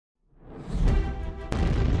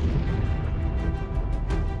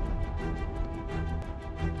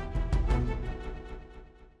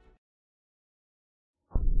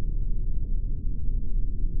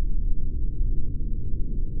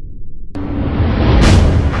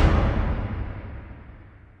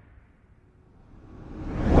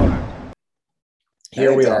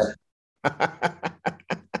Here we are.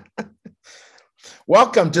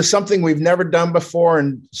 Welcome to something we've never done before,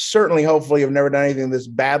 and certainly, hopefully, you've never done anything this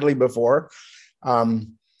badly before.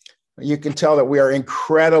 You can tell that we are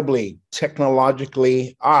incredibly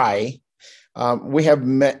technologically we have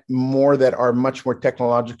met more that are much more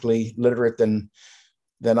technologically literate than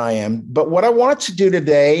I am. But what I wanted to do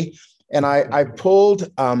today, and I pulled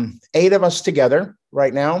 8 of us together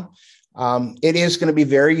right now. It is going to be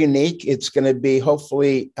very unique. It's going to be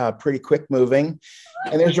hopefully pretty quick moving,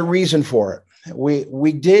 and there's a reason for it.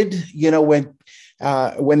 We did, when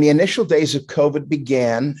the initial days of COVID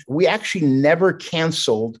began, we actually never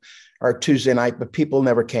canceled our Tuesday night, but people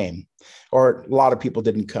never came, or a lot of people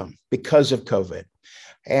didn't come because of COVID.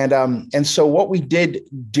 And so what we did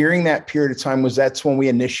during that period of time was that's when we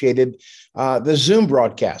initiated the Zoom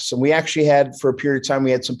broadcasts. And we actually had, for a period of time,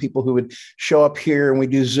 we had some people who would show up here and we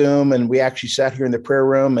do Zoom, and we actually sat here in the prayer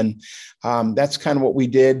room, and that's kind of what we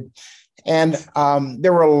did. And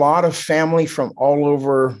there were a lot of family from all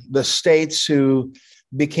over the States who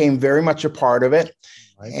became very much a part of it.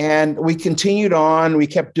 Right. And we continued on, we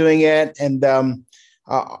kept doing it. And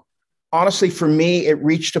honestly, for me, it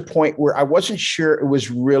reached a point where I wasn't sure it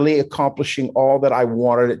was really accomplishing all that I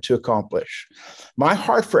wanted it to accomplish. My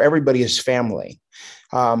heart for everybody is family,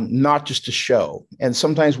 not just a show. And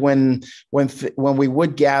sometimes when we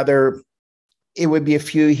would gather, it would be a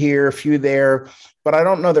few here, a few there, but I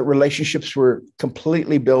don't know that relationships were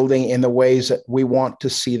completely building in the ways that we want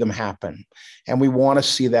to see them happen. And we want to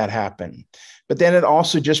see that happen. But then it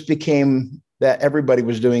also just became that everybody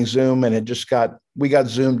was doing Zoom, and we got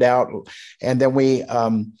zoomed out. And then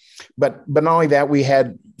but not only that, we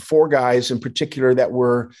had 4 guys in particular that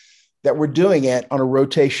were doing it on a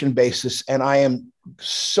rotation basis. And I am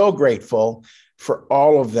so grateful for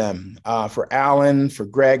all of them, for Alan, for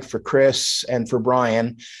Greg, for Chris, and for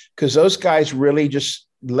Brian, because those guys really just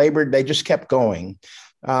labored. They just kept going.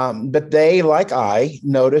 But they, like I,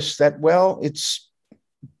 noticed that, well, it's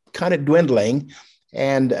kind of dwindling,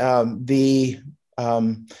 and the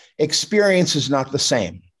experience is not the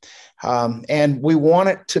same. And we want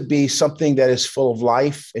it to be something that is full of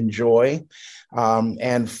life and joy,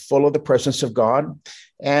 and full of the presence of God.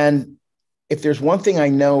 And if there's one thing I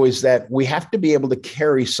know, is that we have to be able to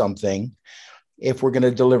carry something if we're going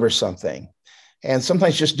to deliver something. And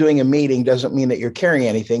sometimes just doing a meeting doesn't mean that you're carrying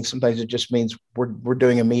anything. Sometimes it just means we're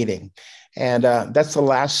doing a meeting. And that's the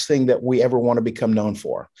last thing that we ever want to become known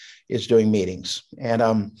for, is doing meetings.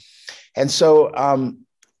 And so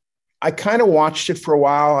I kind of watched it for a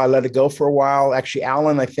while. I let it go for a while. Actually,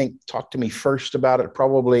 Alan, I think, talked to me first about it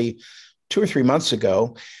probably 2 or 3 months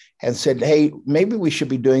ago, and said, hey, maybe we should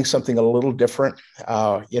be doing something a little different.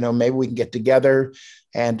 Maybe we can get together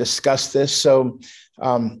and discuss this. So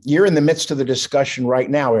you're in the midst of the discussion right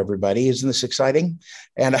now, everybody. Isn't this exciting?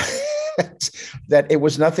 And that it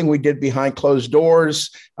was nothing we did behind closed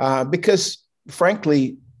doors, because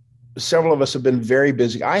frankly, several of us have been very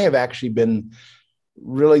busy. I have actually been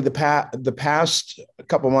really the past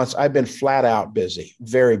couple of months, I've been flat out busy,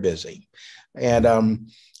 very busy.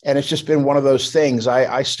 And it's just been one of those things.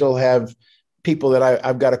 I still have people that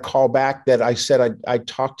I've got to call back that I said I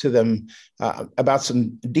talked to them about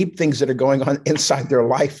some deep things that are going on inside their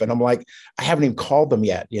life. And I'm like, I haven't even called them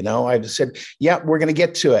yet. I just said, yeah, we're going to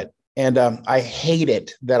get to it. And I hate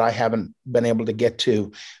it that I haven't been able to get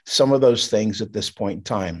to some of those things at this point in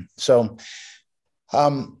time. So,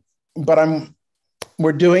 but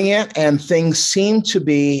we're doing it, and things seem to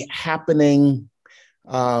be happening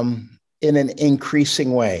in an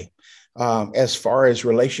increasing way. As far as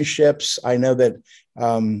relationships, I know that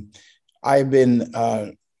I've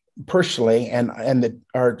been personally, and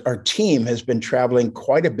our team has been traveling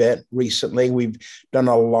quite a bit recently. We've done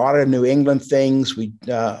a lot of New England things.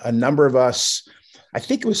 A number of us, I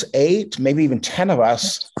think it was 8, maybe even 10 of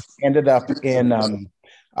us, ended up in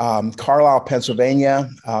Carlisle, Pennsylvania,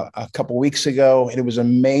 a couple of weeks ago, and it was an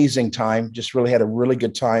amazing time. Just really had a really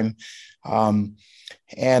good time.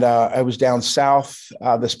 And I was down south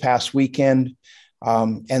this past weekend.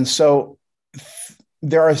 And so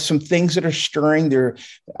there are some things that are stirring. There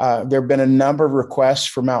have been a number of requests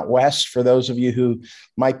from out west. For those of you who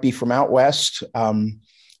might be from out west, there's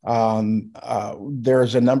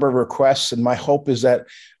a number of requests, and my hope is that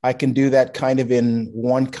I can do that kind of in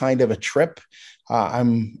one kind of a trip.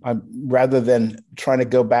 I'm rather than trying to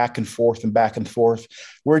go back and forth.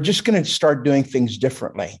 We're just going to start doing things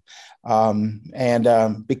differently.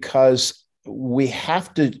 Because we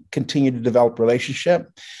have to continue to develop relationship,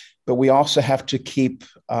 but we also have to keep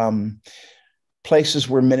places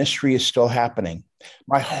where ministry is still happening.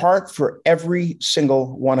 My heart for every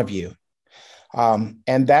single one of you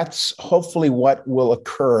And that's hopefully what will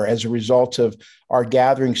occur as a result of our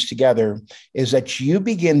gatherings together, is that you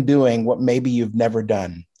begin doing what maybe you've never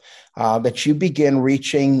done, that you begin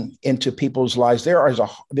reaching into people's lives. There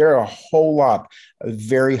are a whole lot of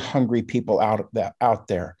very hungry people out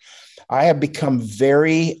there. I have become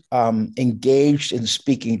very engaged in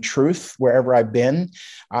speaking truth wherever I've been.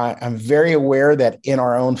 I'm very aware that in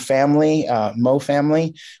our own family, Mo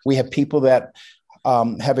family, we have people that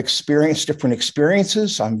have experienced different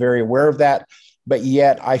experiences. I'm very aware of that, but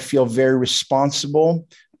yet I feel very responsible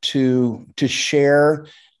to share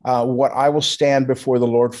what I will stand before the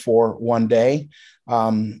Lord for one day.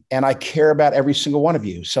 And I care about every single one of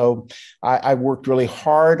you. So I worked really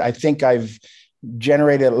hard. I think I've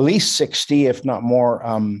generated at least 60, if not more,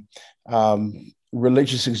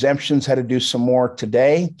 religious exemptions. Had to do some more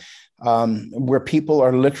today, where people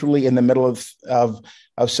are literally in the middle of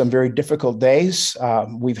some very difficult days.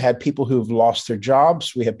 We've had people who've lost their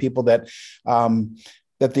jobs. We have people that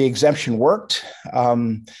the exemption worked.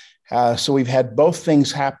 So we've had both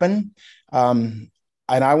things happen. And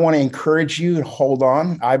I want to encourage you to hold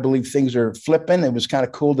on. I believe things are flipping. It was kind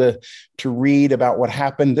of cool to read about what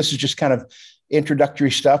happened. This is just kind of introductory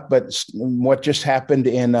stuff, but what just happened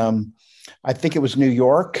in, I think it was New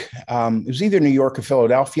York. It was either New York or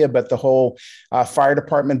Philadelphia, but the whole fire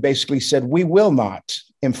department basically said, we will not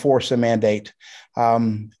enforce a mandate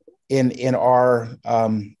in our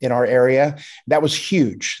area. That was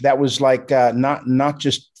huge. That was like not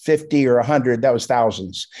just 50 or 100, that was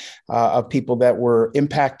thousands of people that were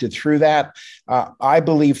impacted through that. I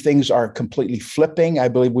believe things are completely flipping. I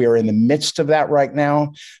believe we are in the midst of that right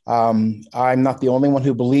now. I'm not the only one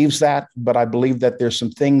who believes that, but I believe that there's some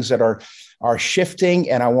things that are shifting,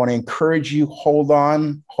 and I want to encourage you, hold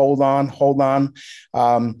on.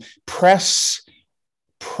 Press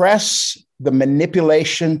the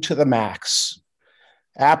manipulation to the max.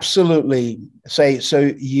 Absolutely. Say,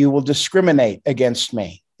 so you will discriminate against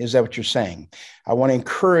me. Is that what you're saying? I want to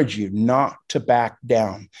encourage you not to back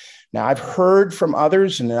down. Now, I've heard from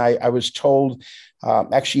others, and I was told,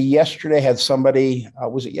 actually yesterday had somebody,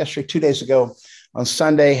 was it yesterday, 2 days ago, on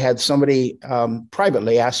Sunday, had somebody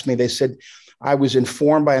privately asked me, they said, I was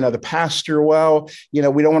informed by another pastor, well, we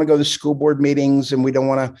don't want to go to school board meetings and we don't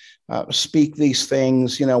want to speak these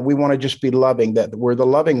things. We want to just be loving, that we're the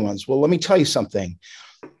loving ones. Well, let me tell you something.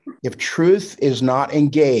 If truth is not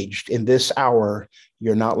engaged in this hour,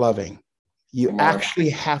 you're not loving. You actually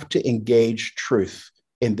have to engage truth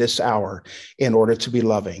in this hour in order to be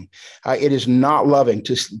loving. It is not loving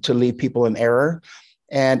to leave people in error.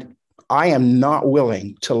 And I am not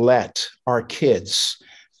willing to let our kids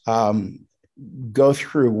go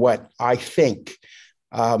through what I think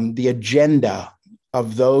the agenda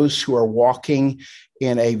of those who are walking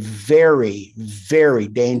in a very, very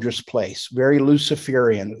dangerous place, very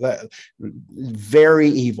Luciferian, very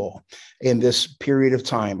evil in this period of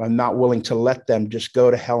time. I'm not willing to let them just go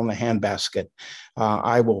to hell in a handbasket.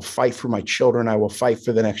 I will fight for my children. I will fight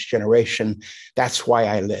for the next generation. That's why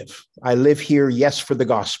I live. I live here, yes, for the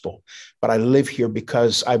gospel, but I live here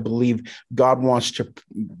because I believe God wants to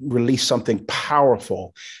release something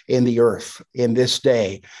powerful in the earth in this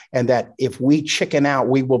day. And that if we chicken out,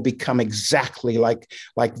 we will become exactly like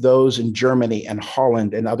those in Germany and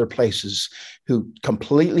Holland and other places who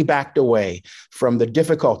completely backed away from the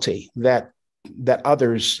difficulty that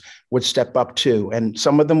others would step up to, and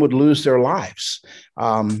some of them would lose their lives.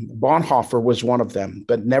 Bonhoeffer was one of them,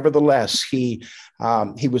 but nevertheless, he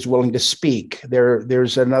was willing to speak.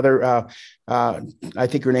 There's another, I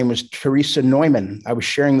think her name was Teresa Neumann. I was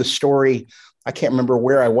sharing the story. I can't remember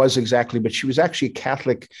where I was exactly, but she was actually a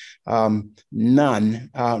Catholic nun,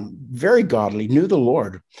 very godly, knew the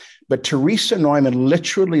Lord. But Teresa Neumann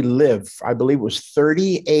literally lived, I believe it was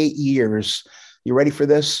 38 years. You ready for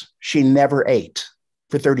this? She never ate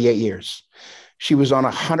for 38 years. She was on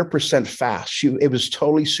 100% fast. It was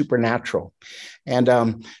totally supernatural.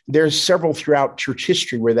 And there's several throughout church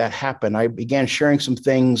history where that happened. I began sharing some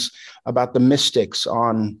things about the mystics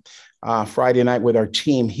on Friday night with our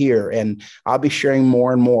team here. And I'll be sharing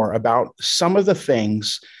more and more about some of the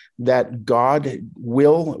things that God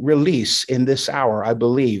will release in this hour, I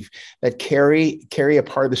believe, that carry a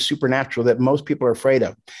part of the supernatural that most people are afraid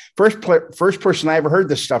of. First person I ever heard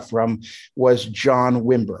this stuff from was John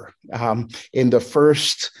Wimber in the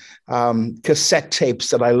first cassette tapes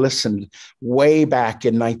that I listened way back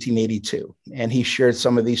in 1982. And he shared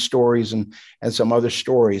some of these stories and some other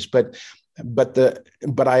stories. But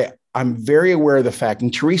I'm very aware of the fact,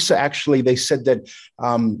 and Teresa, actually, they said that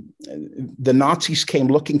the Nazis came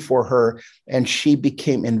looking for her and she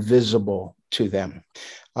became invisible to them.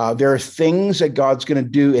 There are things that God's going to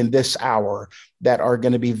do in this hour that are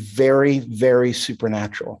going to be very, very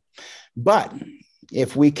supernatural. But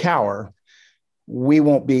if we cower, we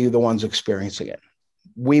won't be the ones experiencing it.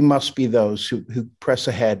 We must be those who press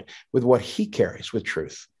ahead with what he carries with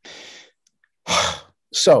truth.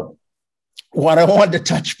 So what I wanted to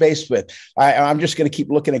touch base with, I'm just going to keep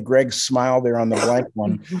looking at Greg's smile there on the blank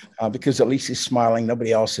one, because at least he's smiling.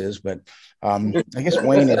 Nobody else is, but I guess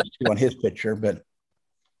Wayne is too on his picture. But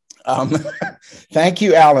thank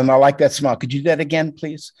you, Alan. I like that smile. Could you do that again,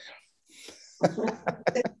 please?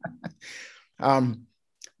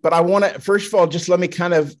 But I want to, first of all, just let me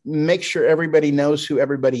kind of make sure everybody knows who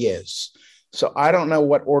everybody is. So I don't know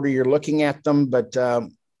what order you're looking at them, but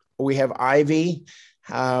we have Ivy,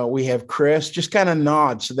 we have Chris. Just kind of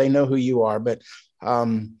nod so they know who you are. But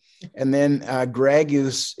and then Greg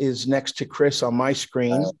is next to Chris on my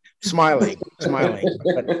screen, smiling,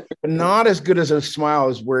 but not as good as a smile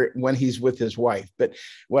as when he's with his wife, but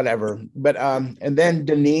whatever. But and then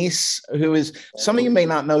Denise, who is, some of you may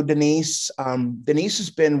not know Denise. Denise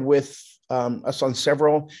has been with us on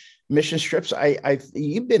several mission trips.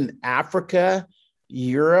 You've been Africa,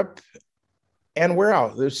 Europe, and where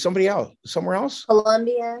else? There's somewhere else.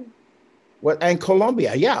 Colombia. What, and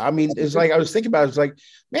Colombia, yeah. I mean, it's like I was thinking about it. It's like,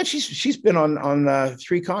 man, she's been on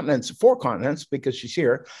 4 continents because she's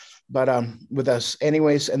here, but with us,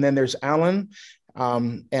 anyways. And then there's Alan,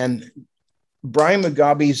 and Brian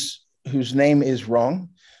Mugabe's, whose name is wrong.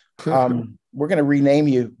 We're going to rename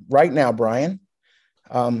you right now, Brian.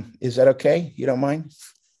 Is that okay? You don't mind?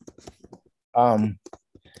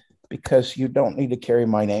 Because you don't need to carry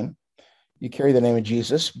my name. You carry the name of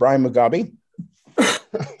Jesus, Brian Mugabe.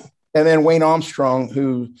 And then Wayne Armstrong,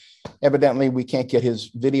 who evidently we can't get his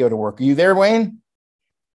video to work. Are you there, Wayne?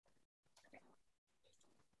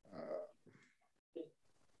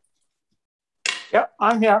 Yeah,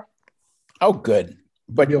 I'm here. Oh, good.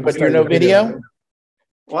 But you're no video?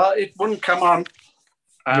 Well, it wouldn't come on.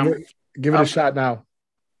 Give it a shot now.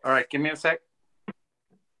 All right, give me a sec.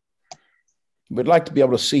 We'd like to be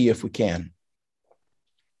able to see you if we can.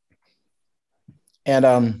 And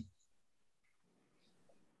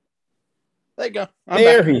there you go.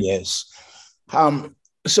 There he is.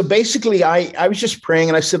 So basically, I was just praying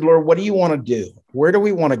and I said, Lord, what do you want to do? Where do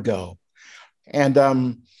we want to go? And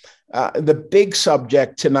the big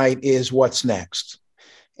subject tonight is what's next.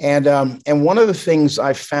 And one of the things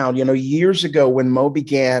I found, years ago when Mo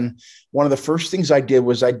began, one of the first things I did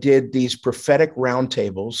was I did these prophetic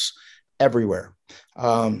roundtables everywhere.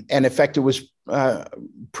 And in fact, it was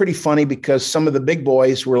pretty funny because some of the big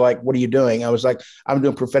boys were like, what are you doing? I was like, I'm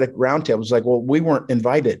doing prophetic roundtables. Like, well, we weren't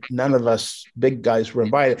invited. None of us big guys were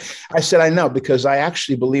invited. I said, I know, because I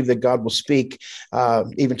actually believe that God will speak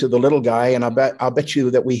even to the little guy. And I'll bet you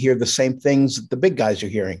that we hear the same things that the big guys are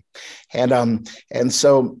hearing. And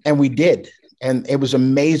we did. And it was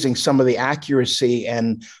amazing, some of the accuracy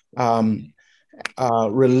and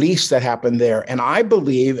release that happened there. And I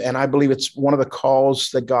believe it's one of the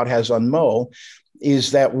calls that God has on Mo,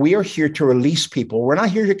 is that we are here to release people. We're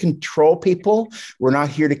not here to control people. We're not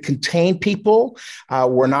here to contain people.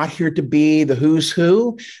 We're not here to be the who's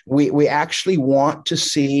who. We actually want to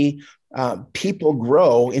see people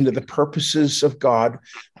grow into the purposes of God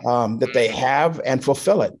that they have and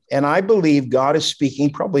fulfill it. And I believe God is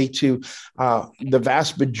speaking probably to the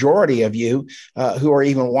vast majority of you who are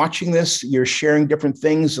even watching this. You're sharing different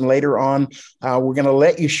things, and later on, we're going to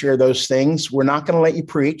let you share those things. We're not going to let you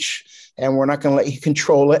preach, and we're not going to let you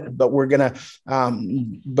control it, but we're going to,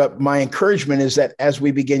 but my encouragement is that as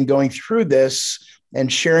we begin going through this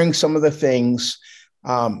and sharing some of the things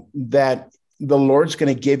that the Lord's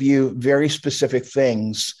going to give you very specific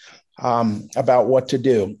things about what to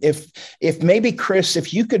do. If maybe, Chris,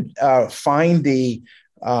 if you could find the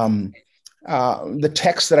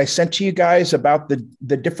text that I sent to you guys about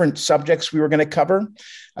the different subjects we were going to cover,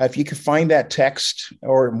 if you could find that text,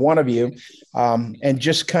 or one of you, and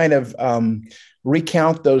just kind of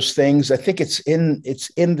recount those things. I think it's in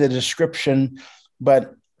the description,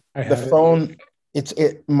 but the phone,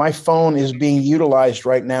 my phone is being utilized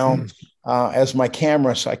right now as my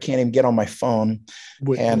camera, so I can't even get on my phone.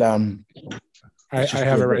 And I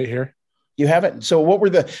have it right here. You have it. So what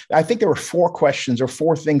were I think there were 4 questions or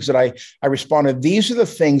 4 things that I responded. These are the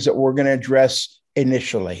things that we're going to address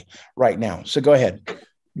initially right now. So go ahead.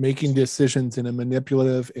 Making decisions in a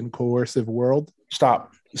manipulative and coercive world.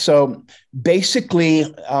 Stop. So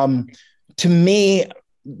basically, to me,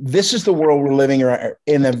 this is the world we're living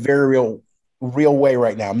in a very real way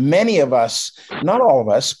right now. Many of us, not all of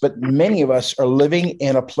us, but many of us are living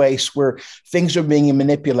in a place where things are being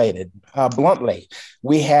manipulated bluntly.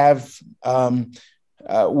 We have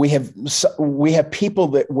we have people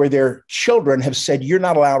that where their children have said, you're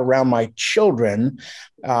not allowed around my children,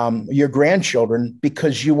 your grandchildren,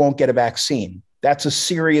 because you won't get a vaccine. That's a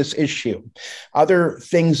serious issue. Other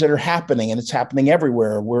things that are happening, and it's happening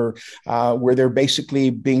everywhere, where they're basically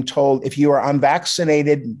being told, if you are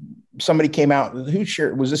unvaccinated, somebody came out, who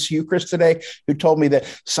shared, was this you, Chris, today, who told me that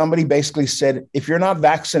somebody basically said, if you're not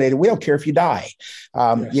vaccinated, we don't care if you die.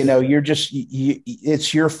 Yes. You're just,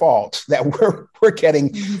 it's your fault that we're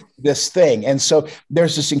getting this thing. And so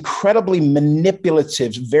there's this incredibly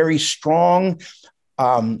manipulative, very strong-armed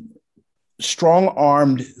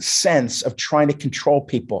sense of trying to control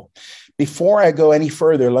people. Before I go any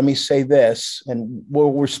further, let me say this, and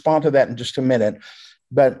we'll respond to that in just a minute.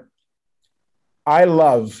 But I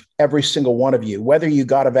love every single one of you, whether you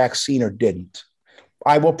got a vaccine or didn't.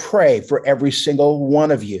 I will pray for every single one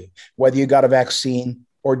of you, whether you got a vaccine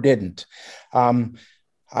or didn't. I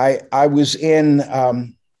was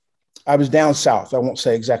down south. I won't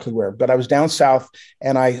say exactly where, but I was down south,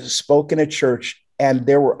 and I spoke in a church, and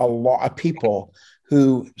there were a lot of people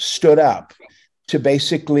who stood up to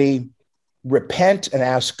basically repent and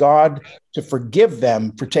ask God to forgive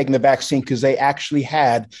them for taking the vaccine, because they actually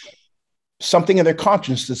had something in their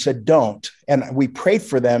conscience that said, don't. And we prayed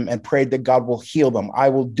for them and prayed that God will heal them. I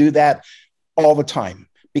will do that all the time,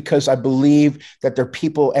 because I believe that there are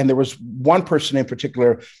people, and there was one person in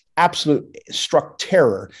particular, absolute struck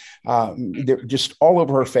terror, just all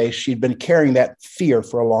over her face. She'd been carrying that fear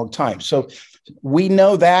for a long time. So we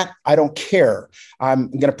know that. I don't care. I'm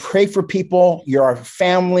going to pray for people. You're our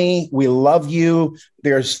family. We love you.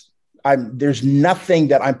 There's nothing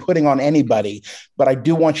that I'm putting on anybody, but I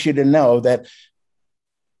do want you to know that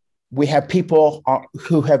we have people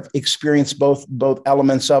who have experienced both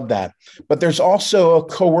elements of that. But there's also a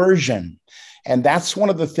coercion. And that's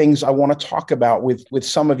one of the things I want to talk about with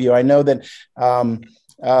some of you. I know that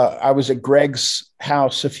I was at Greg's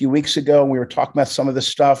house a few weeks ago, and we were talking about some of the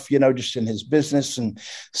stuff, just in his business. And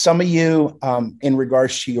some of you, in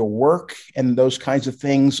regards to your work and those kinds of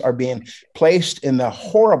things, are being placed in the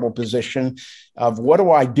horrible position of, what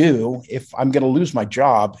do I do if I'm going to lose my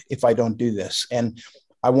job if I don't do this? And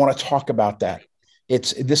I want to talk about that.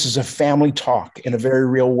 This is a family talk in a very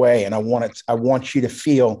real way. And I want you to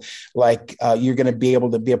feel like you're going to be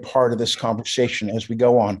able to be a part of this conversation as we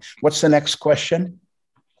go on. What's the next question?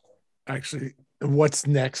 Actually, what's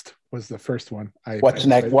next was the first one. What's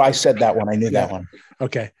next? Well, I said that one. I knew that one.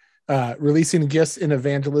 Okay. Releasing gifts in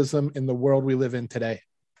evangelism in the world we live in today.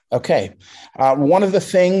 Okay. One of the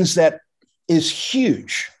things that is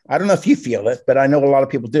huge, I don't know if you feel it, but I know a lot of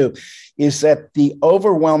people do, is that the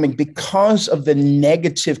overwhelming, because of the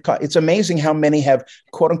negative, it's amazing how many have,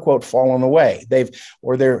 quote unquote, fallen away. They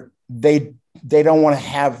don't want to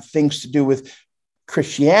have things to do with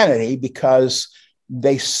Christianity, because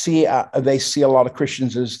they see a lot of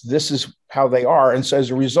Christians as this is how they are. And so as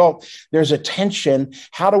a result, there's a tension.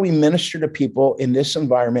 How do we minister to people in this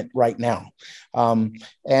environment right now?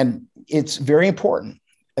 And it's very important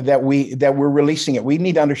that we're releasing it. We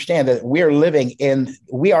need to understand that we are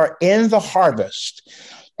in the harvest,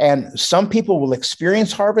 and some people will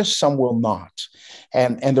experience harvest, some will not.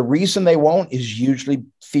 And the reason they won't is usually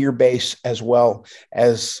fear-based, as well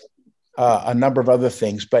as a number of other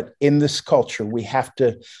things. But in this culture, we have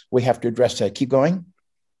to address that. Keep going.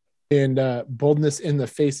 And boldness in the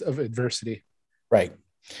face of adversity. Right.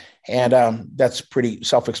 And that's pretty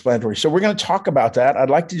self-explanatory. So we're going to talk about that. I'd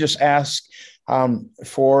like to just ask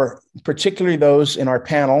for particularly those in our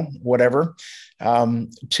panel, whatever,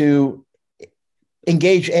 to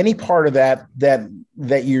engage any part of that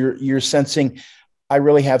you're sensing. I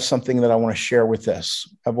really have something that I want to share with this,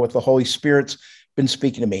 of what the Holy Spirit's been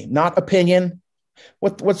speaking to me, not opinion.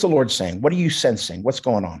 What's the Lord saying? What are you sensing? What's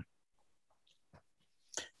going on?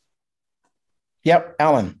 Yep,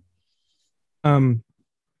 Alan.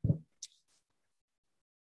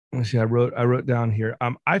 Let's see. I wrote down here.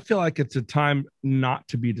 I feel like it's a time not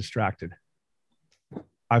to be distracted.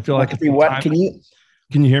 I feel like it's a time. Can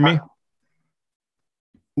you hear me?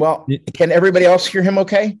 Well, can everybody else hear him?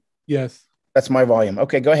 Okay. Yes. That's my volume.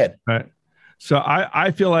 Okay, go ahead. All right. So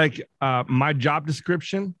I feel like my job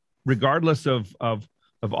description, regardless of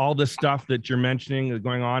all this stuff that you're mentioning that's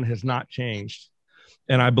going on, has not changed.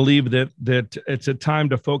 And I believe that it's a time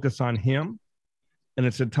to focus on him, and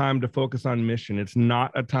it's a time to focus on mission. It's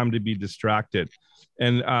not a time to be distracted.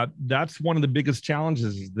 And that's one of the biggest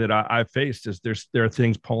challenges that I've faced, is there are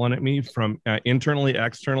things pulling at me from internally,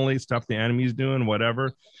 externally, stuff the enemy's doing,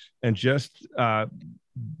 whatever. And just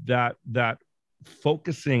that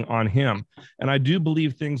focusing on him. And I do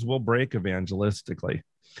believe things will break evangelistically.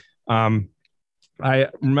 I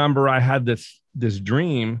remember I had this this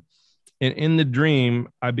dream. And in the dream,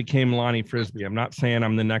 I became Lonnie Frisbee. I'm not saying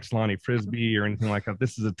I'm the next Lonnie Frisbee or anything like that.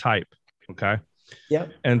 This is a type. Okay. Yeah.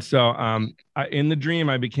 And so in the dream,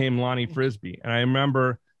 I became Lonnie Frisbee. And I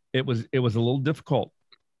remember it was a little difficult.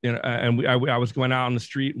 You know, and I was going out on the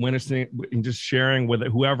street, witnessing and just sharing with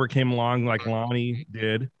whoever came along, like Lonnie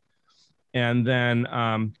did. And then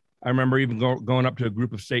I remember even going up to a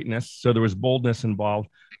group of Satanists. So there was boldness involved.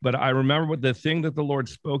 But I remember the thing that the Lord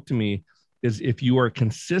spoke to me is, if you are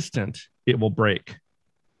consistent, it will break.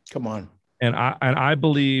 Come on. And I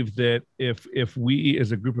believe that if we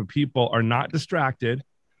as a group of people are not distracted,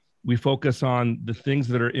 we focus on the things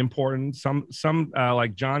that are important. Some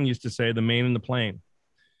like John used to say, the main and the plain.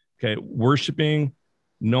 Okay, worshiping,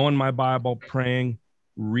 knowing my Bible, praying,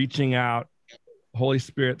 reaching out, Holy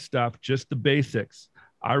Spirit stuff, just the basics.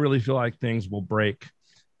 I really feel like things will break.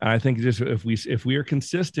 And I think just if we are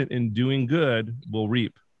consistent in doing good, we'll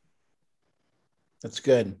reap. That's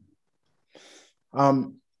good.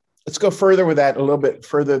 Let's go further with that, a little bit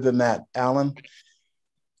further than that, Alan.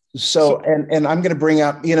 So and I'm going to bring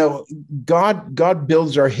up, you know, God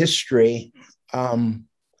builds our history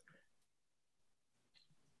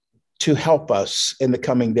to help us in the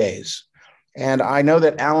coming days. And I know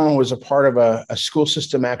that Alan was a part of a school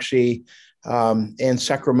system actually in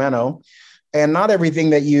Sacramento, and not everything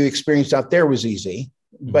that you experienced out there was easy,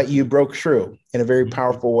 but you broke through in a very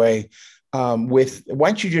powerful way. Why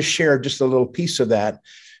don't you just share just a little piece of that?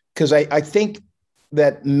 Because I think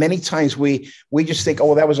that many times we just think,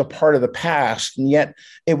 oh, that was a part of the past. And yet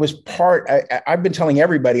it was part. I've been telling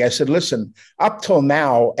everybody, I said, listen, up till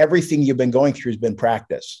now, everything you've been going through has been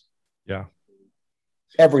practice. Yeah.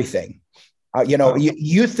 Everything. You know,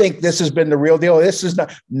 you think this has been the real deal. This is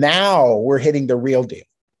not. Now we're hitting the real deal.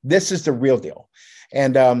 This is the real deal.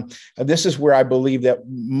 And this is where I believe that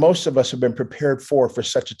most of us have been prepared for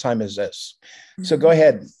such a time as this. So go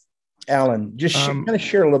ahead, Alan, just kind of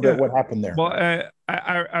share a little bit what happened there. Well,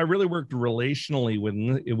 I really worked relationally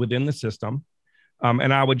within the system.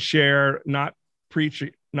 And I would share not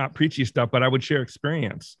preachy stuff, but I would share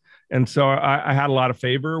experience. And so I had a lot of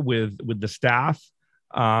favor with the staff.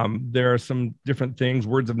 There are some different things,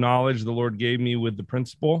 words of knowledge the Lord gave me with the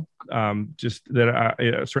principal, just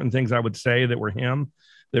that certain things I would say that were him,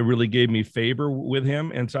 that really gave me favor with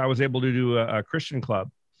him. And so I was able to do a Christian club.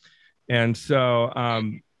 And so,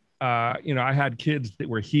 you know, I had kids that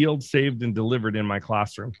were healed, saved, and delivered in my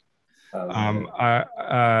classroom.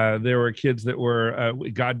 There were kids that were,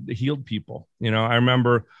 God healed people. You know, I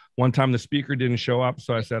remember one time the speaker didn't show up.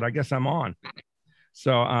 So I said, I guess I'm on.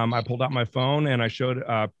 So I pulled out my phone and I showed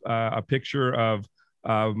a picture of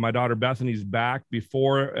my daughter Bethany's back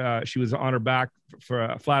before she was on her back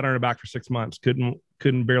flat on her back for 6 months,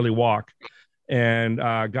 couldn't barely walk. And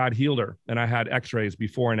God healed her. And I had x-rays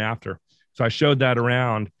before and after. So I showed that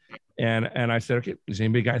around and I said, okay, does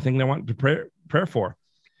anybody got anything they want to prayer for?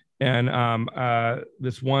 And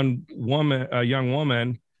this one woman, a young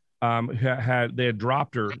woman, they had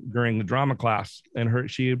dropped her during the drama class,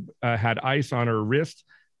 and she had ice on her wrist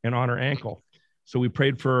and on her ankle. So we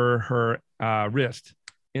prayed for her wrist,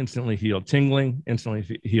 instantly healed. Tingling,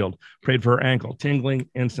 instantly healed. Prayed for her ankle, tingling,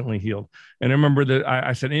 instantly healed. And I remember that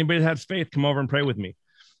I said, anybody that has faith, come over and pray with me.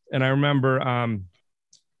 And I remember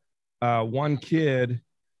one kid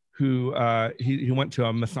who he went to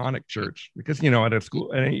a Masonic church, because, you know, at a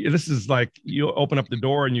school, and this is like, you open up the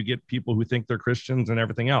door and you get people who think they're Christians and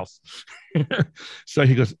everything else. So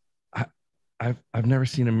he goes, I've never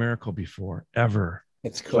seen a miracle before, ever.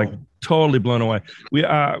 It's cool. Like totally blown away. We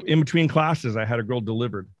in between classes, I had a girl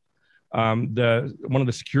delivered. One of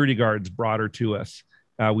the security guards brought her to us.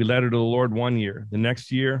 We led her to the Lord one year. The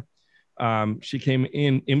next year, she came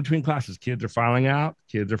in between classes. Kids are filing out,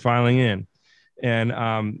 kids are filing in. And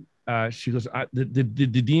she goes, the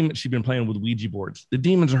demon, she'd been playing with Ouija boards. The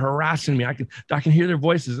demons are harassing me. I can hear their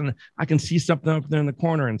voices and I can see something up there in the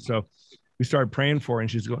corner. And so we started praying for her, and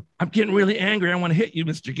she's going, I'm getting really angry. I want to hit you,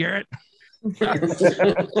 Mr. Garrett.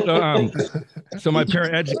 So my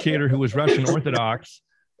paraeducator, who was Russian Orthodox,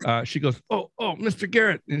 she goes, oh, Mr.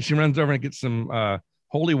 Garrett. And she runs over and gets some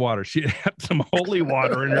holy water. She had some holy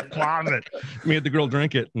water in her closet. Made the girl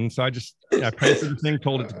drink it. And so I prayed for the thing,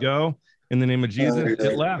 told it to go. In the name of Jesus,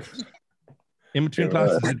 it left. In between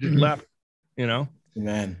classes, it just left, you know?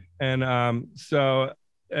 Amen. And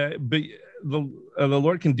but the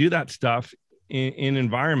Lord can do that stuff in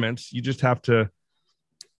environments. You just have to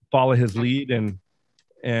follow his lead, and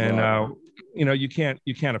you know, you can't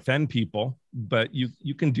offend people, but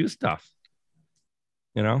you can do stuff,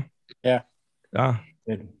 you know? Yeah.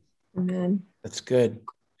 Good. Amen. That's good.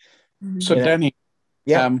 So, Danny.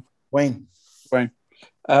 Yeah. Wayne.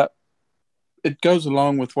 it goes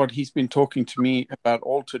along with what he's been talking to me about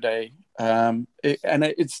all today.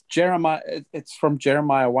 It's Jeremiah. It's from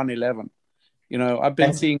Jeremiah 1:11. You know, I've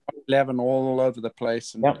been seeing 1:11 all over the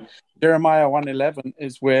place. And Jeremiah 1:11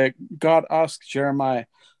 is where God asks Jeremiah,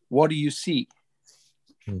 "What do you see?"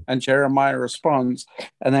 And Jeremiah responds,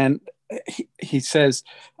 and then he says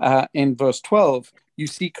in verse 12, "You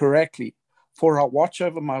see correctly, for I watch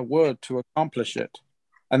over my word to accomplish it."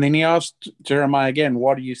 And then he asked Jeremiah again,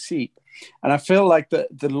 "What do you see?" And I feel like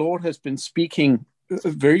the Lord has been speaking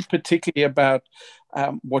very particularly about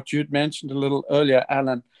what you'd mentioned a little earlier,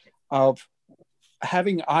 Alan, of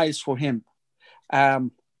having eyes for him.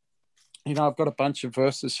 You know, I've got a bunch of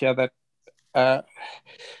verses here that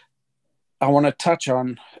I want to touch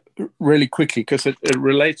on really quickly because it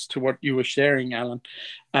relates to what you were sharing, Alan.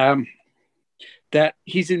 That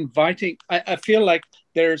he's inviting, I feel like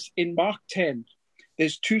there's in Mark 10,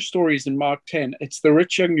 there's two stories in Mark 10. It's the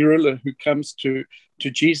rich young ruler who comes to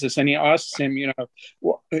Jesus and he asks him,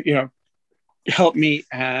 help me.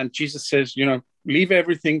 And Jesus says, leave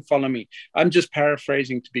everything, follow me. I'm just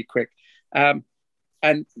paraphrasing to be quick.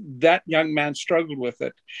 And that young man struggled with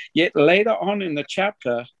it. Yet later on in the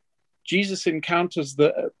chapter, Jesus encounters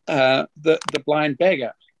the blind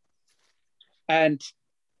beggar. And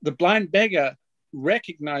the blind beggar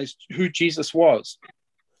recognized who Jesus was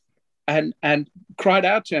and cried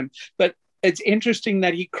out to him. But it's interesting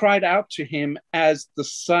that he cried out to him as the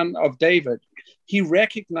son of David. He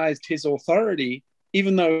recognized his authority,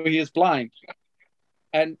 even though he is blind.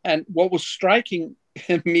 And what was striking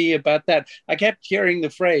me about that, I kept hearing the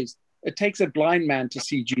phrase, "It takes a blind man to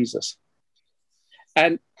see Jesus."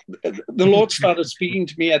 And the Lord started speaking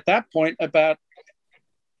to me at that point about,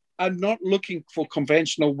 I'm not looking for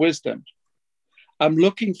conventional wisdom. I'm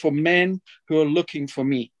looking for men who are looking for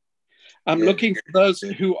me. I'm looking for those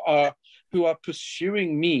who are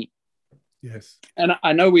pursuing me. Yes. And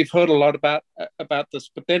I know we've heard a lot about this,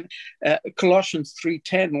 but then Colossians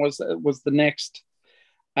 3:10 was the next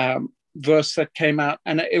verse that came out,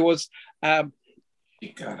 and it was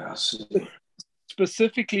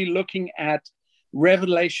specifically looking at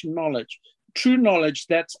revelation knowledge, true knowledge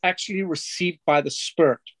that's actually received by the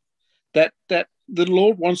Spirit, that the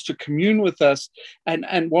Lord wants to commune with us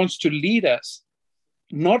and wants to lead us,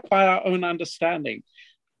 not by our own understanding,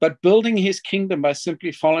 but building his kingdom by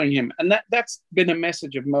simply following him. And that's been a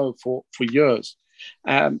message of Mo for years.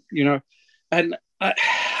 And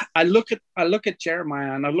I look at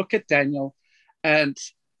Jeremiah and I look at Daniel and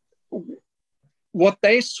what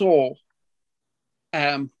they saw,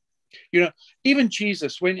 even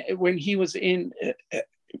Jesus, when he was in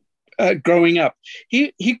growing up,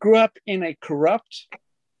 he grew up in a corrupt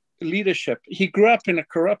leadership. He grew up in a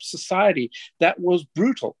corrupt society that was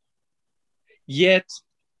brutal. Yet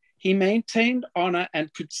he maintained honor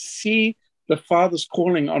and could see the Father's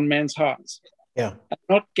calling on men's hearts. Yeah. And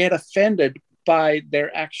not get offended by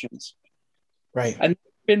their actions. Right. And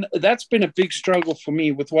that's been a big struggle for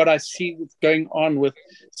me with what I see going on with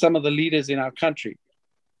some of the leaders in our country.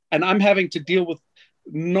 And I'm having to deal with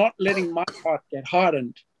not letting my heart get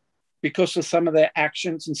hardened because of some of their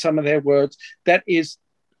actions and some of their words. That is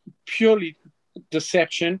purely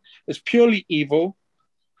deception. It's purely evil.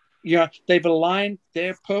 They've aligned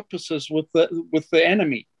their purposes with the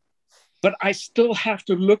enemy. But I still have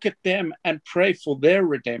to look at them and pray for their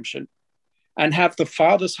redemption and have the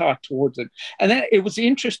Father's heart towards it. And then it was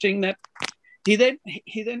interesting that he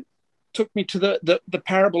then took me to the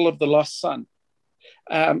parable of the lost son.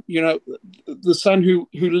 The son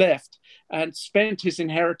who left and spent his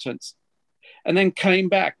inheritance and then came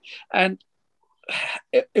back. And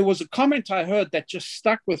it was a comment I heard that just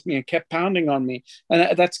stuck with me and kept pounding on me.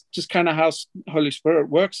 And that's just kind of how Holy Spirit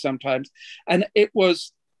works sometimes. And it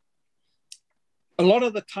was, a lot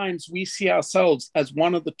of the times we see ourselves as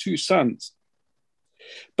one of the two sons.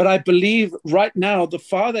 But I believe right now the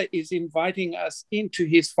Father is inviting us into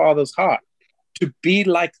his Father's heart to be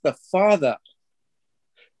like the Father,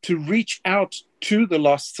 to reach out to the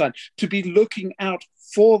lost son, to be looking out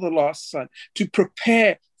for the lost son, to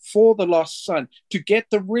prepare for the lost son, to get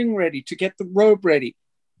the ring ready, to get the robe ready.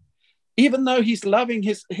 Even though he's loving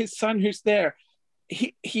his son who's there,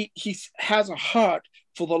 he has a heart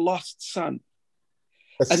for the lost son.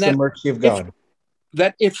 That's the mercy of God.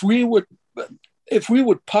 If we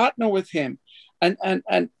would partner with him and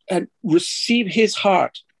receive his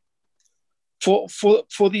heart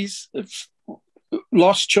for these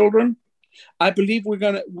lost children, I believe we're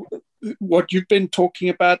going to, what you've been talking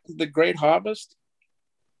about, the great harvest,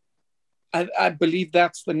 I believe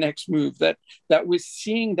that's the next move, that we're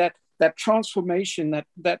seeing that transformation,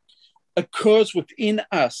 that occurs within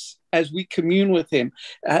us as we commune with him,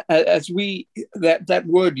 as we, that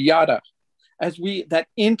word yada, as we, that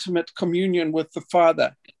intimate communion with the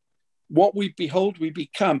Father. What we behold, we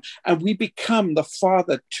become, and we become the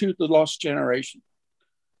father to the lost generation.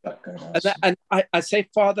 And I say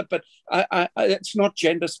father, but it's not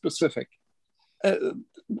gender specific.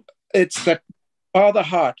 It's that father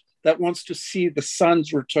heart that wants to see the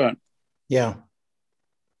son's return. Yeah,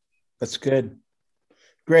 that's good.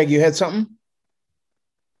 Greg, you had something?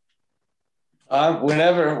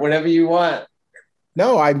 Whenever you want.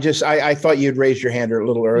 No, I thought you'd raised your hand a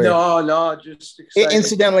little earlier. No, just excited.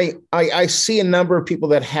 Incidentally, I see a number of people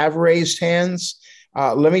that have raised hands.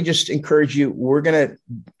 Let me just encourage you. We're going to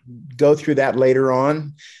go through that later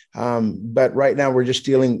on. But right now we're just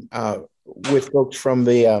dealing with folks from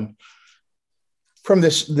the from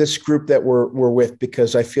this group that we're with,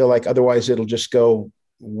 because I feel like otherwise it'll just go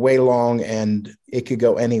way long and it could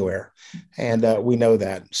go anywhere. And we know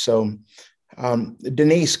that. So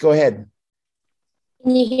Denise, go ahead.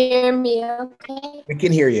 Can you hear me okay? We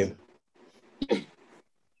can hear you.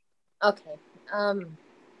 Okay.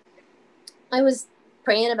 I was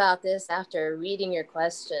praying about this after reading your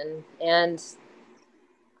question, and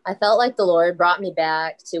I felt like the Lord brought me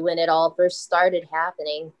back to when it all first started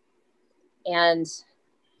happening. And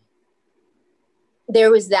there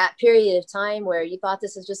was that period of time where you thought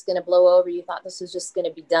this was just going to blow over. You thought this was just going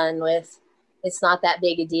to be done with. It's not that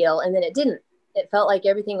big a deal. And then it didn't. It felt like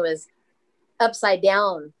everything was upside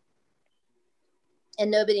down,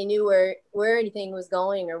 and nobody knew where anything was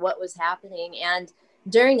going or what was happening. And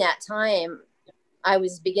during that time, I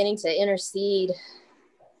was beginning to intercede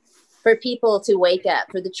for people to wake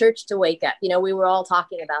up, for the church to wake up. You know, we were all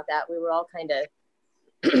talking about that. We were all kind of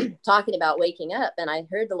talking about waking up. And I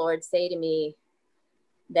heard the Lord say to me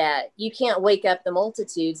that you can't wake up the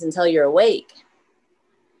multitudes until you're awake.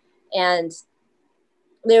 And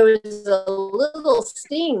there was a little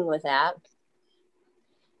sting with that.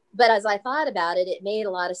 But as I thought about it, it made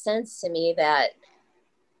a lot of sense to me that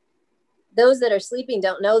those that are sleeping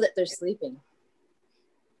don't know that they're sleeping.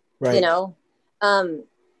 Right. You know,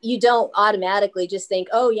 you don't automatically just think,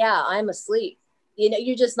 oh, yeah, I'm asleep. You know,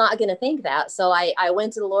 you're just not going to think that. So I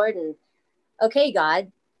went to the Lord and, okay,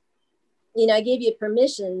 God, you know, I gave you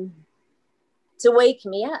permission to wake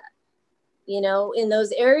me up, you know, in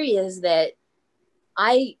those areas that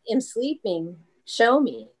I am sleeping, show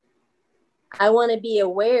me. I want to be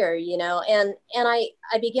aware, you know, and I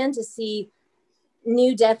began to see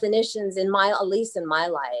new definitions in at least in my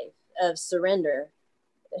life, of surrender.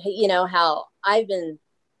 You know, how I've been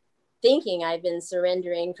thinking I've been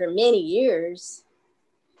surrendering for many years,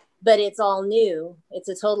 but it's all new. It's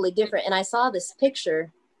a totally different. And I saw this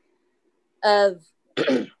picture of,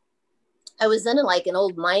 I was in like an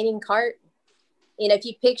old mining cart. You know, if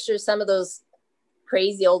you picture some of those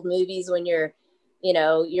crazy old movies when you're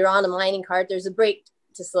on a mining cart, there's a brake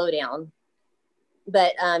to slow down,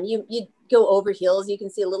 but you go over hills, you can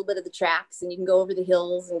see a little bit of the tracks, and you can go over the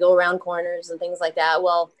hills and go around corners and things like that.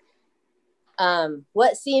 Well,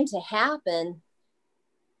 what seemed to happen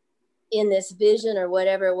in this vision or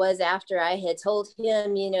whatever it was, after I had told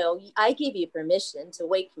him, you know, I give you permission to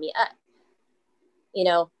wake me up, you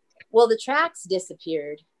know, well, the tracks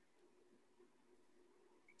disappeared.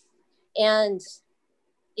 And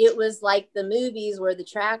it was like the movies where the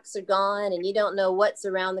tracks are gone and you don't know what's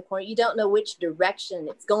around the corner. You don't know which direction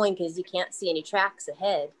it's going because you can't see any tracks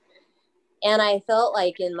ahead. And I felt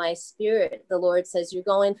like in my spirit, the Lord says, you're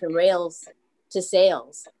going from rails to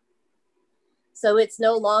sails. So it's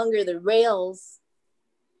no longer the rails,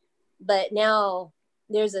 but now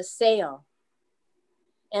there's a sail.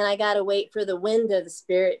 And I got to wait for the wind of the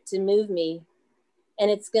Spirit to move me. And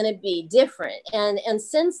it's going to be different. And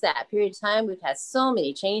since that period of time, we've had so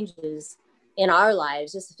many changes in our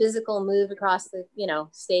lives, just a physical move across the, you know,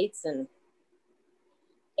 states,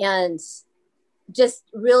 and just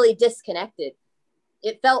really disconnected.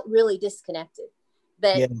 It felt really disconnected.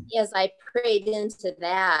 But as I prayed into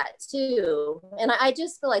that too, and I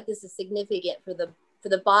just feel like this is significant for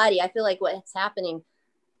the body. I feel like what's happening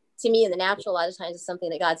to me in the natural a lot of times is something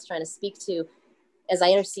that God's trying to speak to as I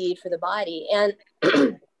intercede for the body. And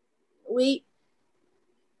I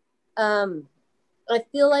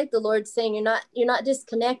feel like the Lord's saying, you're not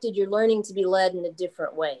disconnected. You're learning to be led in a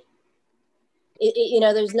different way. You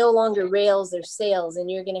know, there's no longer rails, there's sails, and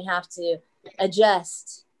you're going to have to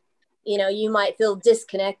adjust. You know, you might feel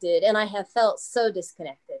disconnected, and I have felt so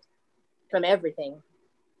disconnected from everything,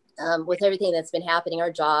 with everything that's been happening,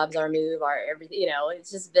 our jobs, our move, our everything, you know,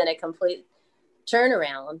 it's just been a complete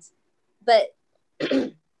turnaround. But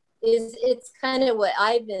it's kind of what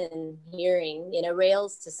I've been hearing,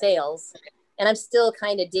 rails to sales. And I'm still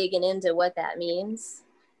kind of digging into what that means.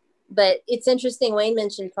 But it's interesting. Wayne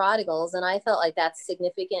mentioned prodigals, and I felt like that's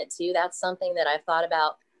significant too. That's something that I've thought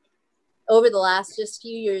about over the last just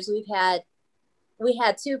few years. We had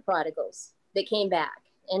 2 prodigals that came back,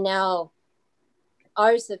 and now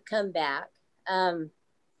ours have come back. And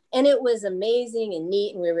it was amazing and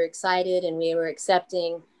neat, and we were excited and we were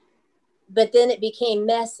accepting, but then it became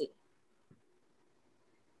messy.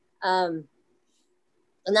 And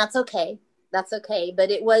that's okay. That's okay.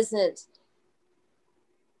 But it wasn't,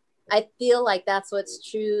 I feel like that's what's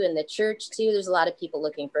true in the church too. There's a lot of people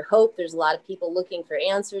looking for hope. There's a lot of people looking for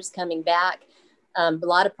answers, coming back. A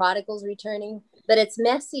lot of prodigals returning, but it's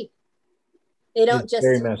messy. They don't just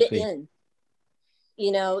fit in.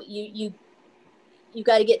 You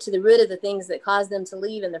got to get to the root of the things that caused them to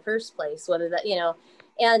leave in the first place, whether that,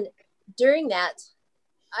 and during that,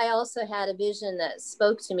 I also had a vision that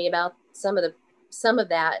spoke to me about some of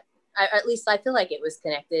that. At least I feel like it was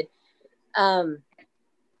connected.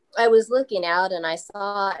 I was looking out and I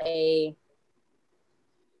saw a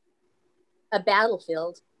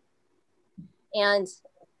battlefield, and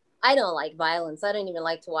I don't like violence. I don't even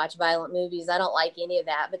like to watch violent movies. I don't like any of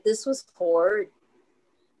that, but this was horrid.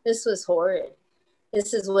 This was horrid.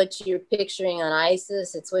 This is what you're picturing on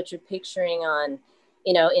ISIS. It's what you're picturing on,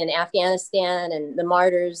 in Afghanistan, and the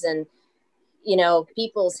martyrs, and,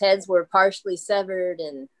 people's heads were partially severed,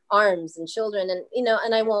 and arms and children, and,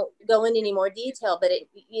 and I won't go into any more detail, but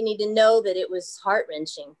you need to know that it was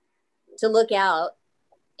heart-wrenching to look out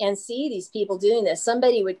and see these people doing this.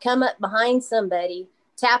 Somebody would come up behind somebody,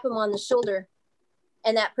 tap them on the shoulder,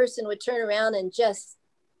 and that person would turn around and just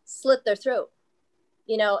slit their throat,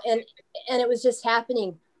 and it was just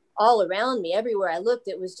happening all around me. Everywhere I looked,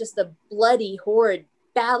 it was just a bloody, horrid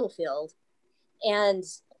battlefield. And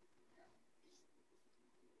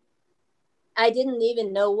I didn't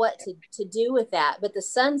even know what to do with that. But the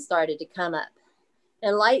sun started to come up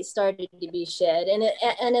and light started to be shed.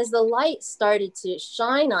 And as the light started to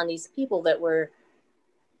shine on these people that were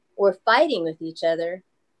fighting with each other,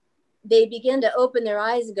 they began to open their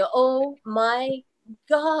eyes and go, "Oh my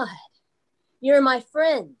God, you're my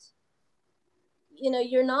friend.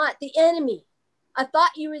 You're not the enemy. I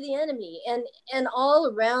thought you were the enemy." And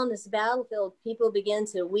all around this battlefield, people began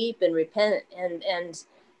to weep and repent. And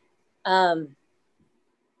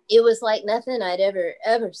it was like nothing I'd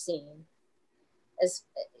ever seen. As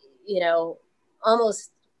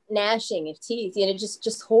almost gnashing of teeth,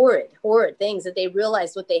 just horrid things, that they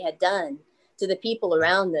realized what they had done to the people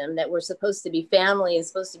around them that were supposed to be family and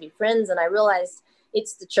supposed to be friends. And I realized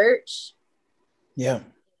it's the church. Yeah.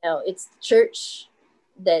 It's the church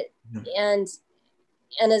that, and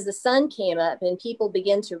as the sun came up and people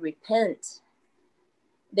began to repent,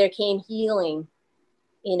 there came healing,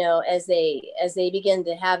 as they began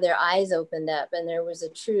to have their eyes opened up, and there was a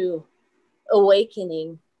true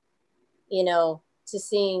awakening, to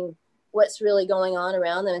seeing what's really going on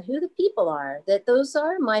around them and who the people are, that those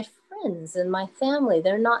are my friends and my family.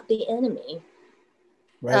 They're not the enemy.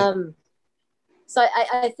 Right. So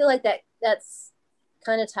I feel like that's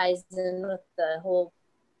kind of ties in with the whole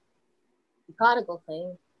prodigal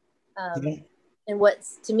thing. And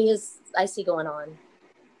what's, to me, is I see going on.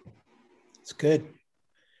 It's good.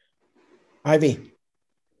 Ivy.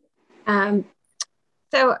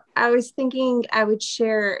 So I was thinking I would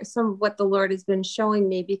share some of what the Lord has been showing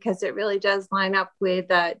me, because it really does line up with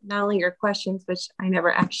not only your questions, which I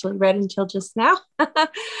never actually read until just now. I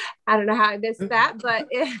don't know how I missed that, but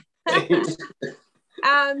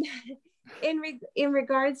in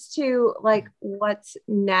regards to like what's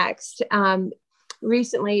next,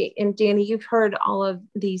 recently, and Danny, you've heard all of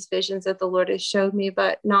these visions that the Lord has showed me,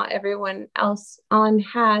 but not everyone else on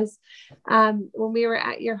has. When we were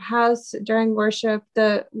at your house during worship,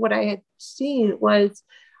 what I had seen was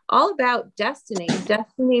all about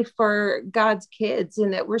destiny for God's kids,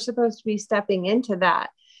 and that we're supposed to be stepping into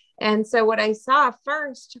that. And so what I saw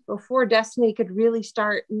first, before destiny could really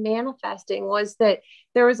start manifesting, was that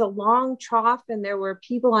there was a long trough and there were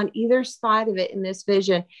people on either side of it in this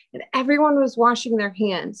vision, and everyone was washing their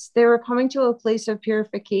hands. They were coming to a place of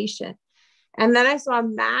purification. And then I saw a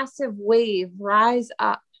massive wave rise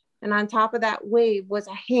up. And on top of that wave was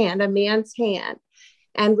a hand, a man's hand.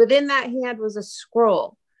 And within that hand was a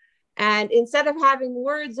scroll. And instead of having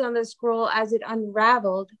words on the scroll, as it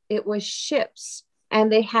unraveled, it was ships. And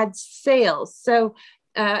they had sails. So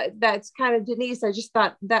that's kind of, Denise, I just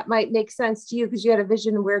thought that might make sense to you, because you had a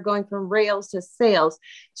vision and we were going from rails to sails.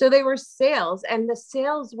 So they were sails, and the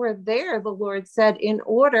sails were there, the Lord said, in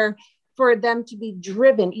order for them to be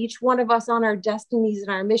driven, each one of us on our destinies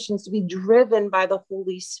and our missions, to be driven by the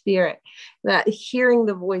Holy Spirit, that hearing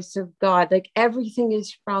the voice of God, like everything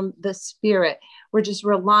is from the Spirit. We're just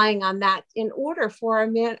relying on that in order for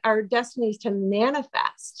our destinies to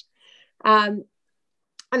manifest. And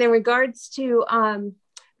in regards to,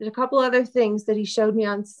 there's a couple other things that he showed me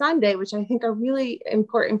on Sunday, which I think are really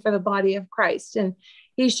important for the body of Christ. And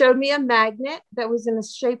he showed me a magnet that was in the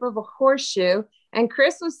shape of a horseshoe. And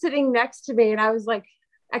Chris was sitting next to me, and I was like,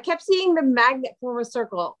 I kept seeing the magnet form a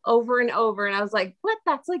circle over and over. And I was like, what?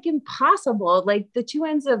 That's like impossible. Like the two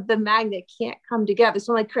ends of the magnet can't come together.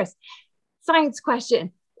 So I'm like, Chris, science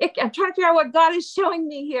question. I'm trying to figure out what God is showing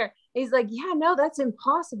me here. And he's like, yeah, no, that's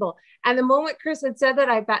impossible. And the moment Chris had said that,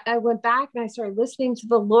 I went back and I started listening to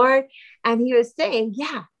the Lord. And he was saying,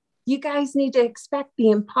 yeah, you guys need to expect the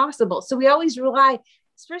impossible. So we always rely,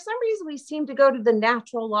 for some reason, we seem to go to the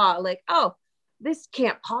natural law, like, oh, this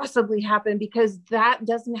can't possibly happen because that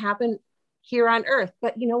doesn't happen here on earth.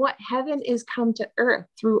 But you know what? Heaven is come to earth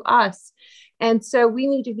through us. And so we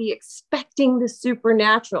need to be expecting the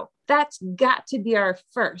supernatural. That's got to be our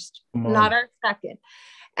first, not our second.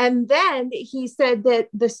 And then he said that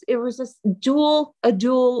it was a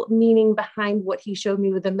dual meaning behind what he showed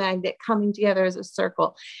me with the magnet coming together as a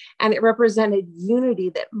circle. And it represented unity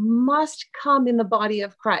that must come in the body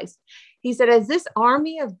of Christ. He said, as this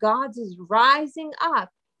army of gods is rising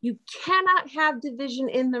up, you cannot have division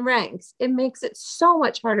in the ranks. It makes it so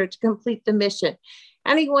much harder to complete the mission.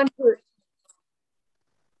 Anyone who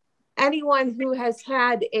has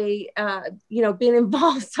had been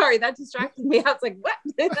involved, sorry, that distracted me. I was like, what?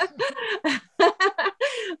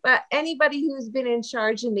 But anybody who's been in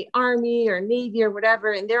charge in the Army or Navy or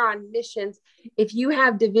whatever, and they're on missions, if you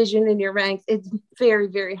have division in your ranks, it's very,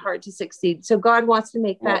 very hard to succeed. So God wants to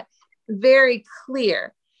make that very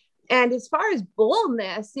clear. And as far as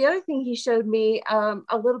boldness, the other thing he showed me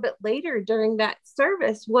a little bit later during that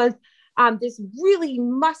service was this really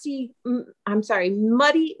muddy,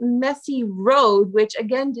 messy road, which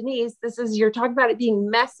again, Denise, you're talking about it being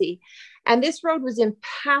messy. And this road was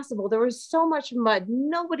impassable. There was so much mud,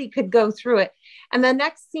 nobody could go through it. And the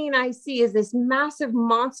next scene I see is this massive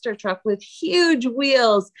monster truck with huge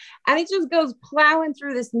wheels. And it just goes plowing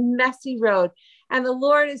through this messy road. And the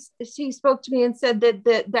Lord he spoke to me and said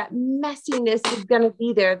that messiness is going to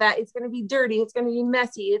be there, that it's going to be dirty. It's going to be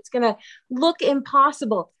messy. It's going to look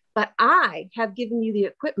impossible. But I have given you the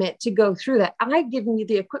equipment to go through that. I've given you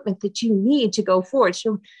the equipment that you need to go forward.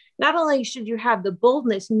 So not only should you have the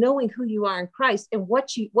boldness, knowing who you are in Christ and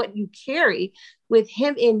what you carry with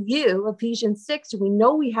him in you, Ephesians 6, we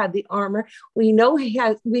know we have the armor. We know we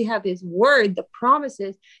have his word, the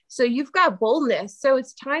promises. So you've got boldness. So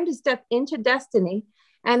it's time to step into destiny,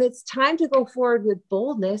 and it's time to go forward with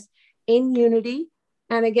boldness in unity.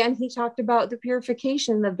 And again, he talked about the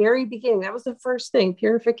purification in the very beginning. That was the first thing,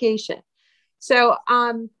 purification. So,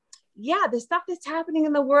 the stuff that's happening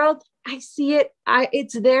in the world, I see it.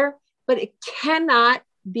 It's there, but it cannot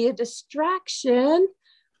be a distraction,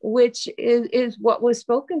 which is what was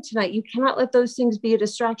spoken tonight. You cannot let those things be a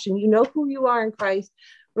distraction. You know who you are in Christ.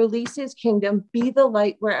 Release his kingdom. Be the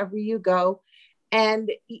light wherever you go.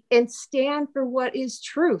 And stand for what is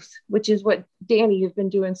truth, which is what, Danny, you've been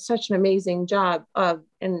doing such an amazing job of,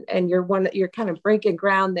 and you're kind of breaking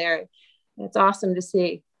ground there. It's awesome to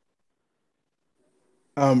see.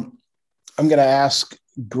 I'm going to ask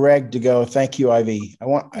Greg to go. Thank you, Ivy. I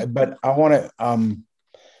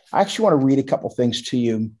actually want to read a couple things to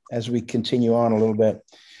you as we continue on a little bit.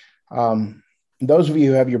 Those of you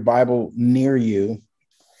who have your Bible near you,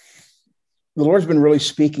 the Lord's been really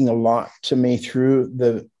speaking a lot to me through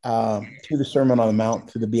the Sermon on the Mount,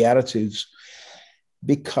 through the Beatitudes,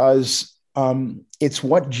 because it's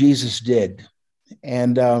what Jesus did.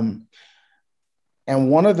 And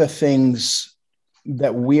one of the things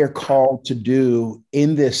that we are called to do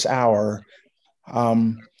in this hour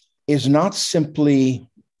is not simply,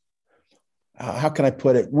 how can I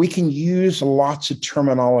put it? We can use lots of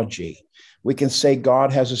terminology. We can say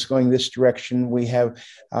God has us going this direction. We have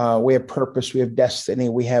purpose. We have destiny.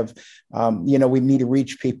 We have, we need to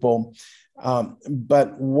reach people.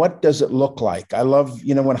 But what does it look like? I love,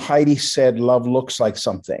 when Heidi said love looks like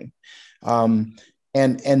something,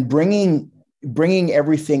 and bringing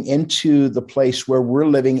everything into the place where we're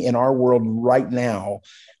living in our world right now.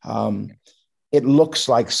 It looks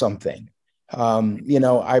like something.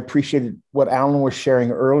 I appreciated what Alan was sharing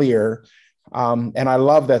earlier. And I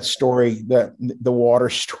love that story, the water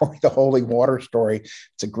story, the holy water story.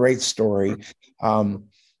 It's a great story. And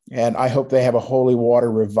I hope they have a holy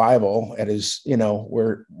water revival at his,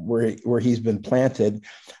 where he's been planted.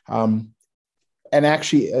 And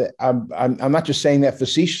actually, I'm not just saying that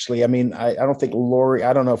facetiously. I mean, I don't think Lori.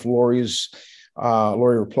 I don't know if Lori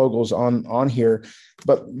Replogel's on here,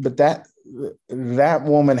 but that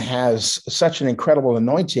woman has such an incredible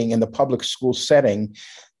anointing in the public school setting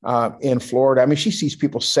in Florida. I mean, she sees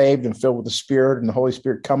people saved and filled with the Spirit and the Holy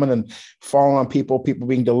Spirit coming and falling on people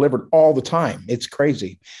being delivered all the time. It's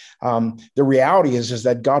crazy. The reality is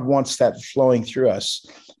that God wants that flowing through us.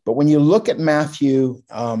 But when you look at Matthew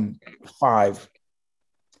 5,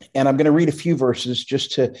 and I'm going to read a few verses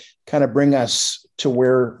just to kind of bring us to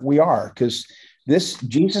where we are, because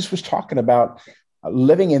Jesus was talking about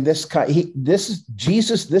living in this kind. This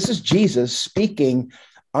is Jesus speaking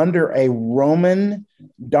under a Roman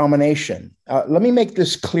domination. Let me make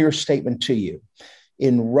this clear statement to you.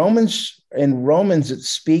 In Romans, it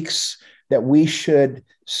speaks that we should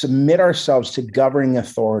submit ourselves to governing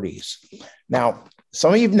authorities. Now,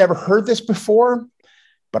 some of you have never heard this before,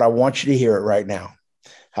 but I want you to hear it right now.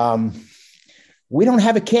 We don't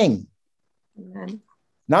have a king. Amen.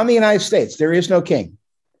 Not in the United States. There is no king.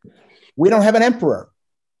 We don't have an emperor.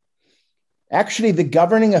 Actually, the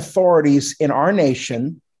governing authorities in our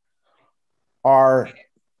nation are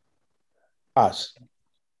us.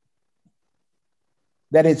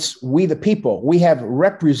 That it's we the people. We have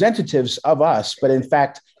representatives of us, but in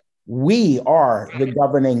fact, we are the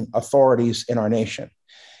governing authorities in our nation.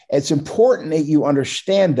 It's important that you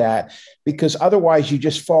understand that, because otherwise you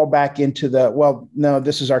just fall back into well, no,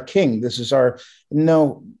 this is our king. This is our,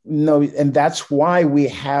 no. And that's why we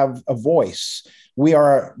have a voice.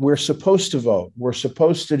 We're supposed to vote. We're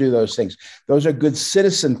supposed to do those things. Those are good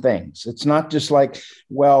citizen things. It's not just like,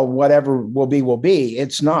 well, whatever will be, will be.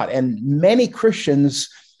 It's not. And many Christians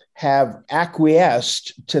have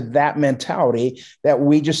acquiesced to that mentality, that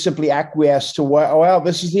we just simply acquiesce to well,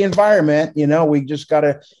 this is the environment, we just got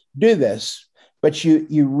to do this. But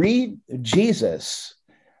you read Jesus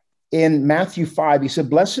in Matthew 5, he said,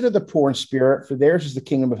 "Blessed are the poor in spirit, for theirs is the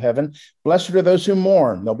kingdom of heaven. Blessed are those who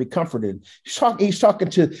mourn, they'll be comforted." He's talking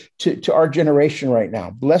to our generation right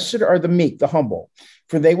now. "Blessed are the meek, the humble,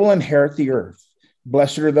 for they will inherit the earth.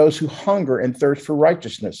 Blessed are those who hunger and thirst for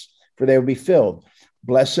righteousness, for they will be filled.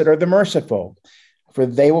 Blessed are the merciful, for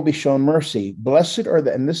they will be shown mercy. Blessed are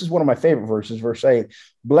and this is one of my favorite verses, verse 8,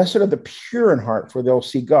 "Blessed are the pure in heart, for they'll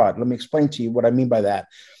see God." Let me explain to you what I mean by that,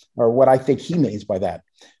 or what I think he means by that.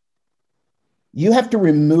 You have to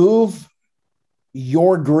remove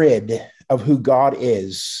your grid of who God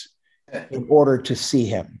is in order to see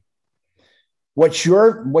him. What you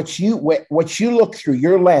look through,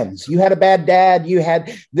 your lens. You had a bad dad, you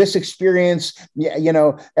had this experience,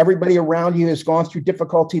 everybody around you has gone through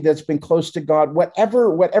difficulty that's been close to God.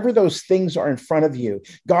 Whatever those things are in front of you,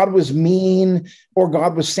 God was mean, or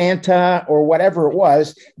God was Santa, or whatever it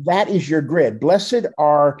was, that is your grid. Blessed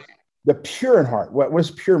are the pure in heart. What was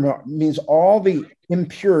pure? It means all the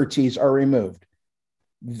impurities are removed.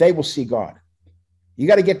 They will see God. You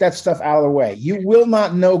got to get that stuff out of the way. You will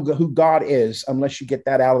not know who God is unless you get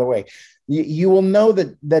that out of the way. You will know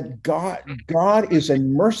that God is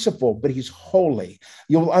merciful, but he's holy.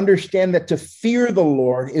 You will understand that to fear the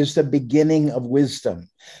Lord is the beginning of wisdom.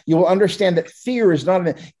 You will understand that fear is not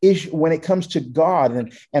an issue when it comes to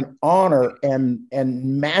God and honor and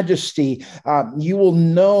majesty. You will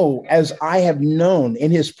know, as I have known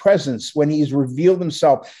in his presence when he's revealed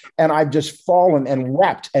himself, and I've just fallen and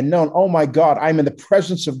wept and known, oh my God, I'm in the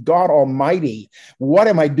presence of God Almighty. What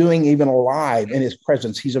am I doing even alive in his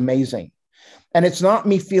presence? He's amazing. And it's not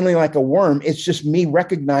me feeling like a worm. It's just me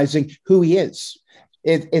recognizing who he is.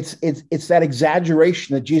 It's that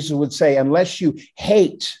exaggeration that Jesus would say, unless you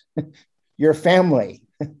hate your family,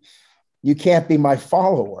 you can't be my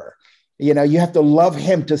follower. You have to love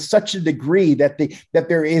him to such a degree that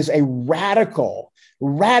there is a radical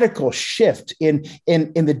shift in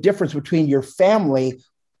the difference between your family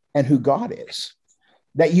and who God is.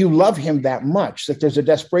 That you love him that much, that there's a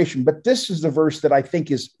desperation. But this is the verse that I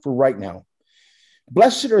think is for right now.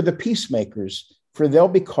 "Blessed are the peacemakers, for they'll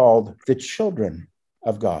be called the children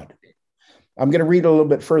of God." I'm going to read a little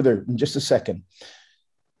bit further in just a second.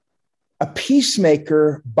 A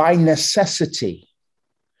peacemaker by necessity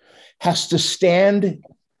has to stand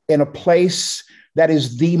in a place that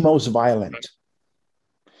is the most violent,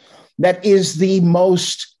 that is the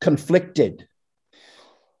most conflicted,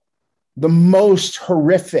 the most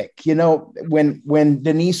horrific. When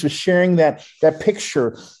Denise was sharing that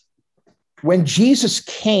picture, when Jesus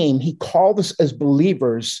came, he called us as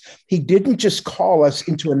believers. He didn't just call us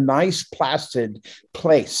into a nice, placid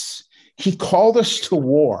place. He called us to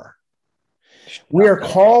war. We are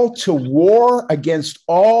called to war against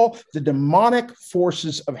all the demonic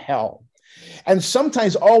forces of hell. And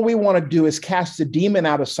sometimes all we want to do is cast a demon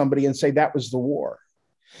out of somebody and say that was the war.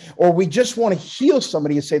 Or we just want to heal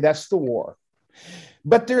somebody and say that's the war.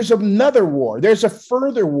 But there's another war. There's a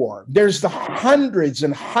further war. There's the hundreds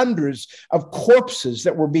and hundreds of corpses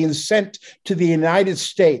that were being sent to the United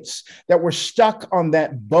States that were stuck on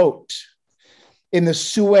that boat in the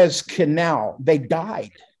Suez Canal. They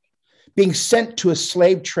died being sent to a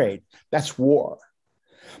slave trade. That's war.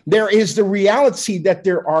 There is the reality that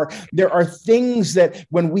there are things that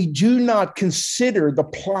when we do not consider the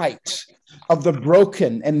plight of the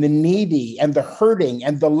broken and the needy and the hurting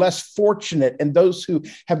and the less fortunate and those who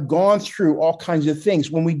have gone through all kinds of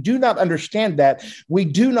things. When we do not understand that, we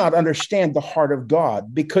do not understand the heart of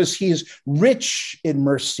God, because he is rich in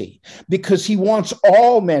mercy, because he wants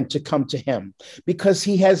all men to come to him, because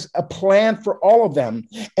he has a plan for all of them.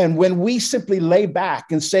 And when we simply lay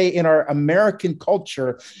back and say in our American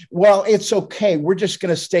culture, well, it's okay, we're just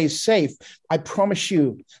going to stay safe, I promise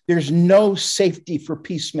you, there's no safety for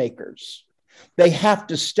peacemakers. They have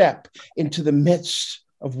to step into the midst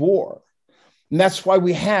of war. And that's why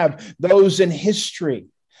we have those in history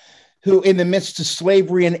who, in the midst of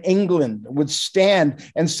slavery in England, would stand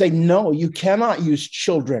and say, no, you cannot use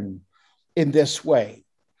children in this way.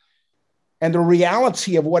 And the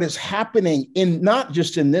reality of what is happening in not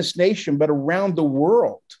just in this nation, but around the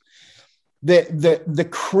world. The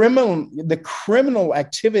criminal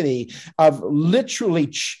activity of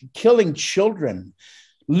literally killing children,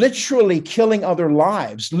 literally killing other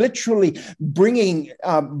lives, literally bringing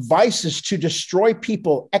vices to destroy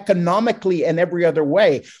people economically and every other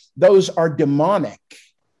way. Those are demonic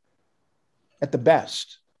at the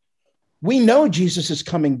best. We know Jesus is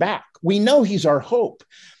coming back. We know he's our hope.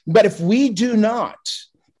 But if we do not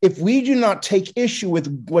take issue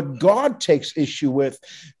with what God takes issue with,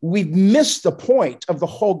 we've missed the point of the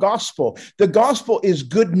whole gospel. The gospel is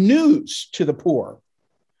good news to the poor.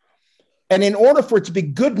 And in order for it to be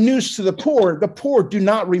good news to the poor do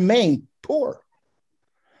not remain poor.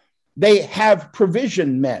 They have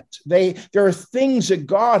provision met. There are things that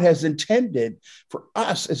God has intended for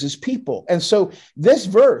us as his people. And so this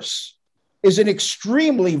verse is an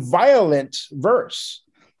extremely violent verse.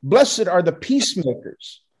 Blessed are the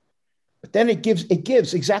peacemakers. But then it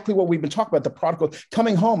gives exactly what we've been talking about, the prodigal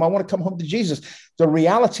coming home. I want to come home to Jesus. The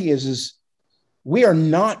reality is we are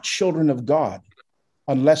not children of God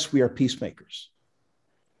unless we are peacemakers.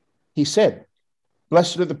 He said,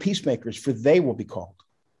 blessed are the peacemakers, for they will be called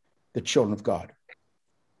the children of God.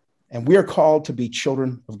 And we are called to be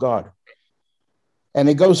children of God. And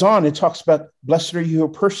it goes on, it talks about, blessed are you who are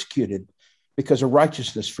persecuted because of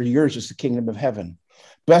righteousness, for yours is the kingdom of heaven.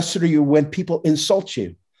 Blessed are you when people insult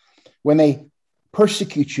you, when they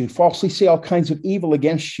persecute you, falsely say all kinds of evil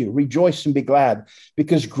against you. Rejoice and be glad,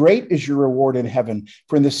 because great is your reward in heaven,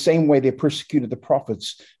 for in the same way they persecuted the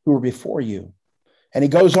prophets who were before you. And he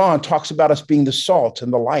goes on, talks about us being the salt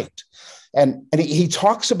and the light. And he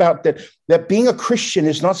talks about that being a Christian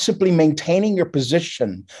is not simply maintaining your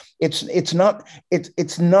position. It's not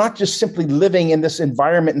just simply living in this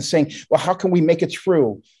environment and saying, well, how can we make it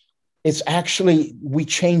through? It's actually, we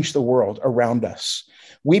change the world around us.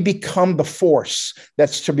 We become the force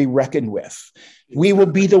that's to be reckoned with. We will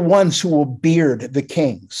be the ones who will beard the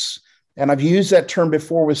kings. And I've used that term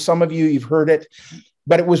before with some of you, you've heard it,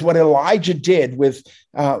 but it was what Elijah did with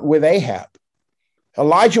Ahab.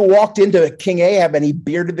 Elijah walked into King Ahab and he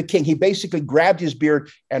bearded the king. He basically grabbed his beard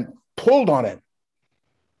and pulled on it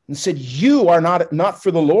and said, you are not for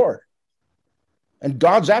the Lord, and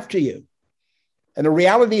God's after you. And the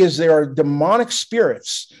reality is there are demonic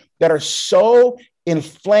spirits that are so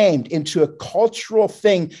inflamed into a cultural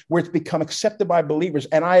thing where it's become accepted by believers.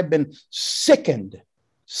 And I have been sickened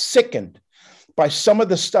by some of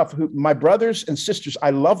the stuff. My brothers and sisters,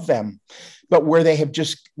 I love them, but where they have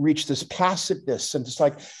just reached this placidness and it's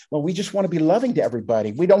like, well, we just want to be loving to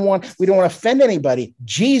everybody. We don't want to offend anybody.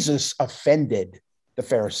 Jesus offended the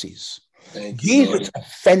Pharisees. Jesus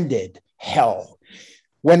offended hell.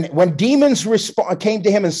 When demons came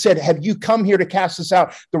to him and said, have you come here to cast us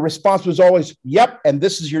out? The response was always, yep, and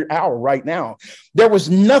this is your hour right now. There was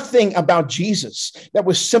nothing about Jesus that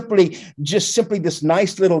was simply this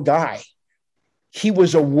nice little guy. He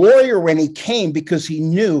was a warrior when he came because he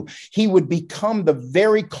knew he would become the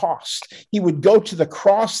very cost. He would go to the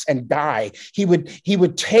cross and die. He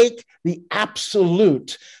would take the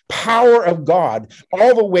absolute power of God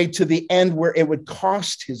all the way to the end where it would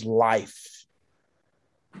cost his life.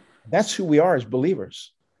 That's who we are as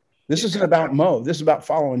believers. This isn't about Mo. This is about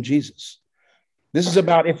following Jesus. This is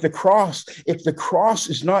about if the cross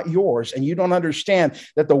is not yours and you don't understand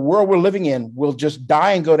that the world we're living in will just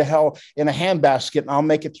die and go to hell in a handbasket and I'll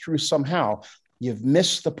make it through somehow, you've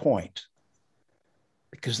missed the point.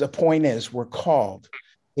 Because the point is we're called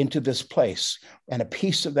into this place, and a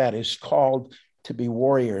piece of that is called to be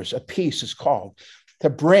warriors. A piece is called to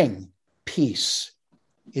bring peace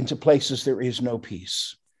into places there is no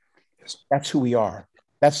peace. That's who we are.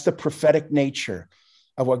 That's the prophetic nature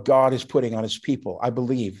of what God is putting on his people, I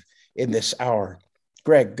believe, in this hour.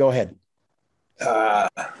 Greg, go ahead.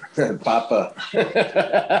 Papa.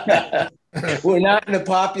 We're not in a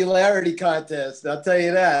popularity contest, I'll tell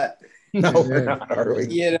you that. No, we're not, are we?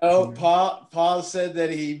 You know, Paul said that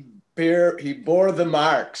he bore the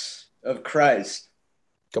marks of Christ.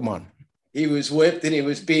 Come on. He was whipped and he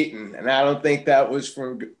was beaten. And I don't think that was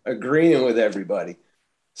from agreeing with everybody.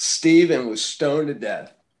 Stephen was stoned to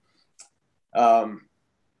death.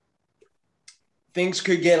 Things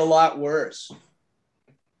could get a lot worse.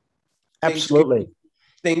 Absolutely.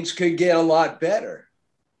 Things could get a lot better.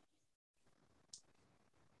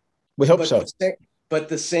 We hope so. But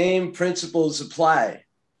the same principles apply.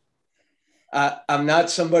 I'm not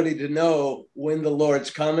somebody to know when the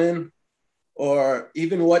Lord's coming or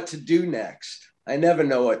even what to do next. I never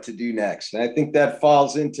know what to do next. And I think that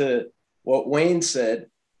falls into what Wayne said,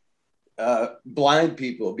 blind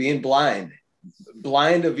people, being blind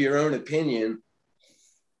of your own opinion,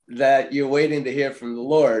 that you're waiting to hear from the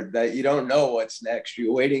Lord, that you don't know what's next.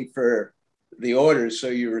 You're waiting for the orders so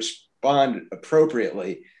you respond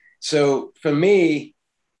appropriately. So for me,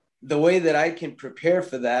 the way that I can prepare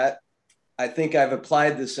for that, I think I've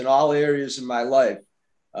applied this in all areas of my life.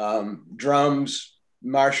 Drums,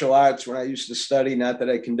 martial arts, when I used to study, not that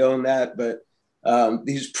I condone that, but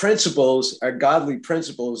these principles are godly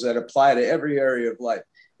principles that apply to every area of life.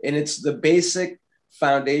 And it's the basic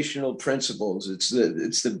foundational principles. It's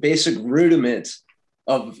the basic rudiments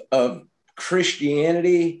of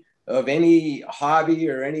Christianity, of any hobby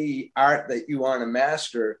or any art that you want to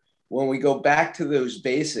master. When we go back to those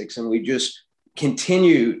basics and we just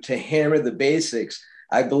continue to hammer the basics,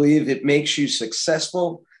 I believe it makes you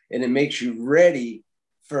successful and it makes you ready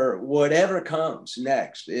for whatever comes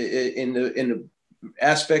next. In the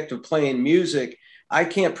aspect of playing music, I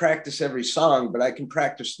can't practice every song, but I can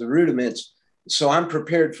practice the rudiments. So I'm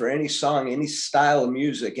prepared for any song, any style of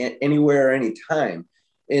music, anywhere, anytime.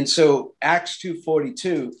 And so Acts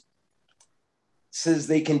 2:42 says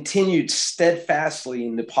they continued steadfastly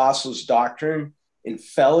in the apostles' doctrine, in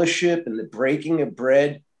fellowship, in the breaking of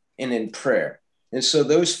bread, and in prayer. And so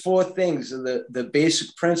those four things are the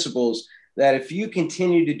basic principles that if you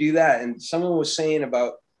continue to do that, and someone was saying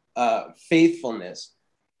about faithfulness,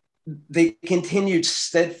 they continued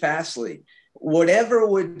steadfastly. Whatever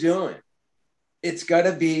we're doing, it's got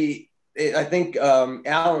to be, I think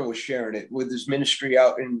Alan was sharing it with his ministry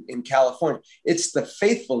out in California. It's the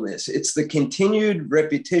faithfulness. It's the continued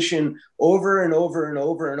repetition over and over and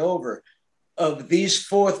over and over of these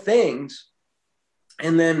four things.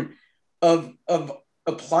 And then of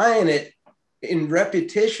applying it in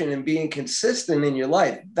repetition and being consistent in your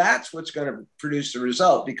life. That's what's going to produce the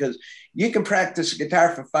result, because you can practice guitar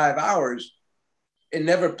for 5 hours and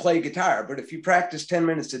never play guitar. But if you practice 10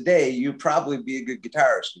 minutes a day, you'll probably be a good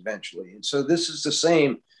guitarist eventually. And so this is the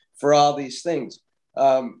same for all these things.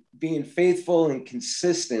 Being faithful and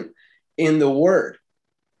consistent in the word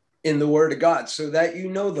of God, so that you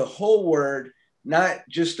know the whole word, not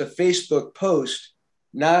just a Facebook post,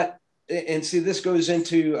 and see, this goes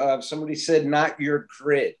into, somebody said, not your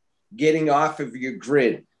grid, getting off of your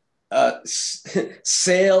grid.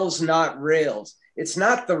 Sails, not rails. It's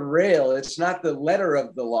not the rail. It's not the letter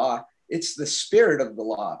of the law. It's the spirit of the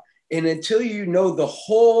law. And until you know the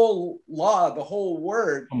whole law, the whole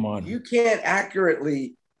word, you can't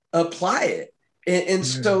accurately apply it. And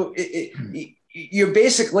so you're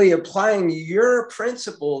basically applying your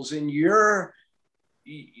principles and your,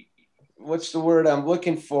 what's the word I'm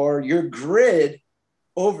looking for? Your grid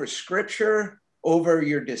over scripture, over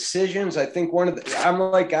your decisions. I think I'm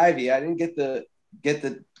like Ivy. I didn't get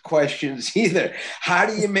the questions either. How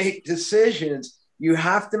do you make decisions? You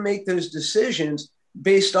have to make those decisions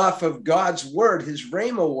based off of God's word, his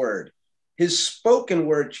Rhema word, his spoken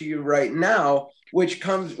word to you right now, which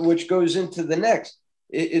goes into the next,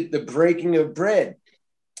 the breaking of bread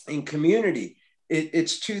in community.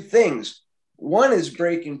 It's two things. One is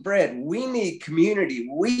breaking bread. We need community.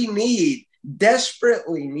 We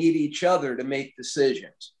desperately need each other to make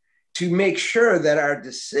decisions, to make sure that our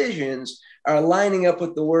decisions are lining up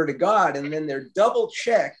with the word of God. And then they're double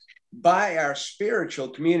checked by our spiritual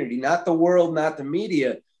community, not the world, not the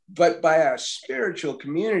media, But by our spiritual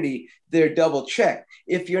community, they're double checked.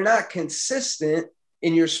 If you're not consistent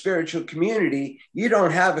in your spiritual community, you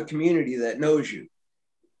don't have a community that knows you.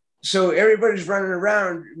 So everybody's running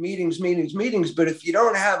around meetings. But if you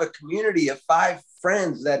don't have a community of 5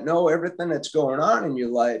 friends that know everything that's going on in your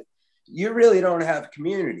life, you really don't have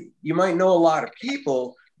community. You might know a lot of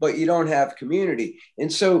people, but you don't have community.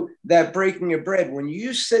 And so that breaking of bread, when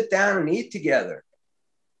you sit down and eat together,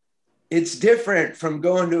 it's different from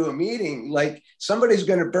going to a meeting. Like somebody's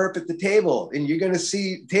going to burp at the table, and you're going to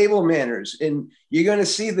see table manners, and you're going to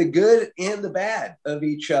see the good and the bad of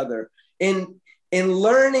each other. And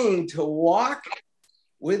learning to walk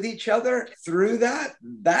with each other through that,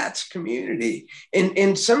 that's community.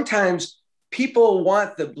 And sometimes people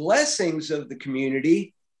want the blessings of the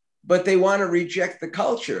community, but they want to reject the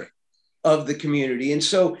culture of the community. And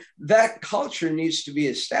so that culture needs to be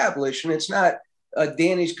established. And it's not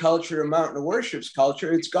Danny's culture or Mountain of Worship's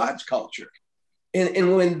culture, it's God's culture.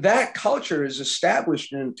 And when that culture is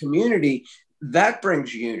established in a community, that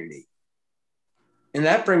brings unity. And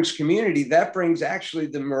that brings community. That brings actually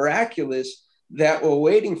the miraculous that we're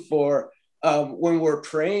waiting for when we're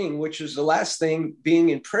praying, which is the last thing, being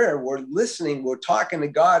in prayer. We're listening, we're talking to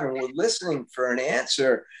God, and we're listening for an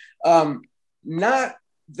answer. Not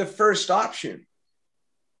the first option.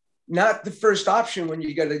 Not the first option when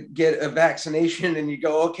you got to get a vaccination and you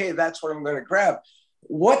go, okay, that's what I'm going to grab.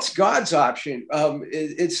 What's God's option?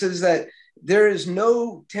 It says that there is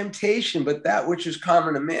no temptation but that which is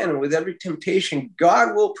common to man. And with every temptation,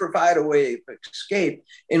 God will provide a way of escape.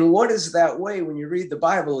 And what is that way? When you read the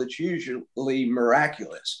Bible, it's usually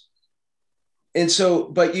miraculous. And so,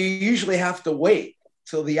 but you usually have to wait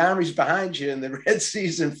till the army's behind you and the Red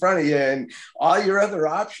Sea's in front of you and all your other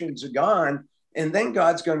options are gone. And then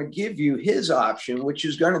God's going to give you his option, which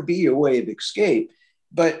is going to be your way of escape.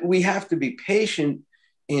 But we have to be patient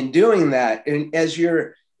in doing that. And as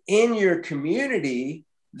you're in your community,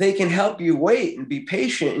 they can help you wait and be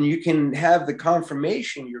patient, and you can have the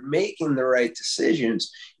confirmation you're making the right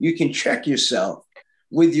decisions. You can check yourself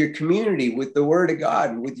with your community, with the word of God,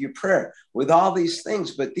 and with your prayer, with all these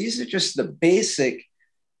things. But these are just the basic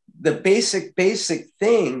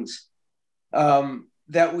things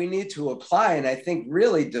that we need to apply. And I think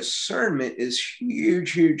really discernment is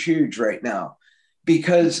huge right now,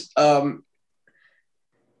 because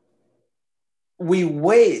we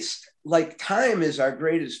waste, like time is our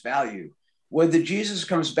greatest value. Whether Jesus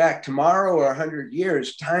comes back tomorrow or 100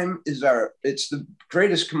 years, time is it's the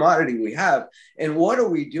greatest commodity we have. And what are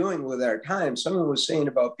we doing with our time? Someone was saying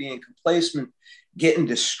about being complacent, getting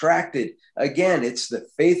distracted. Again, it's the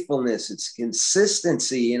faithfulness, it's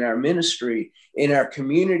consistency in our ministry, in our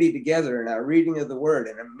community together, in our reading of the word,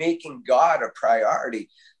 and making God a priority.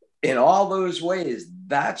 In all those ways,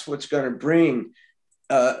 that's what's going to bring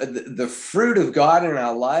the fruit of God in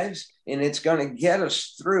our lives, and it's going to get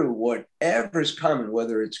us through whatever's coming,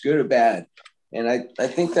 whether it's good or bad. And I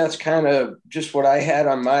think that's kind of just what I had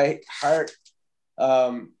on my heart.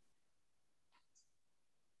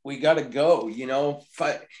 We got to go,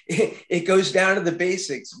 it goes down to the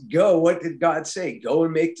basics. Go. What did God say? Go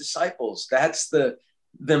and make disciples. That's the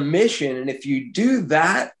mission. And if you do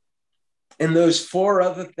that and those 4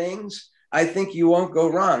 other things, I think you won't go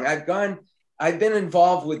wrong. I've been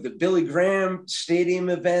involved with the Billy Graham Stadium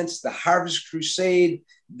events, the Harvest Crusade,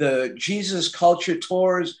 the Jesus Culture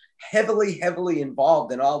Tours, heavily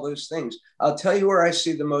involved in all those things. I'll tell you where I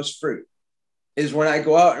see the most fruit is when I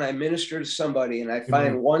go out and I minister to somebody and I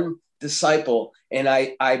find one disciple and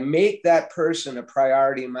I make that person a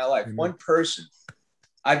priority in my life. One person.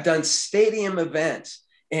 I've done stadium events.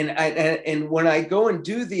 And when I go and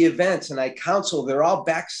do the events and I counsel, they're all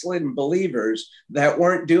backslidden believers that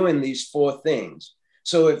weren't doing these 4 things.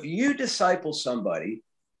 So if you disciple somebody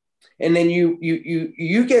and then you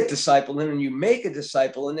get discipled and then you make a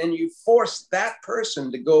disciple and then you force that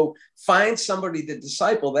person to go find somebody to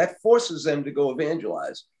disciple, that forces them to go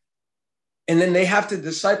evangelize. And then they have to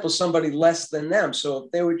disciple somebody less than them. So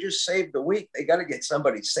if they were just saved a week, they got to get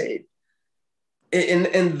somebody saved.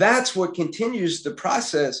 And that's what continues the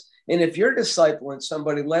process. And if you're discipling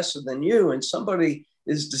somebody lesser than you and somebody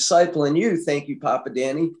is discipling you, thank you, Papa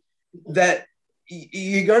Danny, that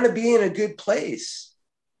you're going to be in a good place.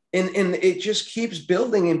 And it just keeps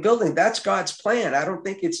building and building. That's God's plan. I don't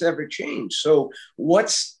think it's ever changed. So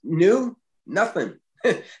what's new? Nothing.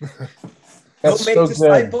 Don't make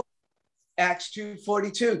disciples. Acts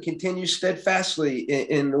 2:42, continue steadfastly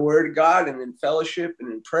in the word of God and in fellowship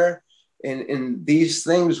and in prayer. And these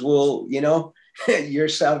things will, your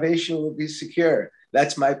salvation will be secure.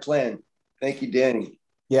 That's my plan. Thank you, Danny.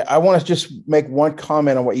 Yeah, I want to just make one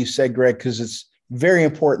comment on what you said, Greg, because it's Very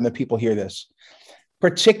important that people hear this,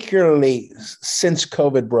 particularly since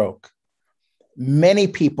COVID broke. Many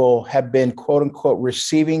people have been, quote unquote,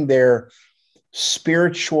 receiving their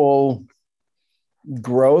spiritual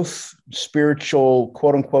growth, spiritual,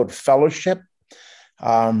 quote unquote, fellowship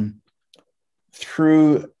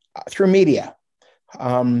through media,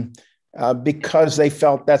 because they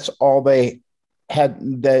felt that's all they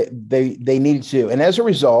had, they needed to. And as a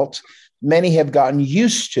result, many have gotten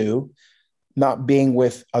used to not being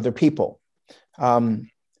with other people.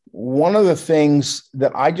 One of the things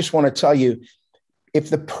that I just want to tell you, if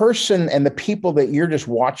the person and the people that you're just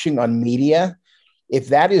watching on media, if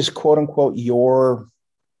that is, quote unquote, your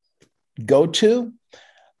go-to,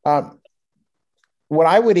 what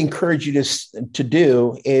I would encourage you to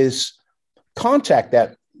do is contact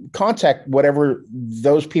whatever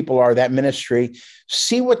those people are, that ministry,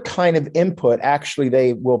 see what kind of input actually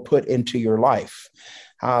they will put into your life.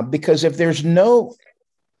 Because if there's no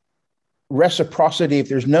reciprocity, if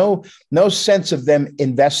there's no sense of them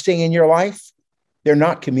investing in your life, they're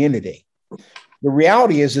not community. The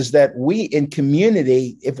reality is that we in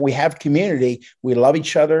community, if we have community, we love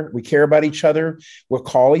each other, we care about each other, we'll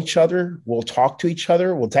call each other, we'll talk to each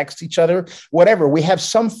other, we'll text each other, whatever. We have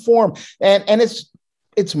some form, and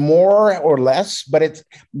it's more or less,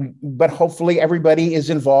 but hopefully everybody is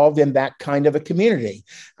involved in that kind of a community.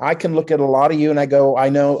 I can look at a lot of you and I go, I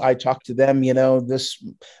know I talk to them, this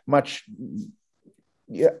much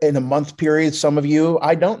in a month period. Some of you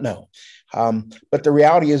I don't know. But the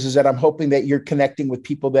reality is that I'm hoping that you're connecting with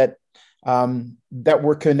people that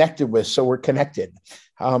we're connected with. So we're connected.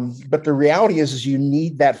 But the reality is you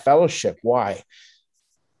need that fellowship. Why?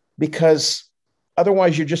 Because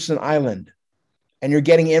otherwise you're just an island and you're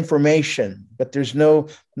getting information, but there's no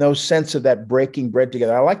sense of that breaking bread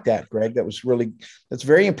together. I like that, Greg. That's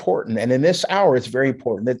very important. And in this hour, it's very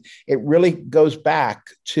important that it really goes back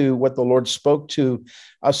to what the Lord spoke to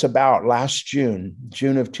us about last June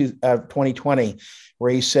of 2020,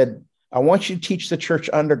 where he said, I want you to teach the church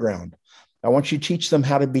underground. I want you to teach them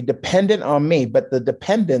how to be dependent on me. But the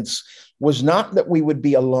dependence was not that we would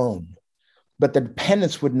be alone, but the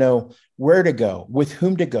dependence would know where to go, with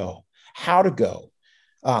whom to go, how to go.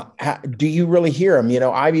 Do you really hear him?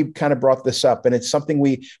 Ivy kind of brought this up, and it's something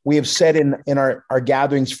we have said in our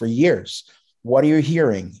gatherings for years. What are you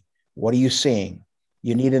hearing? What are you seeing?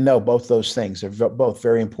 You need to know both those things. They're both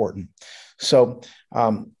very important. So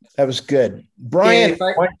that was good. Brian,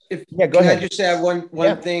 go ahead. I just add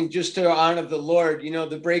one thing just to honor the Lord?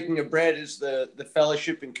 The breaking of bread is the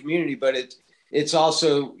fellowship and community, but it's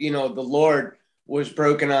also, the Lord was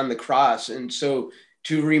broken on the cross. And so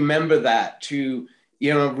to remember that,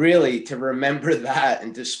 really to remember that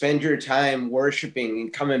and to spend your time worshiping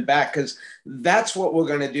and coming back, because that's what we're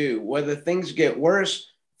going to do. Whether things get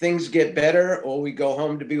worse, things get better, or we go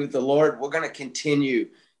home to be with the Lord, we're going to continue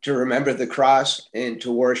to remember the cross and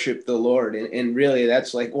to worship the Lord. And really,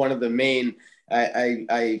 that's like one of the main,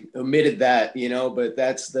 I omitted that, but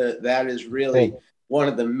that is really one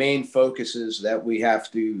of the main focuses that we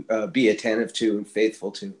have to be attentive to and faithful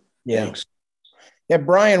to. Yeah. Thanks. Yeah,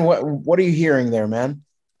 Brian, what are you hearing there, man?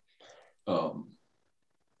 Now,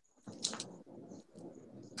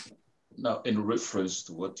 in reference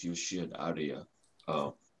to what you shared earlier,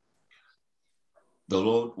 the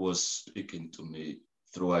Lord was speaking to me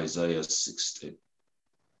through Isaiah 60,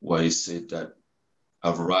 where he said that,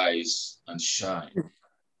 arise and shine.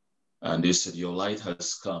 And he said, your light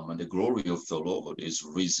has come and the glory of the Lord is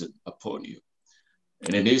risen upon you.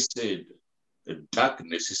 And then he said, the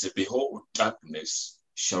darkness, he said, behold, darkness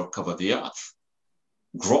shall cover the earth.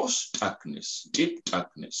 Gross darkness, deep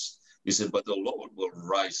darkness. He said, but the Lord will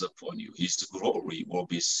rise upon you. His glory will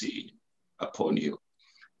be seen upon you.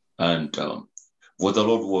 And what the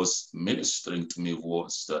Lord was ministering to me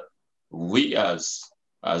was that we as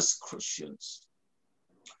Christians,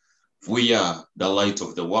 we are the light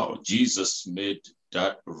of the world. Jesus made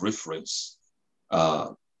that reference,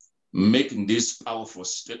 making these powerful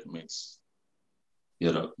statements.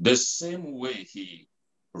 The same way he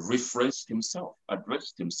referenced himself,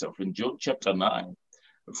 addressed himself in John chapter 9,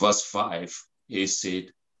 verse 5, he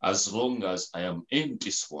said, as long as I am in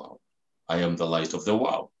this world, I am the light of the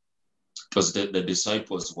world. Because the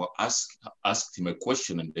disciples were asked him a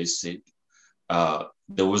question, and they said,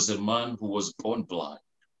 there was a man who was born blind,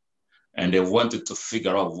 and they wanted to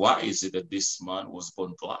figure out why is it that this man was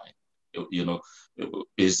born blind?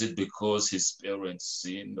 Is it because his parents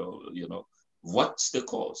sinned, or, what's the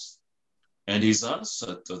cause? And his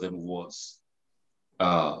answer to them was,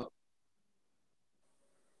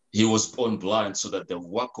 he was born blind so that the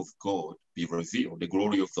work of God be revealed, the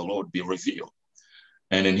glory of the Lord be revealed.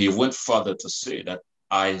 And then he went further to say that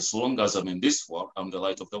as long as I'm in this world, I'm the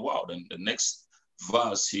light of the world. And the next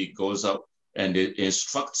verse, he goes out and it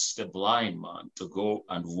instructs the blind man to go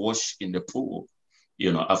and wash in the pool,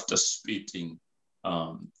 after spitting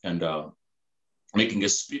and making a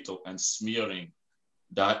spittle and smearing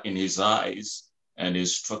that in his eyes, and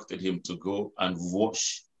instructed him to go and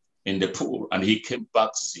wash in the pool. And he came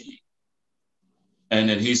back seeing. And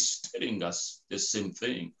then he's telling us the same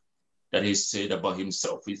thing that he said about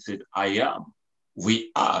himself. He said,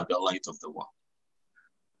 we are the light of the world.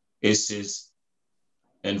 It says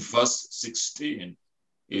in verse 16,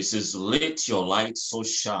 it says, let your light so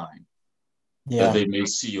shine that they may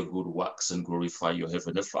see your good works and glorify your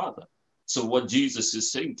heavenly Father. So what Jesus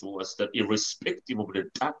is saying to us, that irrespective of the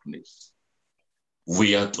darkness,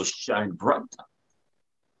 we are to shine brighter,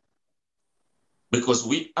 because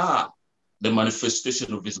we are the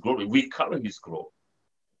manifestation of his glory. We carry his glory.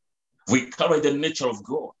 We carry the nature of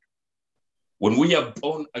God. When we are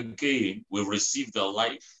born again, we receive the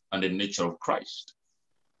life and the nature of Christ.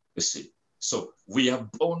 You see, so we are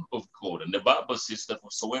born of God, and the Bible says that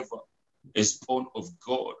whosoever is born of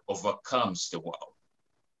God overcomes the world.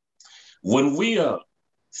 When we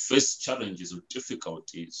face challenges or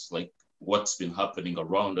difficulties, like what's been happening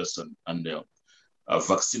around us and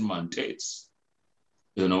vaccine mandates,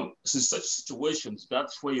 in such situations,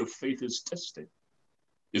 that's where your faith is tested.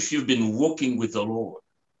 If you've been walking with the Lord,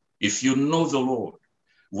 if you know the Lord,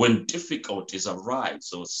 when difficulties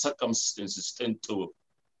arise or circumstances tend to,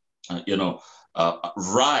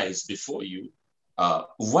 rise before you,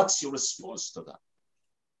 what's your response to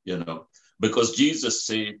that? Because Jesus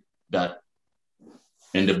said that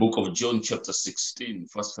in the book of John, chapter 16,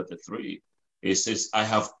 verse 33, he says, I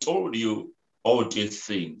have told you all these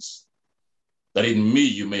things, that in me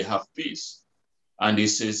you may have peace. And he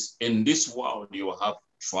says, in this world you will have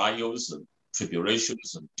trials and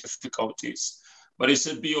tribulations and difficulties. But he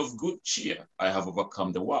said, be of good cheer. I have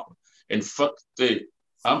overcome the world. In fact, the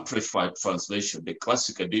Amplified translation, the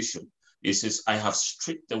classic edition, it says, I have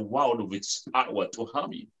stripped the world of its power to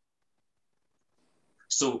harm you.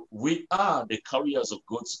 So we are the carriers of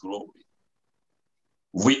God's glory.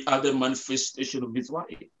 We are the manifestation of his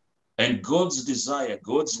light. And God's desire,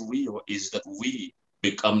 God's will is that we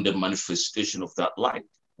become the manifestation of that light.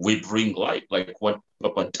 We bring light, like what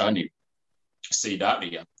Papa Danny said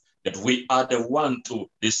earlier, that we are the one to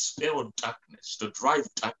dispel darkness, to drive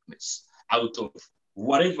darkness out of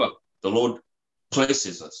whatever the Lord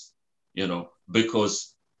places us,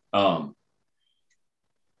 because the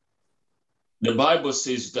Bible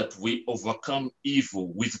says that we overcome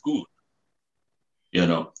evil with good,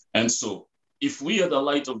 and so if we are the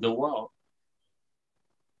light of the world,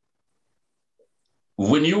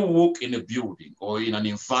 when you walk in a building or in an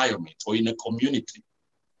environment or in a community,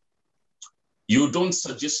 you don't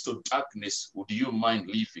suggest to darkness, would you mind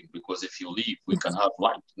leaving? Because if you leave, we can have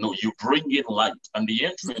light. No, you bring in light, and the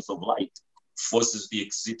entrance of light forces the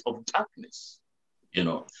exit of darkness,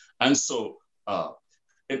 And so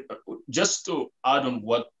just to add on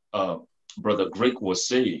what Brother Greg was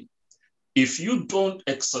saying, if you don't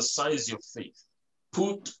exercise your faith,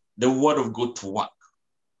 put the word of God to work,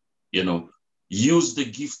 use the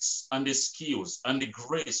gifts and the skills and the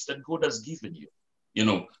grace that God has given you,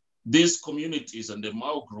 these communities and the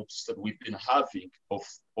mile groups that we've been having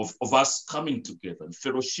of us coming together and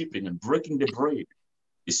fellowshipping and breaking the bread,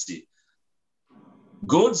 you see,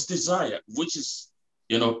 God's desire, which is,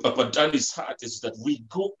 Papa Danny's heart, is that we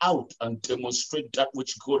go out and demonstrate that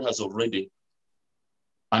which God has already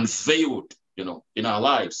unveiled, in our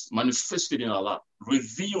lives, manifested in our life,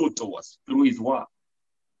 revealed to us through his word,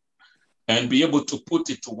 and be able to put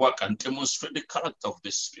it to work and demonstrate the character of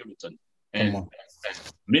the Spirit and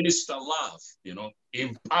minister love,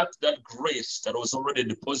 impart that grace that was already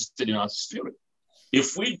deposited in our spirit.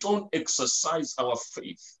 If we don't exercise our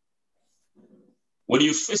faith, when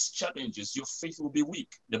you face challenges, your faith will be weak.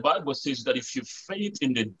 The Bible says that if you faint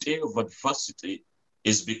in the day of adversity,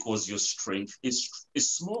 it's because your strength is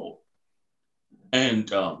small. And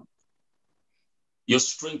your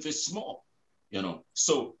strength is small,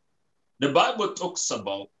 So the Bible talks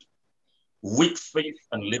about weak faith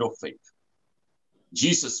and little faith.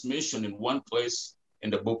 Jesus mentioned in one place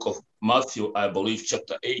in the book of Matthew, I believe,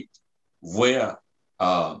 chapter 8, where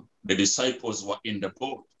the disciples were in the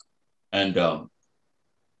boat and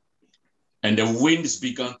the winds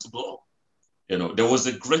began to blow. There was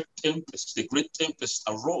a great tempest. The great tempest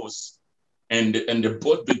arose and the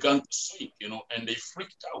boat began to sink, and they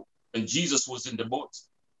freaked out. And Jesus was in the boat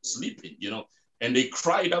sleeping, and they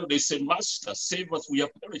cried out. They said, Master, save us, we are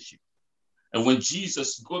perishing. And when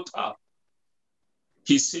Jesus got up,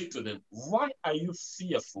 He said to them, why are you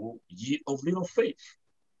fearful, ye of little faith?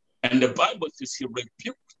 And the Bible says he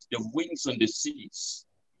rebuked the winds and the seas,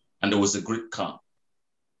 and there was a great calm.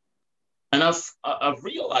 And I've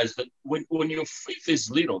realized that when your faith is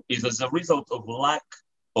little, it's as a result of lack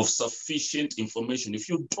of sufficient information. If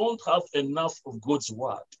you don't have enough of God's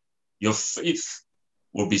word, your faith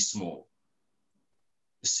will be small.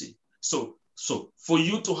 You see, so for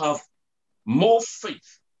you to have more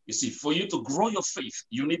faith, you see, for you to grow your faith,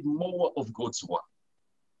 you need more of God's word.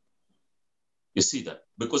 You see that?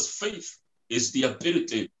 Because faith is the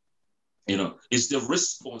ability, is the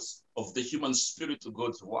response of the human spirit to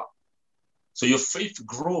God's word. So your faith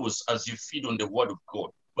grows as you feed on the word of God.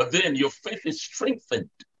 But then your faith is strengthened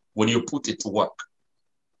when you put it to work.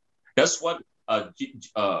 That's what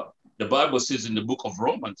the Bible says in the book of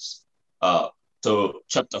Romans, to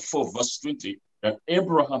chapter 4, verse 20, that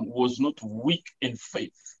Abraham was not weak in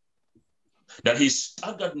faith, that he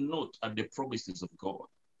staggered not at the promises of God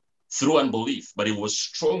through unbelief, but he was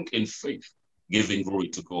strong in faith, giving glory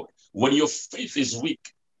to God. When your faith is weak,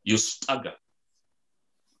 you stagger,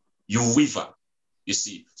 you waver, you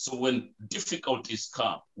see. So when difficulties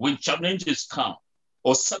come, when challenges come,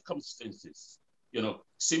 or circumstances,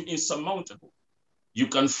 seem insurmountable, you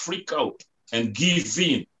can freak out and give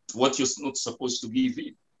in to what you're not supposed to give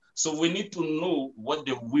in. So we need to know what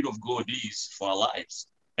the will of God is for our lives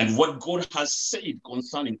and what God has said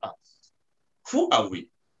concerning us. Who are we?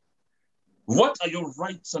 What are your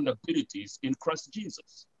rights and abilities in Christ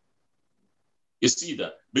Jesus? You see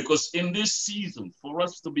that? Because in this season, for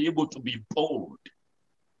us to be able to be bold,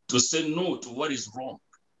 to say no to what is wrong,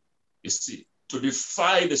 you see, to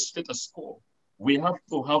defy the status quo, we have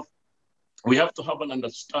to have an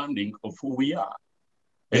understanding of who we are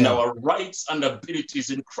and our rights and abilities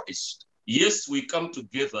in Christ. Yes, we come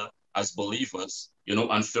together as believers,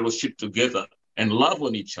 and fellowship together and love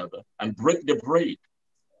on each other and break the bread.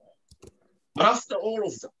 But after all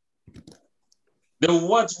of that, the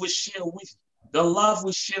words we share with you, the love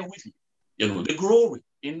we share with you, the glory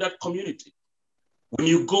in that community, when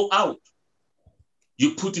you go out,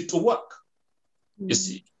 you put it to work. You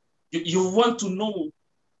see, you want to know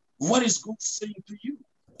what is God saying to you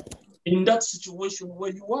in that situation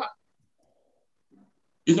where you are.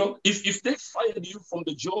 If they fired you from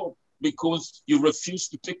the job because you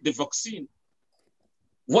refused to take the vaccine,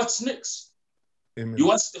 what's next? Amen.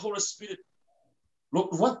 You ask the Holy Spirit, Lord,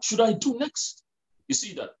 what should I do next? You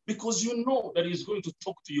see that? Because you know that he's going to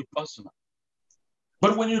talk to you personally.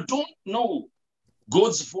 But when you don't know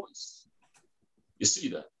God's voice, you see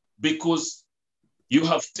that? Because you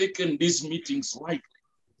have taken these meetings lightly.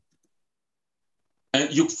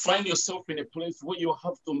 And you find yourself in a place where you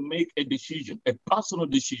have to make a decision, a personal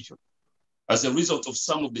decision. As a result of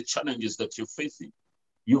some of the challenges that you're facing,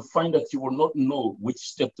 you find that you will not know which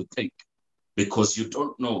step to take because you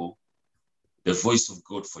don't know the voice of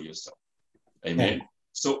God for yourself. Amen. Yeah.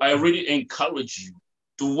 So I really encourage you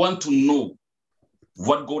to want to know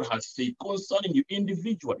what God has said concerning you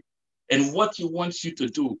individually and what he wants you to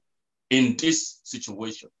do in this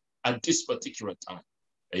situation at this particular time.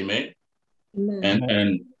 Amen.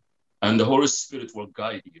 Amen. And the Holy Spirit will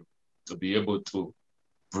guide you to be able to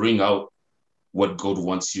bring out what God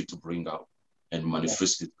wants you to bring out and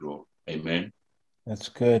manifest His glory. Amen. That's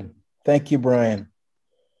good. Thank you, Brian.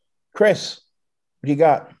 Chris, what do you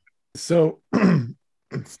got? So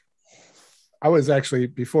I was actually,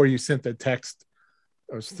 before you sent the text,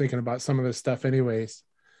 I was thinking about some of this stuff anyways.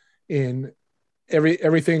 In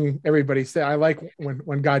everything everybody said, I like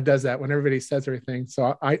when God does that, when everybody says everything.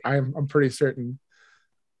 So I'm pretty certain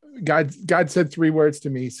God said 3 words to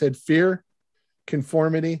me. He said, fear,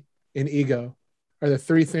 conformity, and ego are the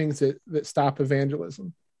 3 things that stop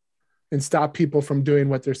evangelism and stop people from doing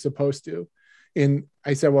what they're supposed to. And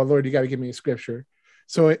I said, well, Lord, you got to give me a scripture.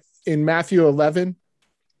 So in Matthew 11,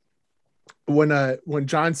 when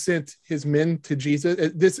John sent his men to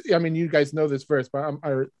Jesus, you guys know this verse, but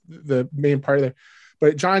the main part of it.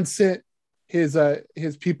 But John sent his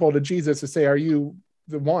people to Jesus to say, "Are you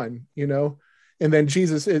the one?" And then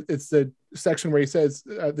Jesus, it's the section where he says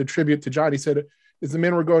the tribute to John. He said, as the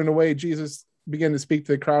men were going away, Jesus began to speak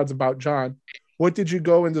to the crowds about John. What did you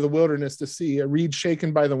go into the wilderness to see? A reed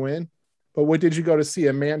shaken by the wind? But what did you go to see?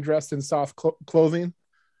 A man dressed in soft clothing?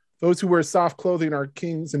 Those who wear soft clothing are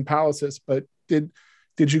kings and palaces. But did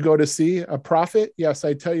you go to see a prophet? Yes,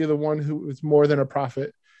 I tell you, the one who is more than a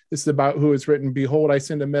prophet. This is about who is written, behold, I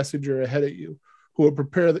send a messenger ahead of you who will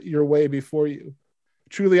prepare your way before you.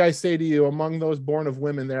 Truly, I say to you, among those born of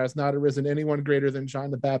women, there has not arisen anyone greater than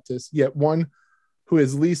John the Baptist, yet one who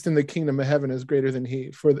is least in the kingdom of heaven is greater than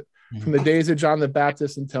he. For From the days of John the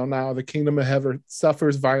Baptist until now, the kingdom of heaven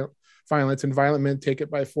suffers violence, and violent men take it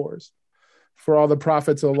by force. For all the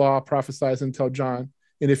prophets of the law prophesies until John.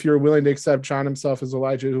 And if you're willing to accept John himself as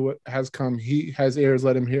Elijah who has come, he has ears,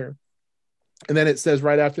 let him hear. And then it says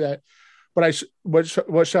right after that, but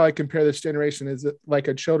what shall I compare this generation? Is it like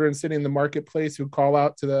a children sitting in the marketplace who call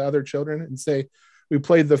out to the other children and say, we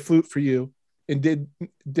played the flute for you and you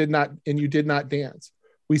did not dance.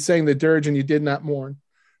 We sang the dirge and you did not mourn.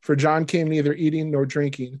 For John came neither eating nor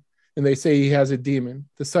drinking, and they say he has a demon.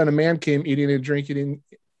 The Son of Man came eating and drinking,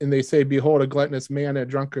 and they say, behold, a gluttonous man, a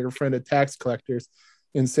drunkard, a friend of tax collectors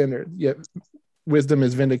and sinners. Yet wisdom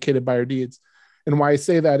is vindicated by her deeds. And why I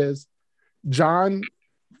say that is John,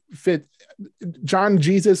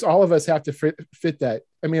 Jesus, all of us have to fit that.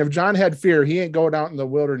 I mean, if John had fear, he ain't going out in the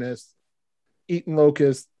wilderness, eating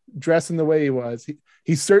locusts, dressing the way he was.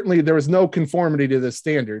 He certainly, there was no conformity to the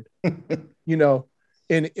standard,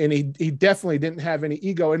 and he definitely didn't have any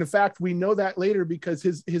ego. And in fact, we know that later because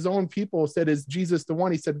his own people said, is Jesus the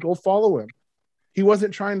one? He said, go follow him. He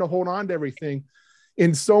wasn't trying to hold on to everything.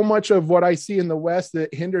 And so much of what I see in the West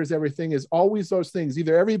that hinders everything is always those things.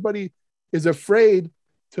 Either everybody is afraid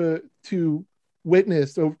to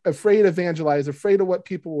witness, or afraid to evangelize, afraid of what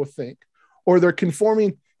people will think, or they're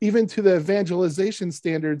conforming even to the evangelization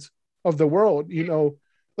standards of the world.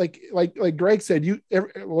 Like Greg said,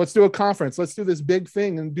 let's do a conference, let's do this big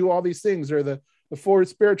thing and do all these things, or the four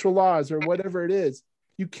spiritual laws, or whatever it is.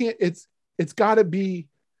 You can't. It's got to be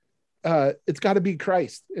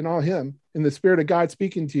Christ and all Him, and the Spirit of God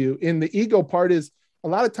speaking to you. And the ego part is a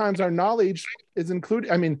lot of times our knowledge is included.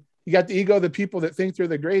 I mean, you got the ego of the people that think they're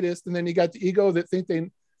the greatest, and then you got the ego that think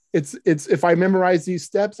it's if I memorize these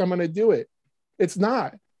steps, I'm going to do it. It's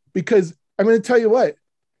not, because I'm going to tell you what.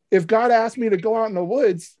 If God asked me to go out in the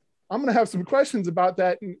woods, I'm going to have some questions about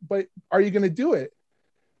that. But are you going to do it?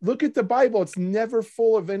 Look at the Bible. It's never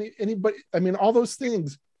full of anybody. I mean, all those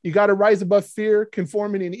things. You got to rise above fear,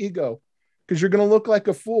 conformity, and ego, because you're going to look like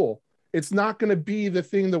a fool. It's not going to be the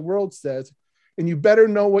thing the world says. And you better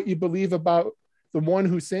know what you believe about the one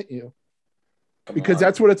who sent you, because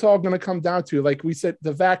that's what it's all going to come down to. Like we said,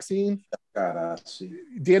 the vaccine,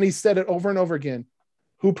 Danny said it over and over again.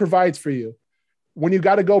 Who provides for you? When you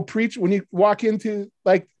got to go preach, when you walk into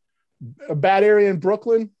like a bad area in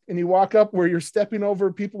Brooklyn and you walk up where you're stepping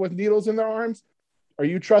over people with needles in their arms, are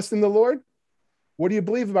you trusting the Lord? What do you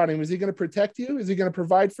believe about him? Is he going to protect you? Is he going to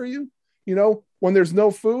provide for you? When there's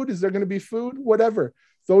no food, is there going to be food? Whatever.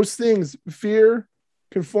 Those things, fear,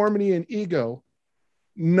 conformity, and ego,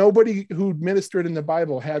 nobody who ministered in the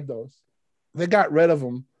Bible had those. They got rid of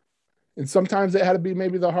them. And sometimes it had to be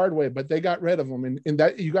maybe the hard way, but they got rid of them. And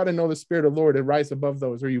that you got to know the Spirit of the Lord and rise above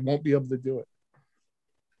those, or you won't be able to do it.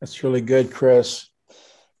 That's really good, Chris.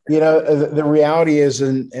 The reality is,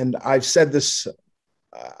 and I've said this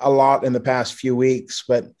a lot in the past few weeks,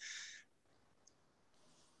 but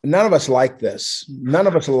none of us like this. None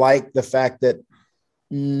of us like the fact that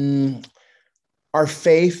our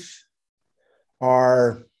faith,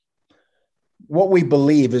 what we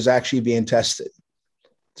believe is actually being tested.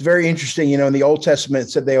 It's very interesting. In the Old Testament, it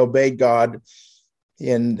said they obeyed God.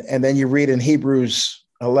 And then you read in Hebrews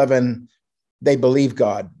 11, they believe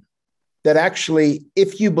God. That actually,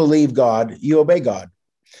 if you believe God, you obey God.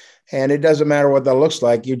 And it doesn't matter what that looks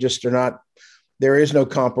like. You just are not, there is no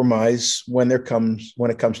compromise when it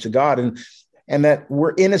comes to God. And that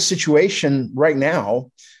we're in a situation right now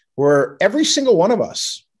where every single one of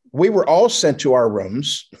us, we were all sent to our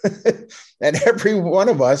rooms and every one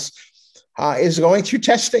of us is going through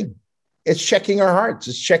testing. It's checking our hearts.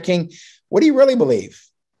 It's checking, what do you really believe?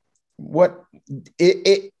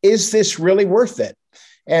 Is this really worth it?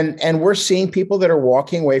 And we're seeing people that are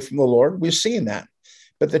walking away from the Lord. We're seeing that.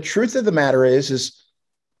 But the truth of the matter is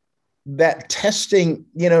that testing,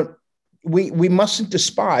 we mustn't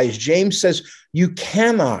despise. James says you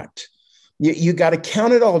cannot. You got to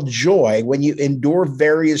count it all joy when you endure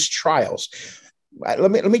various trials. Let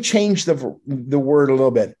me change the word a little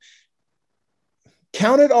bit.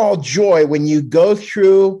 Count it all joy when you go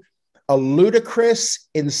through a ludicrous,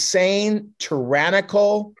 insane,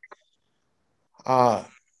 tyrannical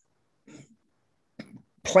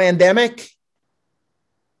pandemic,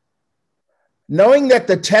 knowing that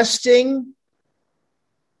the testing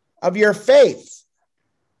of your faith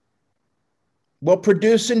will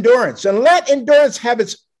produce endurance, and let endurance have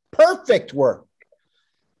its perfect work.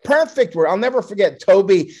 Perfect work. I'll never forget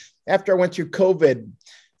Toby, after I went through COVID.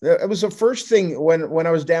 It was the first thing when I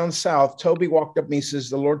was down south. Toby walked up to me, he says,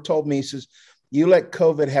 the Lord told me, he says, you let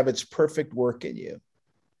COVID have its perfect work in you.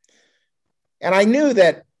 And I knew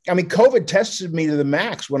that, COVID tested me to the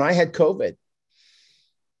max when I had COVID.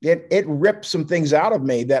 It ripped some things out of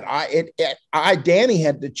me that Danny,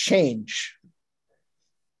 had to change.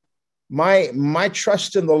 My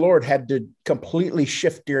trust in the Lord had to completely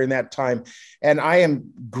shift during that time. And I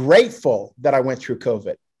am grateful that I went through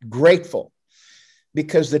COVID. Grateful.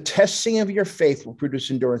 Because the testing of your faith will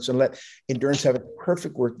produce endurance, and let endurance have a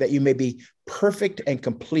perfect work, that you may be perfect and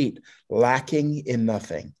complete, lacking in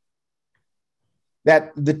nothing.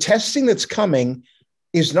 That the testing that's coming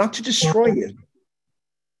is not to destroy you.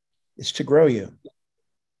 It's to grow you.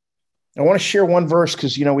 I want to share one verse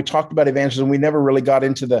because, we talked about evangelism. We never really got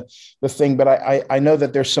into the thing, but I know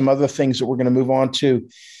that there's some other things that we're going to move on to.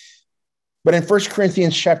 But in 1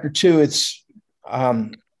 Corinthians chapter 2, it's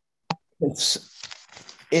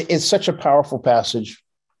such a powerful passage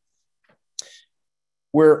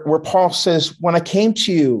where Paul says, when I came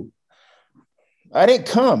to you, I didn't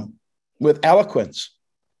come with eloquence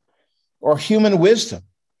or human wisdom,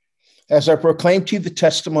 as I proclaimed to you the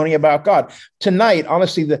testimony about God. Tonight,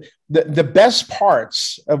 honestly, the best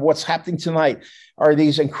parts of what's happening tonight are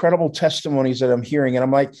these incredible testimonies that I'm hearing. And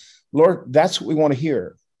I'm like, Lord, that's what we want to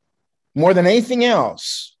hear more than anything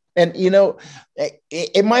else. And,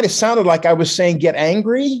 it might have sounded like I was saying, get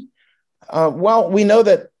angry. Well, we know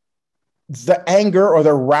that the anger or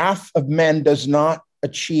the wrath of men does not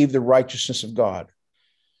achieve the righteousness of God.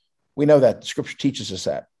 We know that. Scripture teaches us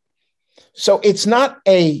that. So it's not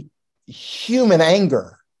a human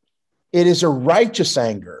anger. It is a righteous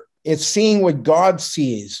anger. It's seeing what God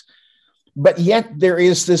sees. But yet there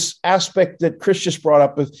is this aspect that Chris just brought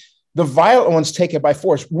up of the violent ones take it by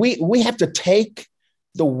force. We have to take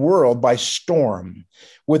the world by storm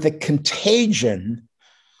with the contagion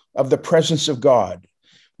of the presence of God,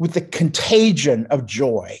 with the contagion of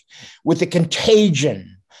joy, with the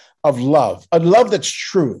contagion of love, a love that's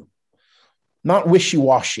true, not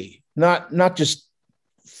wishy-washy, not just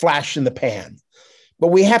flash in the pan. But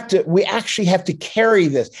we actually have to carry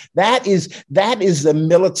this. That is the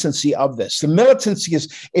militancy of this. The militancy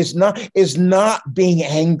is not being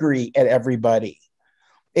angry at everybody.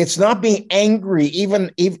 It's not being angry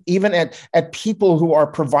even at people who are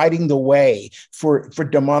providing the way for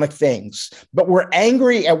demonic things. But we're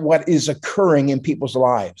angry at what is occurring in people's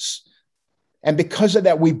lives. And because of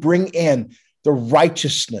that, we bring in the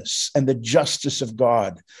righteousness and the justice of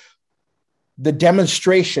God. The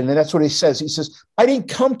demonstration, and that's what he says. He says, I didn't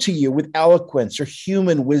come to you with eloquence or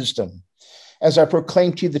human wisdom, as I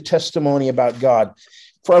proclaimed to you the testimony about God.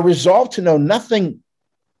 For I resolved to know nothing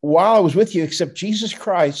while I was with you except Jesus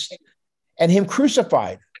Christ and him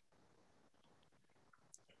crucified.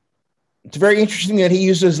 It's very interesting that he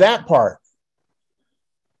uses that part.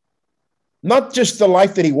 Not just the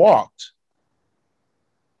life that he walked,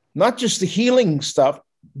 not just the healing stuff,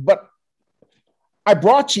 but I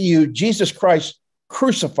brought to you Jesus Christ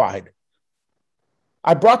crucified.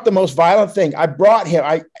 I brought the most violent thing. I brought him.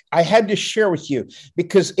 I had to share with you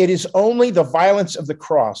because it is only the violence of the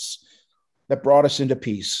cross that brought us into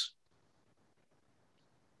peace.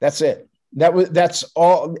 That's it. That's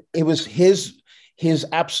all. It was his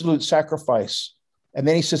absolute sacrifice. And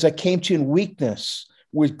then he says, I came to you in weakness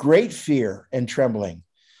with great fear and trembling.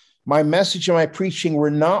 My message and my preaching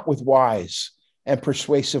were not with wise and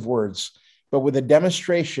persuasive words, but with a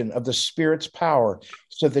demonstration of the Spirit's power,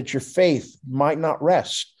 so that your faith might not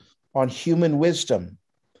rest on human wisdom,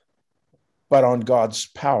 but on God's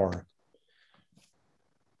power.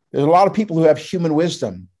 There's a lot of people who have human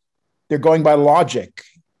wisdom. They're going by logic.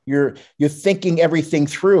 You're thinking everything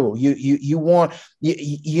through. You want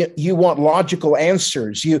logical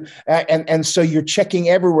answers. And so you're checking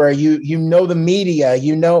everywhere. You know the media.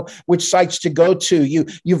 You know which sites to go to.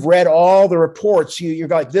 You've read all the reports. You're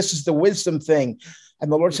like, this is the wisdom thing.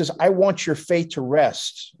 And the Lord says, I want your faith to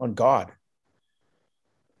rest on God.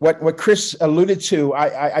 What Chris alluded to,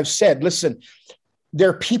 I've said, listen, there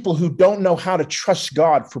are people who don't know how to trust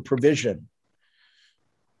God for provision.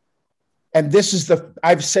 And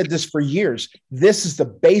I've said this for years. This is the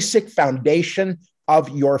basic foundation of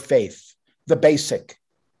your faith, the basic.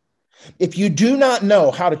 If you do not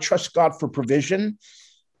know how to trust God for provision,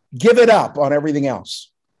 give it up on everything else.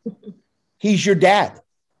 He's your dad.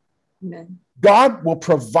 Amen. God will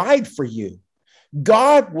provide for you.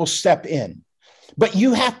 God will step in. But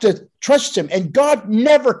you have to trust him. And God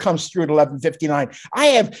never comes through at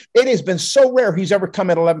 11:59. It has been so rare he's ever come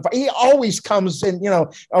at 11:05. He always comes in,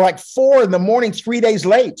 like 4 a.m, 3 days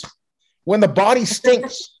late when the body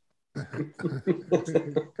stinks.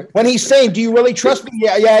 When he's saying, do you really trust me?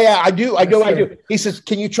 Yeah, I do. He says,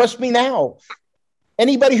 can you trust me now?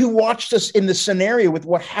 Anybody who watched us in the scenario with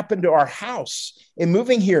what happened to our house in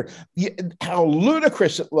moving here, how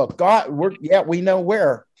ludicrous it looked. God, we know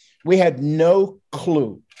where. We had no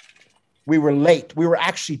clue We were late. We were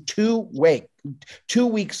actually 2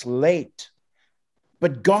 weeks late.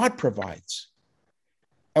 But God provides.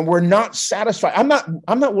 And we're not satisfied. I'm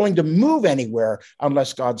not willing to move anywhere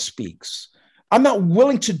unless God speaks. I'm not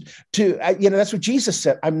willing to that's what Jesus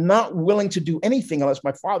said. I'm not willing to do anything unless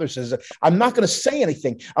my Father says it. I'm not going to say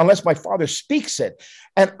anything unless my Father speaks it.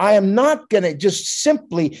 And I am not going to just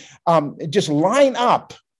simply just line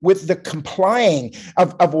up with the complying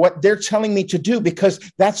of what they're telling me to do because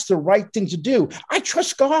that's the right thing to do. I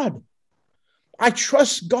trust God. I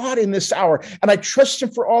trust God in this hour, and I trust him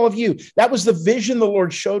for all of you. That was the vision the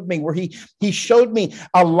Lord showed me, where he showed me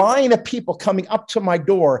a line of people coming up to my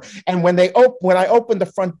door. And when I opened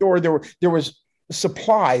the front door, there was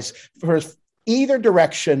supplies for either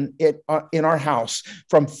direction in our house,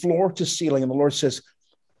 from floor to ceiling. And the Lord says,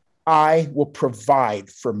 I will provide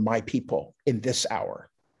for my people in this hour.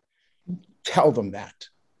 Tell them that.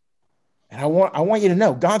 And I want you to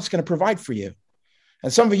know God's going to provide for you.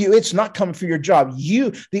 And some of you, it's not coming for your job.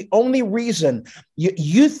 The only reason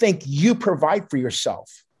you think you provide for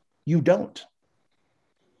yourself, you don't.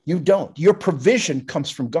 You don't. Your provision comes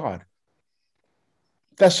from God.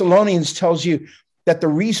 Thessalonians tells you that the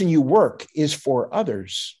reason you work is for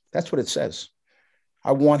others. That's what it says.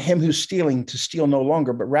 I want him who's stealing to steal no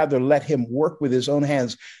longer, but rather let him work with his own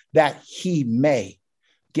hands that he may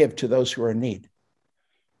give to those who are in need.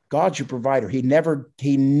 God's your provider. He never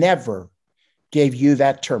gave you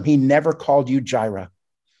that term. He never called you Jireh.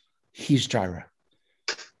 He's Jireh.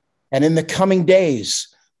 And in the coming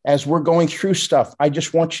days, as we're going through stuff, I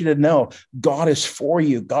just want you to know God is for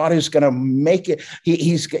you. God is going to make it.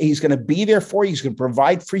 He's going to be there for you. He's going to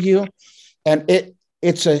provide for you. And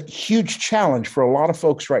it's a huge challenge for a lot of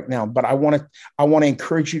folks right now. But I want to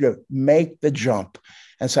encourage you to make the jump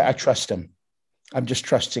and say, I trust him. I'm just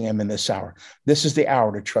trusting him in this hour. This is the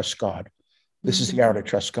hour to trust God. This is the hour to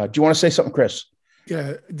trust God. Do you want to say something, Chris?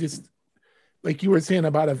 Yeah, just like you were saying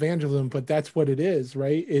about evangelism, but that's what it is,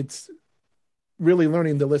 right? It's really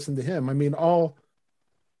learning to listen to him. I mean,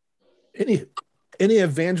 any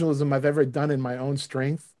evangelism I've ever done in my own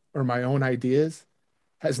strength or my own ideas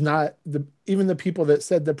has not, even the people that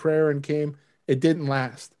said the prayer and came, it didn't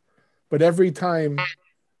last. But every time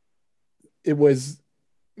it was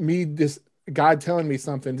me, God telling me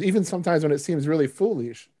something, even sometimes when it seems really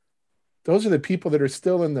foolish, those are the people that are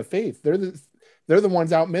still in the faith. They're the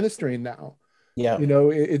ones out ministering now. Yeah. You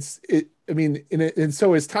know, and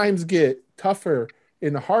so as times get tougher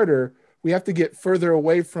and harder, we have to get further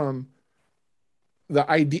away from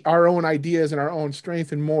our own ideas and our own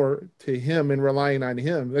strength and more to him and relying on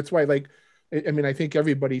him. That's why, I think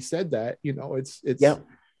everybody said that, you know, it's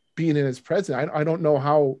being in his presence. I don't know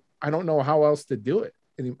how else to do it.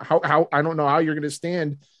 And how I don't know how you're going to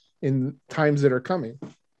stand in times that are coming.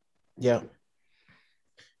 Yeah.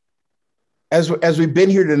 As we've been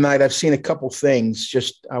here tonight, I've seen a couple things.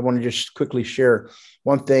 I want to just quickly share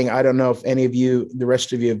one thing. I don't know if any of you, the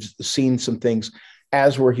rest of you, have seen some things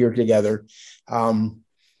as we're here together.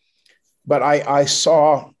 But I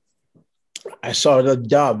saw the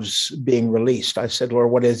doves being released. I said,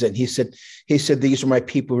 Lord, what is it? He said, these are my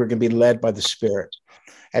people who are going to be led by the Spirit.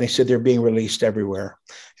 And he said, they're being released everywhere.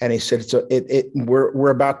 And he said,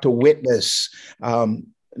 we're about to witness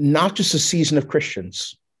not just a season of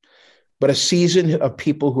Christians, but a season of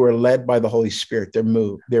people who are led by the Holy Spirit. They're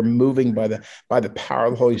moving by the power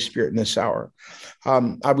of the Holy Spirit in this hour.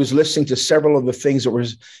 I was listening to several of the things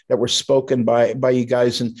that were spoken by you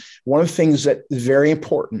guys. And one of the things that is very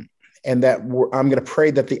important, and that I'm going to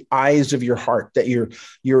pray that the eyes of your heart, that you're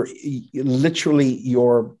literally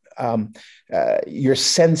your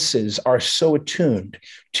senses are so attuned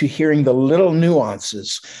to hearing the little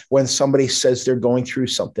nuances when somebody says they're going through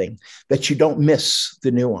something, that you don't miss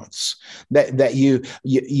the nuance, that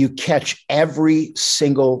you catch every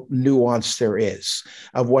single nuance there is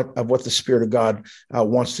of what the Spirit of God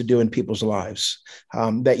wants to do in people's lives.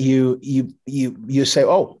 That you say,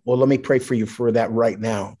 oh, well, let me pray for you for that right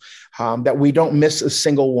now. That we don't miss a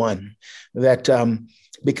single one.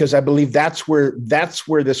 Because I believe that's where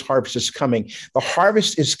this harvest is coming. The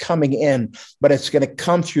harvest is coming in, but it's going to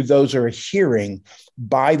come through those who are hearing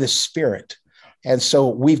by the Spirit. And so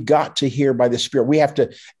we've got to hear by the Spirit. We have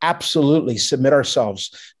to absolutely submit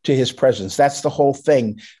ourselves to his presence. That's the whole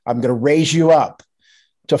thing. I'm going to raise you up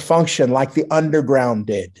to function like the underground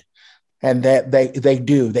did. And that they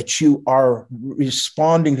do, that you are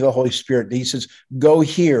responding to the Holy Spirit. He says, go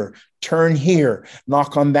here, turn here,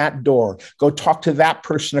 knock on that door, go talk to that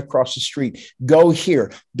person across the street, go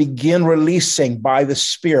here, begin releasing by the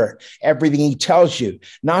Spirit everything he tells you,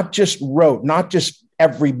 not just rote, not just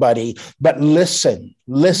everybody, but listen.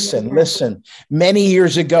 Many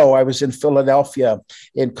years ago, I was in Philadelphia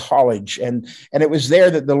in college, and it was there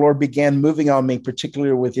that the Lord began moving on me,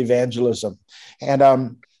 particularly with evangelism. And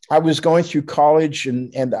I was going through college,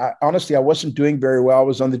 and honestly, I wasn't doing very well. I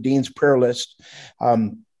was on the dean's prayer list.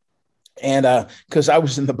 And because I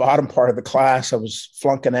was in the bottom part of the class, I was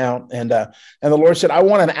flunking out. And the Lord said, I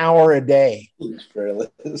want an hour a day.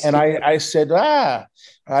 And I said,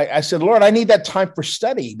 I said, Lord, I need that time for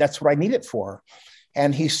study. That's what I need it for.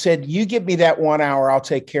 And he said, you give me that 1 hour, I'll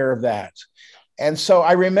take care of that. And so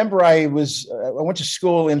I remember I went to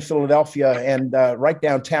school in Philadelphia and right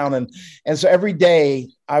downtown. And so every day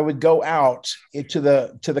I would go out to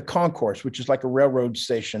the concourse, which is like a railroad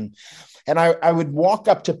station. And I would walk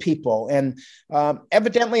up to people, and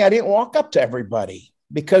evidently I didn't walk up to everybody,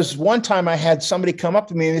 because one time I had somebody come up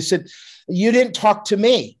to me and they said, you didn't talk to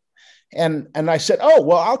me. And I said, oh,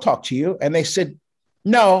 well, I'll talk to you. And they said,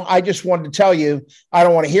 no, I just wanted to tell you, I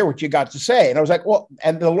don't want to hear what you got to say. And I was like, well,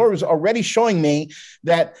 and the Lord was already showing me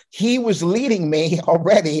that he was leading me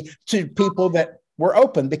already to people that were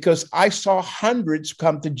open, because I saw hundreds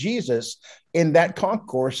come to Jesus in that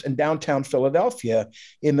concourse in downtown Philadelphia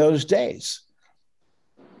in those days.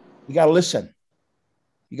 You got to listen.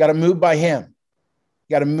 You got to move by him.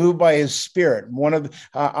 You got to move by his spirit.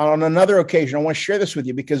 On another occasion, I want to share this with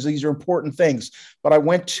you because these are important things. But I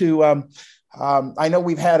went to, I know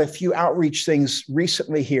we've had a few outreach things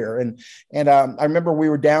recently here. And I remember we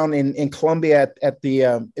were down in Columbia at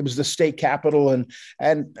the, it was the state capitol.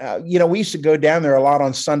 And we used to go down there a lot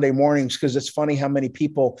on Sunday mornings, because it's funny how many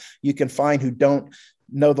people you can find who don't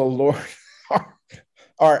know the Lord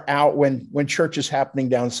are out when church is happening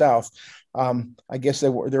down south. I guess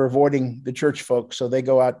they're avoiding the church folks, so they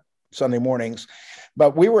go out Sunday mornings.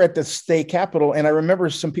 But we were at the state capitol, and I remember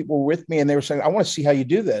some people were with me, and they were saying, I want to see how you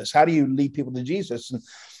do this. How do you lead people to Jesus?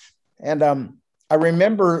 And I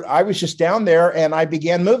remember I was just down there, and I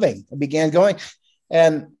began moving. I began going,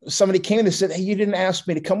 and somebody came and they said, hey, you didn't ask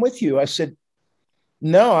me to come with you. I said,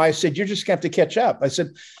 no. I said, you're just going to have to catch up. I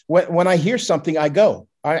said, when I hear something, I go.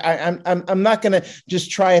 I'm not going to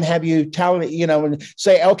just try and have you tell me, and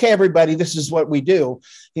say, okay, everybody, this is what we do.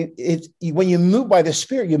 When you move by the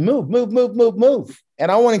Spirit, you move.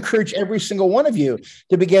 And I want to encourage every single one of you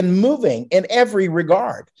to begin moving in every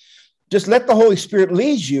regard. Just let the Holy Spirit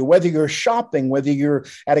lead you, whether you're shopping, whether you're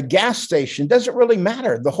at a gas station, doesn't really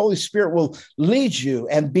matter. The Holy Spirit will lead you,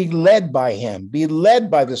 and be led by him, be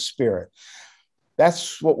led by the Spirit.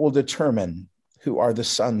 That's what will determine who are the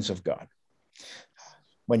sons of God.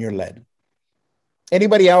 When you're led.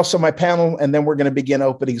 Anybody else on my panel? And then we're going to begin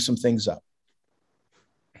opening some things up.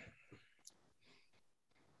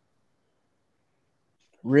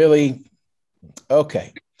 Really?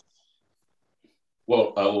 Okay.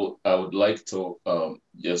 Well, I would like to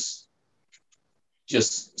just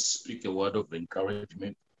speak a word of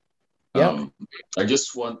encouragement. Yeah.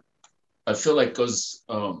 I feel like because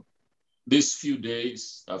these few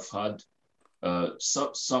days I've had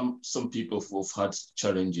some people who've had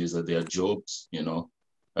challenges at their jobs,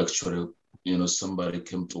 actually, somebody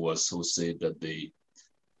came to us who said that they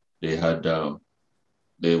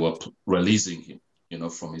were releasing him,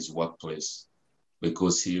 from his workplace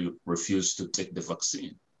because he refused to take the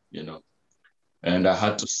vaccine, and I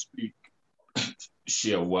had to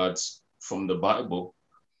share words from the Bible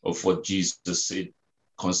of what Jesus said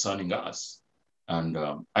concerning us. And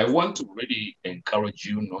I want to really encourage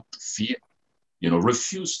you not to fear.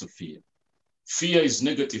 Refuse to fear. Fear is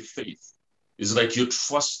negative faith. It's like you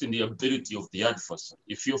trust in the ability of the adversary.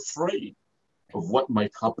 If you're afraid of what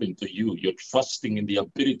might happen to you, you're trusting in the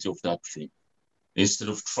ability of that thing instead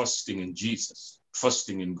of trusting in Jesus,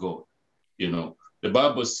 trusting in God. The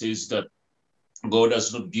Bible says that God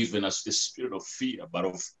has not given us the spirit of fear, but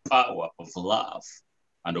of power, of love,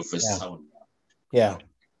 and of a sound mind. Yeah.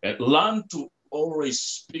 And learn to always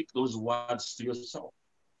speak those words to yourself.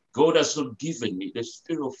 God has not given me the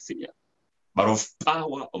spirit of fear, but of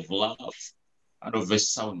power, of love, and of a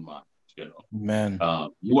sound mind. Amen.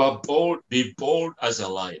 You are bold, be bold as a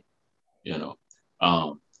lion.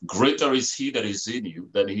 Greater is he that is in you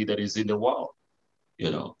than he that is in the world.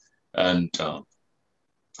 And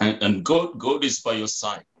God is by your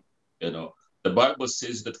side. The Bible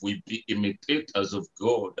says that we be imitators of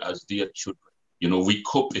God as dear children. We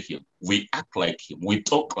copy him, we act like him, we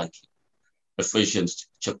talk like him. Ephesians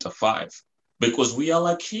chapter 5, because we are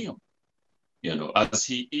like him, as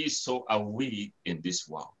he is, so are we in this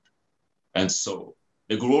world. And so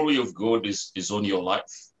the glory of God is on your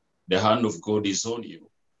life. The hand of God is on you,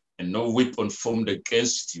 and no weapon formed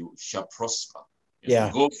against you shall prosper.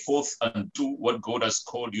 Go forth and do what God has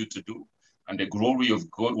called you to do, and the glory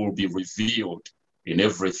of God will be revealed in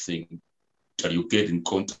everything that you get in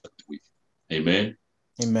contact with. Amen.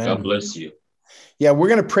 Amen. God bless you. Yeah, we're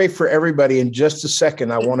going to pray for everybody in just a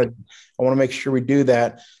second. I want to make sure we do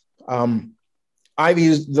that. Ivy,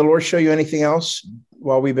 does the Lord show you anything else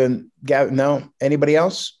while we've been gathering? No? Anybody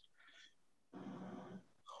else?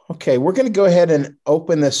 Okay, we're going to go ahead and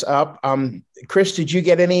open this up. Chris, did you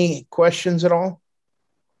get any questions at all?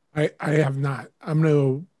 I have not.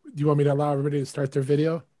 Do you want me to allow everybody to start their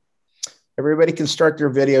video? Everybody can start their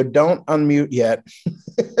video. Don't unmute yet.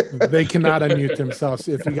 They cannot unmute themselves.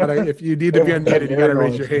 If you need to be unmuted, you got to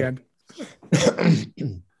raise your hand.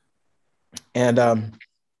 And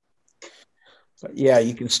yeah,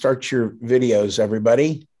 you can start your videos,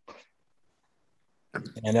 everybody.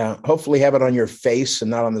 And hopefully have it on your face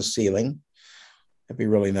and not on the ceiling. That'd be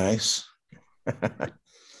really nice.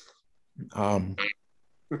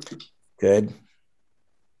 Good.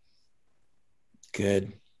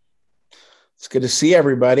 Good. It's good to see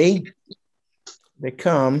everybody. They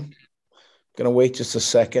come. Going to wait just a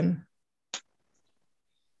second.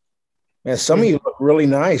 Man, some of you look really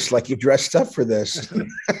nice, like you dressed up for this.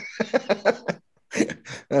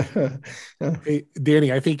 Hey,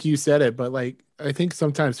 Danny, I think you said it, but like, I think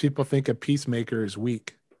sometimes people think a peacemaker is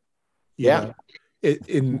weak. Yeah.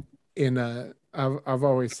 I've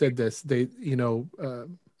always said this.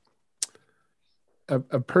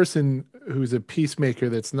 A person who's a peacemaker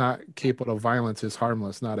that's not capable of violence is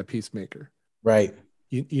harmless, not a peacemaker. Right.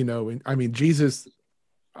 I mean, Jesus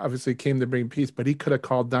obviously came to bring peace, but he could have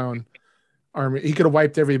called down army. He could have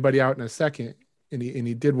wiped everybody out in a second, and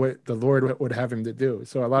he did what the Lord would have him to do.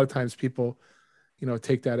 So a lot of times people,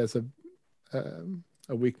 take that as a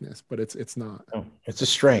weakness, but it's not. No, it's a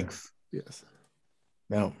strength. Yes.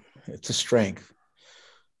 No, it's a strength.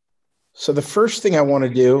 So the first thing I want to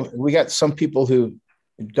do, we got some people who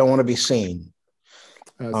don't want to be seen.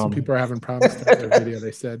 Some people are having problems with their video,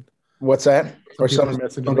 they said. What's that? Or some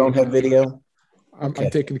don't have video? I'm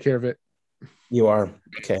taking care of it. You are?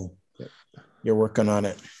 Okay. Yep. You're working on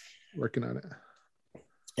it. Working on it.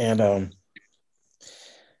 And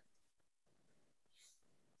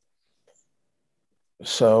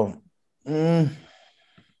so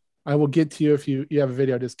I will get to you if you have a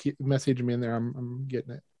video. Just keep messaging me in there. I'm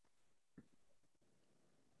getting it.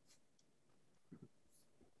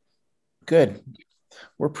 Good.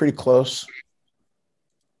 We're pretty close.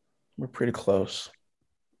 We're pretty close.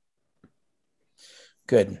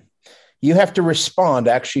 Good. You have to respond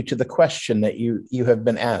actually to the question that you have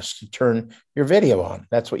been asked to turn your video on.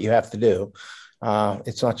 That's what you have to do.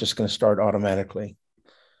 It's not just going to start automatically.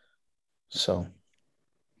 So,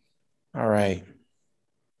 all right.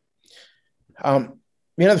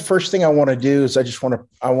 The first thing I want to do is I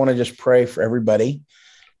want to just pray for everybody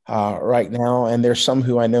right now. And there's some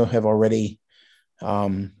who I know have already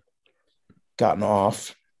gotten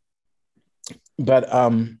off, but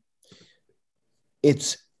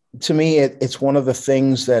to me, it's one of the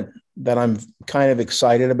things that I'm kind of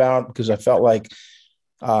excited about, because I felt like,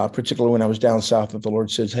 particularly when I was down south, that the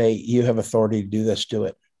Lord says, "Hey, you have authority to do this, do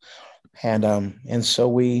it." And so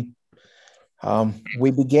we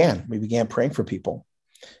began praying for people,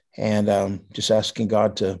 and just asking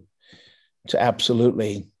God to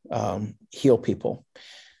absolutely heal people.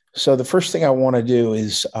 So the first thing I want to do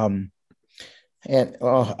is,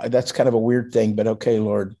 that's kind of a weird thing, but okay,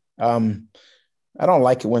 Lord. I don't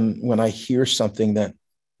like it when I hear something that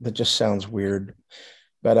just sounds weird,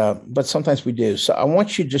 but sometimes we do. So I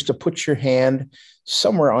want you just to put your hand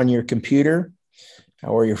somewhere on your computer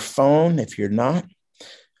or your phone if you're not.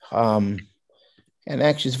 And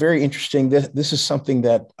actually, it's very interesting. This is something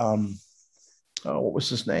that what was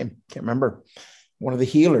his name? Can't remember. One of the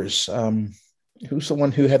healers. Who's the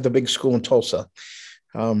one who had the big school in Tulsa?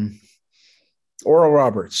 Oral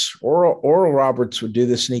Roberts. Oral Roberts would do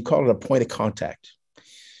this, and he called it a point of contact.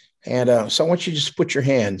 And so I want you to just put your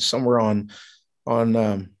hand somewhere on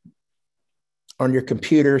your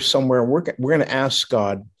computer somewhere. We're going to ask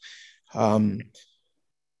God for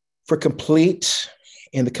complete,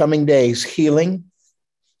 in the coming days, healing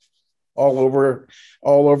all over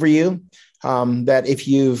you. That if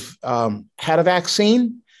you've had a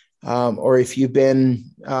vaccine, or if you've been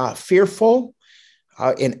fearful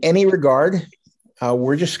in any regard,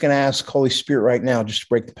 we're just going to ask Holy Spirit right now just to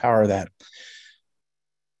break the power of that.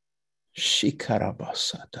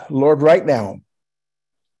 Lord, right now,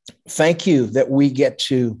 thank you that we get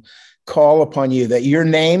to call upon you, that your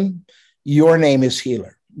name is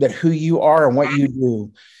healer, that who you are and what you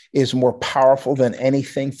do is more powerful than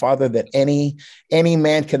anything, Father, that any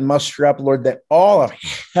man can muster up, Lord, that all of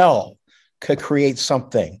hell could create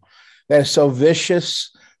something that is so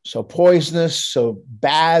vicious, so poisonous, so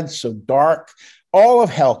bad, so dark. All of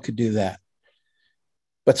hell could do that.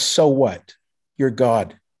 But so what? You're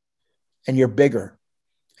God, and you're bigger.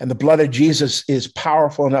 And the blood of Jesus is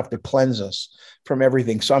powerful enough to cleanse us from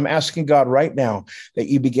everything. So I'm asking God right now that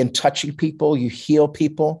you begin touching people, you heal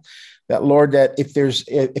people, that, Lord, that if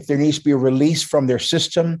there needs to be a release from their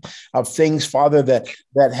system of things, Father, that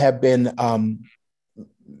have been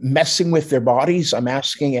messing with their bodies, I'm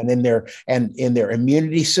asking, and in their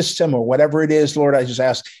immunity system or whatever it is, Lord, I just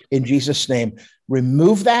ask in Jesus' name,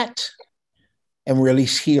 remove that and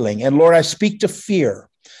release healing. And Lord, I speak to fear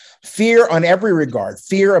on every regard,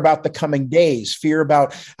 fear about the coming days, fear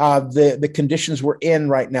about the conditions we're in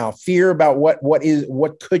right now, fear about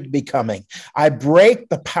what could be coming. I break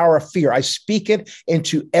the power of fear. I speak it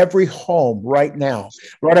into every home right now.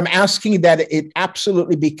 Lord, I'm asking that it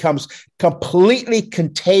absolutely becomes completely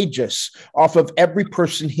contagious off of every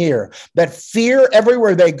person here, that fear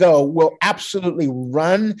everywhere they go will absolutely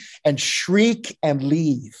run and shriek and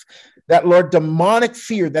leave. That, Lord, demonic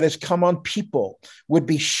fear that has come on people would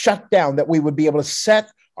be shut down, that we would be able to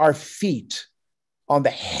set our feet on the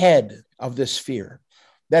head of this fear,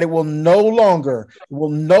 that it will no longer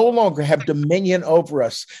have dominion over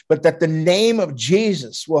us, but that the name of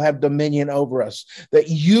Jesus will have dominion over us, that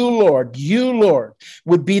you, Lord,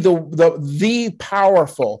 would be the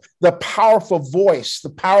powerful voice, the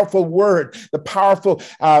powerful word, the powerful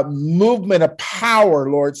movement of power,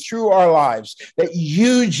 Lord, through our lives, that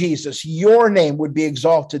you, Jesus, your name would be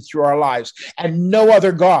exalted through our lives, and no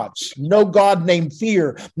other gods, no God named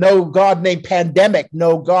fear, no God named pandemic,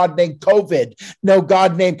 no God named COVID, no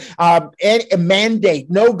God named any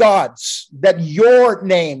mandate, no gods, that your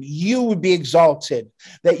name, you would be exalted,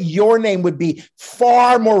 that your name would be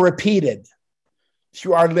far more repeated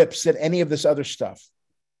through our lips than any of this other stuff,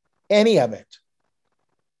 any of it,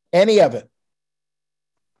 that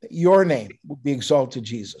your name would be exalted,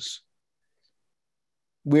 Jesus.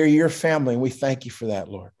 We're your family, and we thank you for that,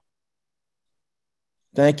 Lord.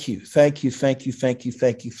 Thank you, thank you, thank you, thank you,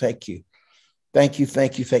 thank you, thank you. Thank you,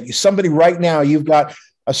 thank you, thank you. Somebody right now, you've got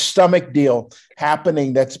a stomach deal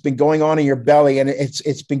happening that's been going on in your belly, and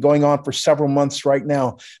it's been going on for several months right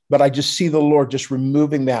now. But I just see the Lord just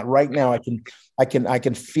removing that right now. I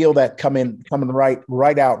can feel that coming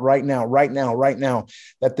right out right now.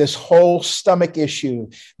 That this whole stomach issue,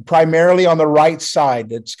 primarily on the right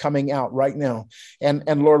side, it's coming out right now.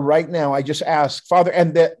 And Lord, right now, I just ask, Father,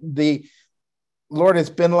 and the Lord, it's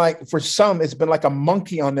been like, for some, it's been like a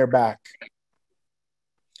monkey on their back.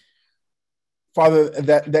 Father,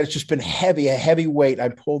 that it's just been heavy, a heavy weight. I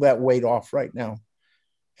pull that weight off right now,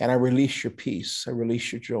 and I release your peace. I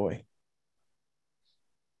release your joy.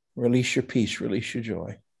 Release your peace. Release your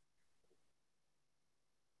joy.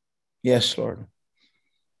 Yes, Lord.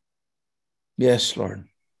 Yes, Lord.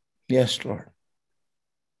 Yes, Lord.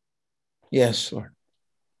 Yes, Lord.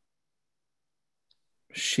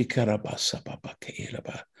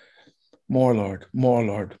 More, Lord. More,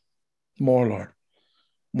 Lord. More, Lord.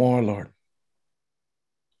 More, Lord.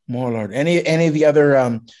 More, Lord. Any of the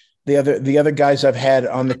other guys I've had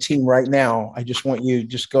on the team right now, I just want you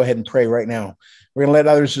just go ahead and pray right now. We're gonna let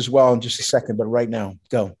others as well in just a second, but right now,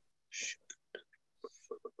 go.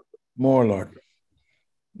 More, Lord.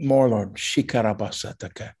 More, Lord.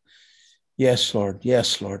 Shikarabasataka. Yes, Lord.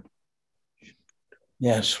 Yes, Lord.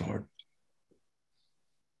 Yes, Lord.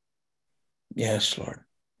 Yes, Lord.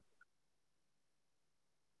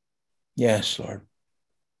 Yes, Lord.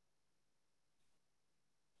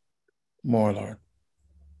 More, Lord.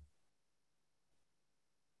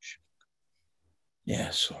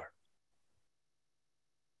 Yes, Lord.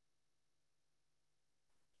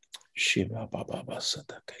 Shiva Baba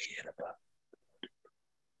Basataka Yeraba.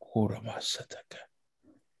 Kurama Sataka.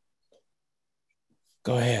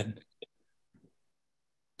 Go ahead.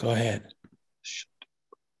 Go ahead.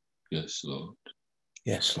 Yes, Lord.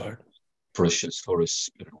 Yes, Lord. Precious Holy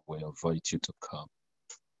Spirit, we invite you to come.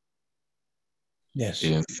 Yes.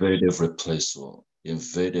 Invade every place, Lord.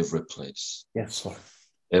 Invade every place. Yes, Lord.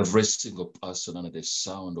 Every single person under the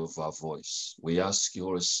sound of our voice, we ask you,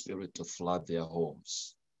 Holy Spirit, to flood their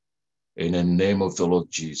homes. In the name of the Lord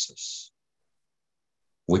Jesus,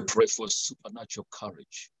 we pray for supernatural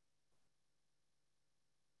courage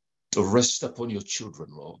to rest upon your children,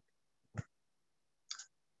 Lord.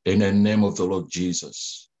 In the name of the Lord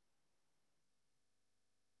Jesus,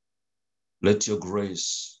 let your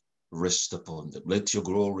grace rest upon them. Let your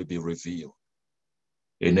glory be revealed.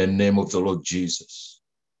 In the name of the Lord Jesus,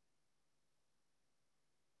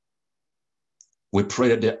 we pray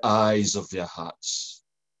that the eyes of their hearts,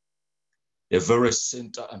 the very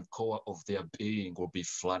center and core of their being, will be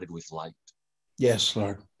flooded with light. Yes,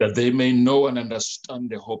 Lord. That they may know and understand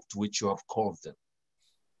the hope to which you have called them.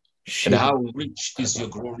 And how rich is your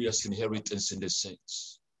glorious inheritance in the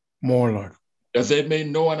saints. More, Lord. That they may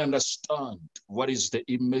know and understand what is the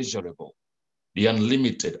immeasurable, the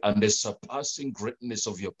unlimited, and the surpassing greatness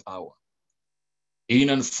of your power in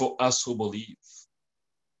and for us who believe,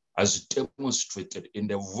 as demonstrated in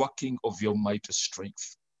the working of your mighty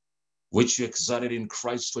strength, which you exerted in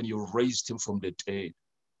Christ when you raised him from the dead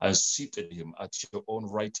and seated him at your own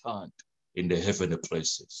right hand in the heavenly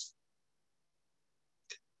places.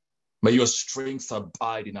 May your strength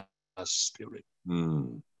abide in our spirit.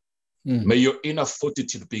 May your inner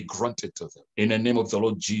fortitude be granted to them. In the name of the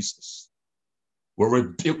Lord Jesus, we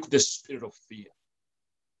rebuke the spirit of fear.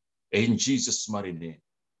 In Jesus' mighty name.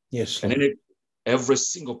 Yes, Lord. And in every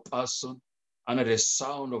single person under the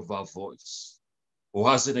sound of our voice who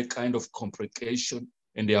has any kind of complication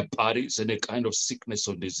in their bodies, any kind of sickness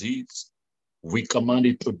or disease, we command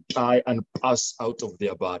it to die and pass out of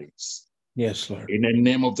their bodies. Yes, Lord. In the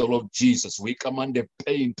name of the Lord Jesus, we command the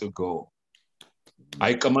pain to go.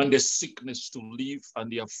 I command the sickness to leave and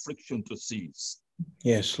the affliction to cease.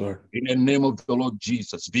 Yes, Lord. In the name of the Lord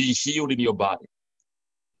Jesus, be healed in your body.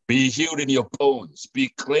 Be healed in your bones. Be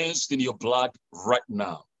cleansed in your blood right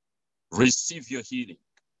now. Receive your healing.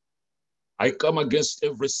 I come against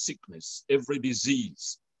every sickness, every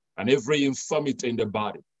disease, and every infirmity in the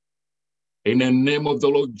body. In the name of the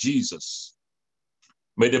Lord Jesus,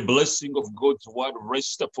 may the blessing of God's word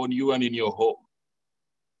rest upon you and in your home.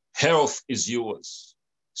 Health is yours.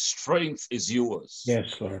 Strength is yours.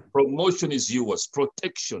 Yes, Lord. Promotion is yours.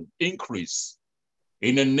 Protection, increase.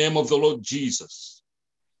 In the name of the Lord Jesus.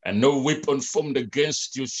 And no weapon formed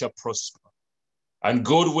against you shall prosper. And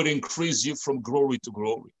God will increase you from glory to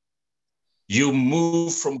glory. You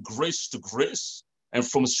move from grace to grace and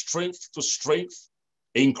from strength to strength,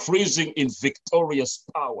 increasing in victorious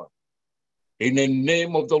power. In the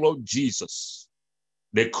name of the Lord Jesus,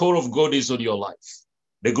 the call of God is on your life.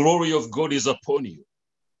 The glory of God is upon you.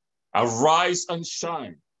 Arise and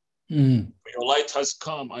shine. For your light has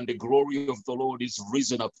come and the glory of the Lord is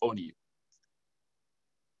risen upon you.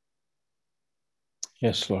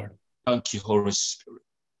 Yes, Lord. Thank you, Holy Spirit.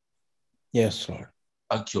 Yes, Lord.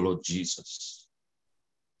 Thank you, Lord Jesus.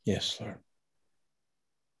 Yes, Lord.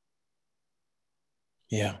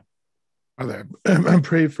 Yeah. Father, I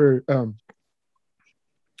pray for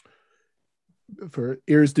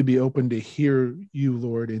ears to be open to hear you,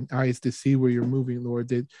 Lord, and eyes to see where you're moving, Lord,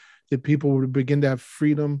 that people would begin to have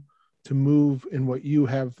freedom to move in what you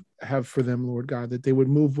have for them, Lord God, that they would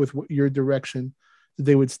move with your direction, that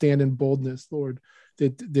they would stand in boldness, Lord,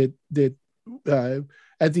 that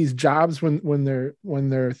at these jobs when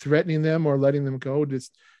they're threatening them or letting them go,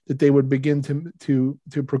 just that they would begin to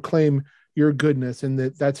proclaim your goodness, and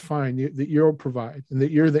that's fine, that you'll provide, and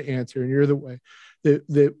that you're the answer and you're the way.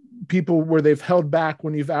 That people where they've held back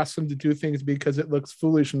when you've asked them to do things because it looks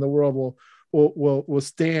foolish in the world will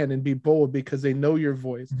stand and be bold because they know your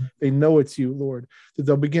voice. They know it's you, Lord, that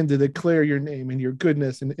they'll begin to declare your name and your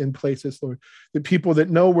goodness in places, Lord. The people that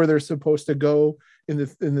know where they're supposed to go in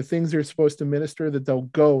the things they're supposed to minister, that they'll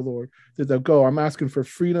go, Lord, that they'll go. I'm asking for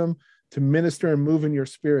freedom to minister and move in your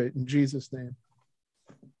spirit in Jesus' name.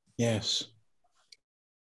 Yes.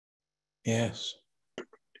 Yes.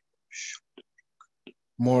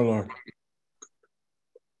 More, Lord.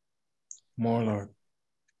 More, Lord.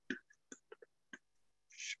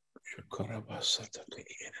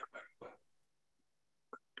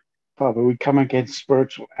 Father, we come against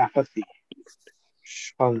spiritual apathy.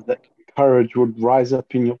 Father, that courage would rise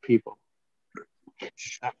up in your people.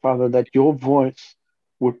 Father, that your voice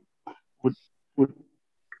would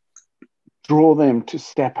draw them to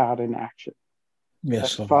step out in action.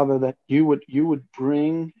 Yes, Lord. Father, that you would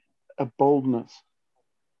bring a boldness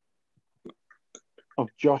of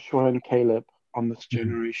Joshua and Caleb on this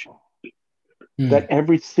generation. That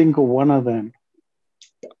every single one of them,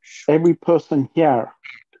 every person here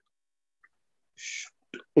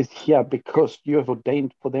is here because you have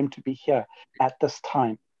ordained for them to be here at this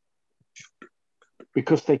time.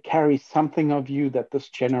 Because they carry something of you that this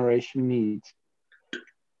generation needs,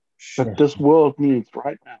 that this world needs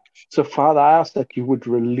right now. So, Father, I ask that you would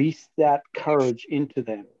release that courage into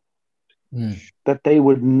them, that they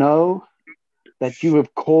would know that you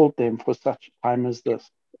have called them for such a time as this.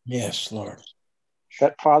 Yes, Lord.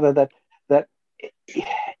 That, Father, that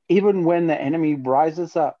even when the enemy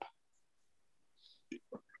rises up,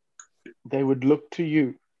 they would look to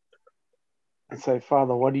you and say,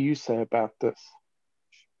 Father, what do you say about this?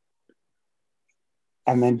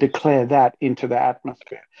 And then declare that into the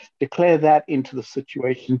atmosphere, declare that into the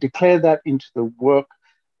situation, declare that into the work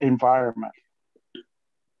environment.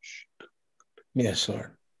 Yes,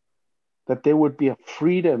 Lord. That there would be a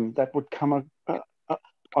freedom that would come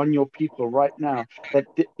on your people right now. That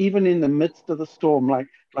even in the midst of the storm, like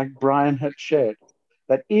Brian had shared,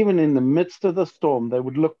 that even in the midst of the storm, they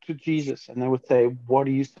would look to Jesus and they would say, what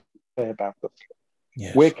do you say about this?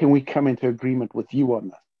 Yes. Where can we come into agreement with you on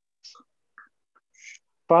this?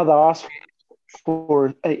 Father, I ask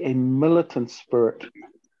for a militant spirit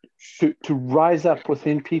to rise up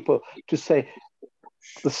within people to say,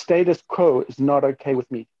 the status quo is not okay with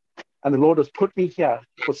me. And the Lord has put me here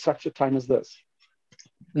for such a time as this.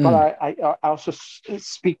 But I also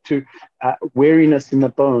speak to weariness in the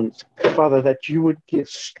bones, Father, that you would give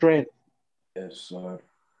strength, yes, Lord,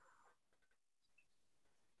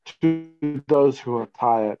 to those who are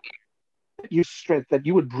tired. You strength, that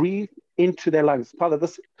you would breathe into their lungs. Father,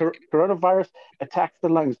 this coronavirus attacks the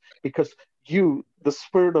lungs because you, the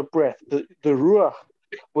spirit of breath, the Ruach,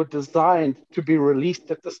 were designed to be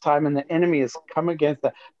released at this time, and the enemy has come against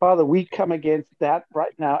that. Father, we come against that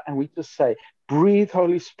right now, and we just say, breathe,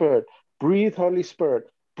 Holy Spirit, breathe, Holy Spirit,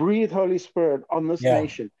 breathe, Holy Spirit on this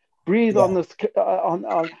nation, breathe on this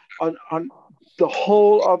on the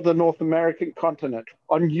whole of the North American continent,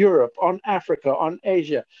 on Europe, on Africa, on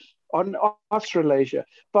Asia, on Australasia.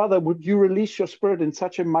 Father, would you release your spirit in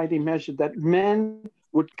such a mighty measure that men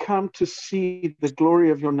would come to see the glory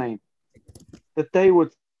of your name, that they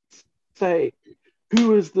would say,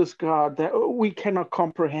 who is this God that we cannot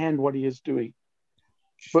comprehend what he is doing,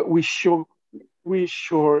 but we sure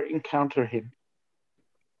encounter him.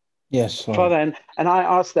 Yes, Lord. Father, and I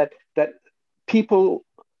ask that people,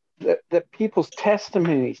 that people's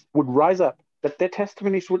testimonies would rise up, that their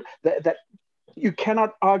testimonies would, that you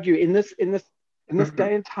cannot argue in this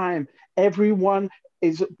day and time. Everyone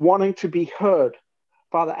is wanting to be heard,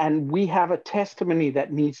 Father, and we have a testimony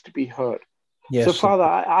that needs to be heard. Yes, so, Father,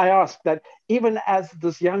 I ask that even as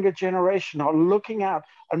this younger generation are looking out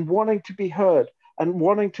and wanting to be heard and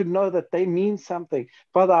wanting to know that they mean something,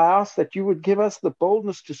 Father, I ask that you would give us the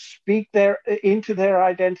boldness to speak into their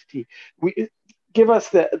identity. Give us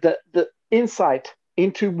the insight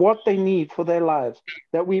into what they need for their lives,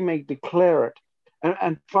 that we may declare it.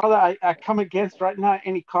 And Father, I come against right now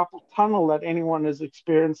any carpal tunnel that anyone is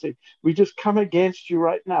experiencing. We just come against you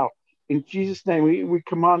right now. In Jesus' name, we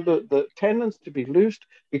command the tendons to be loosed.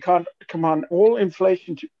 We can't command all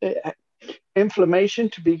inflammation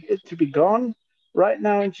to be gone right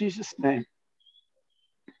now in Jesus' name.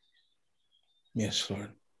 Yes, Lord.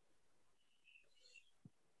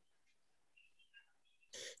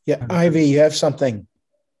 Yeah, Ivy, you have something.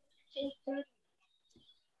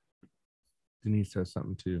 Denise has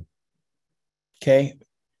something too. Okay,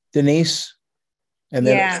 Denise, and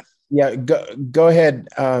then go ahead,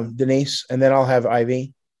 Denise, and then I'll have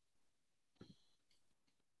Ivy.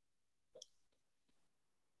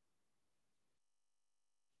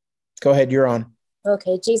 Go ahead, you're on.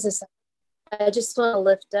 Okay, Jesus, I just want to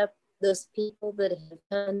lift up those people that have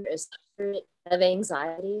come a spirit of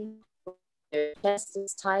anxiety. Their chest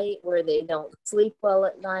is tight, where they don't sleep well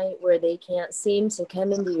at night, where they can't seem to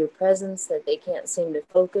come into your presence, that they can't seem to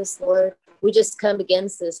focus, Lord. We just come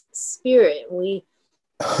against this spirit. We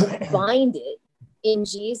bind it in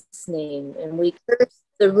Jesus' name, and we curse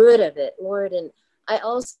the root of it, Lord. And I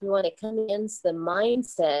also want to come against the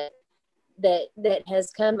mindset that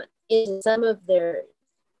has come into some of them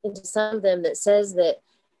that says that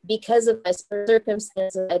because of my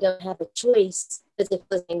circumstances, I don't have a choice to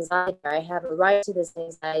this anxiety, or I have a right to this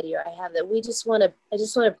anxiety, or I have that. I just want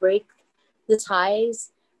to break the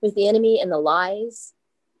ties with the enemy and the lies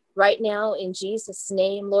right now in Jesus'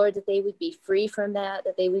 name, Lord, that they would be free from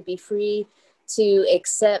that they would be free to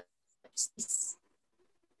accept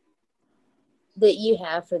that you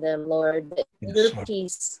have for them, Lord, that your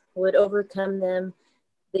peace would overcome them,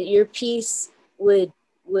 that your peace would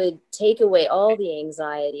take away all the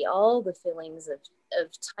anxiety, all the feelings of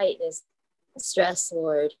tightness, stress,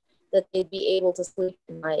 Lord, that they'd be able to sleep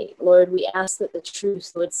at night. Lord, we ask that the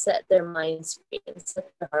truth would set their minds free and set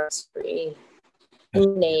their hearts free.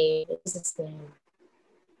 In Jesus' name.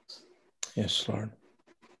 Yes, Lord.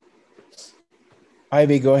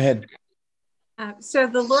 Ivy, go ahead. So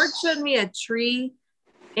the Lord showed me a tree,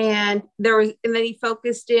 and then he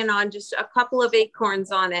focused in on just a couple of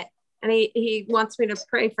acorns on it. And he wants me to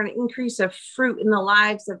pray for an increase of fruit in the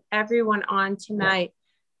lives of everyone on tonight.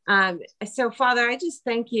 So, Father, I just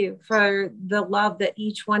thank you for the love that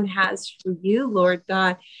each one has for you, Lord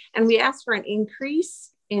God. And we ask for an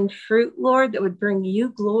increase in fruit, Lord, that would bring you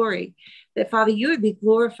glory. That, Father, you would be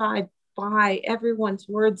glorified by everyone's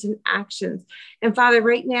words and actions. And, Father,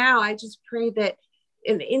 right now, I just pray that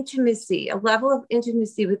an intimacy, a level of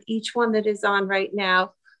intimacy with each one that is on right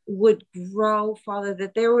now, would grow, Father,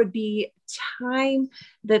 that there would be time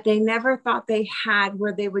that they never thought they had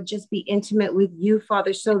where they would just be intimate with you,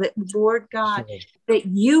 Father, so that, Lord God, that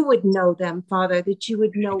you would know them, Father, that you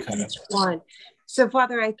would know each one. So,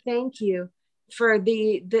 Father, I thank you for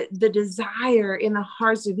the desire in the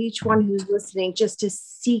hearts of each one who's listening, just to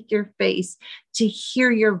seek your face, to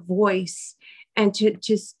hear your voice, and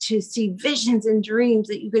to see visions and dreams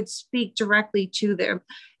that you could speak directly to them,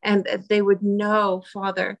 and that they would know,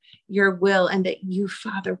 Father, your will, and that you,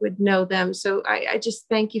 Father, would know them. So I just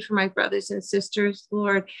thank you for my brothers and sisters,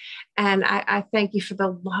 Lord. And I thank you for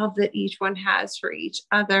the love that each one has for each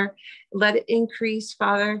other. Let it increase,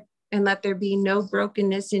 Father, and let there be no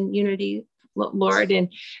brokenness in unity, Lord.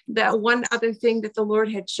 And that one other thing that the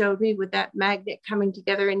Lord had showed me with that magnet coming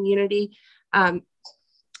together in unity,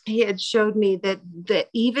 he had showed me that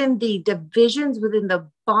even the divisions within the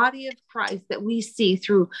body of Christ that we see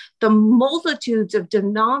through the multitudes of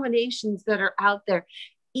denominations that are out there,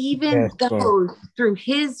 even those, through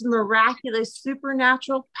his miraculous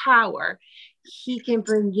supernatural power, he can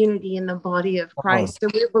bring unity in the body of Christ. So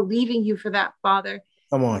we're believing you for that, Father.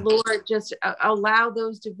 Come on, Lord, just allow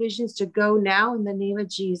those divisions to go now in the name of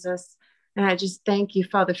Jesus. And I just thank you,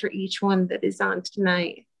 Father, for each one that is on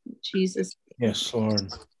tonight. Jesus. Yes,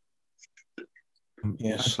 Lord.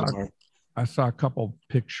 Yes, Lord. I saw a couple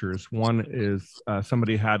pictures. One is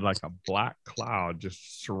somebody had like a black cloud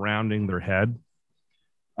just surrounding their head.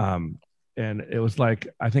 And it was like,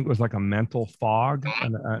 I think it was like a mental fog,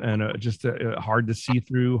 and just hard to see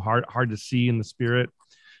through, hard to see in the spirit.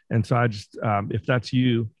 And so I just, if that's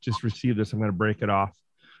you, just receive this. I'm going to break it off.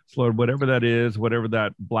 So Lord, whatever that is, whatever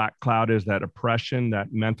that black cloud is, that oppression,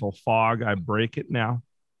 that mental fog, I break it now.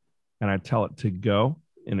 And I tell it to go,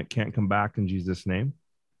 and it can't come back in Jesus' name.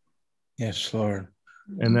 Yes, Lord.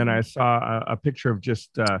 And then I saw a picture of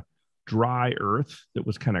just dry earth that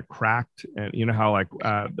was kind of cracked. And you know how like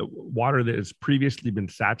the water that has previously been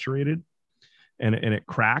saturated and it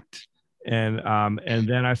cracked. And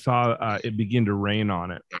then I saw it begin to rain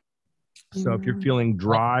on it. So if you're feeling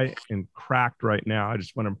dry and cracked right now, I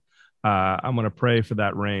just want to, I'm going to pray for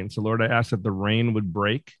that rain. So Lord, I ask that the rain would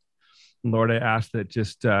break. Lord, I ask that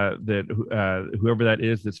just that whoever that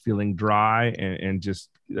is that's feeling dry and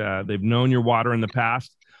just they've known your water in the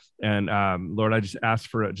past. And Lord, I just ask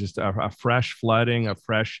for just a fresh flooding, a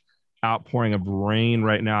fresh outpouring of rain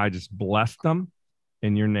right now. I just bless them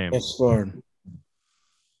in your name. Yes, Lord.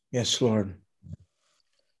 Yes, Lord.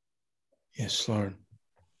 Yes, Lord.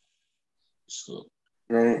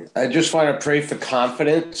 Right. I just want to pray for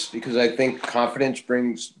confidence, because I think confidence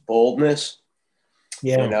brings boldness.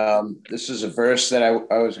 Yeah. And this is a verse that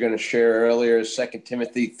I was going to share earlier, 2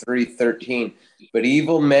 Timothy 3:13. But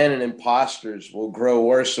evil men and impostors will grow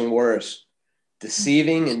worse and worse,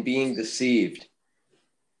 deceiving and being deceived.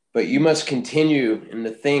 But you must continue in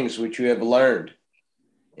the things which you have learned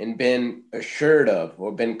and been assured of,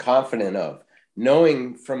 or been confident of,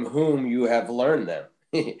 knowing from whom you have learned them.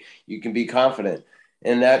 You can be confident.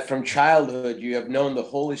 And that from childhood you have known the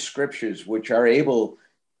Holy Scriptures, which are able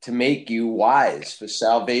to make you wise for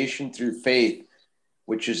salvation through faith,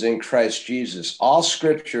 which is in Christ Jesus. All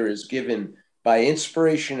Scripture is given by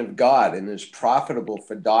inspiration of God and is profitable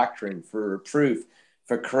for doctrine, for reproof,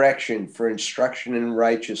 for correction, for instruction in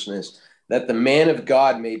righteousness, that the man of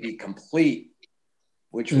God may be complete,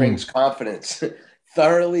 which brings confidence,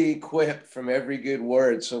 thoroughly equipped from every good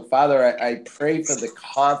word. So, Father, I pray for the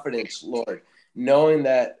confidence, Lord, knowing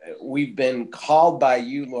that we've been called by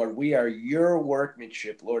you, Lord. We are your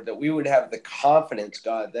workmanship, Lord, that we would have the confidence,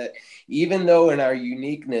 God, that even though in our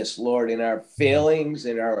uniqueness, Lord, in our failings,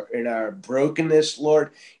 in our brokenness,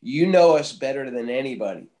 Lord, you know us better than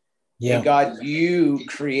anybody. Yeah. And God, you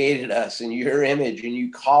created us in your image and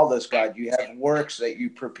you called us, God. You have works that you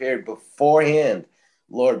prepared beforehand,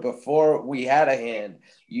 Lord, before we had a hand.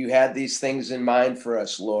 You had these things in mind for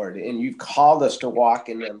us, Lord, and you've called us to walk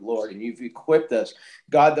in them, Lord, and you've equipped us,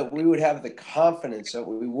 God, that we would have the confidence that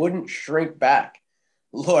we wouldn't shrink back,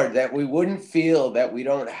 Lord, that we wouldn't feel that we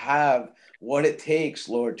don't have what it takes,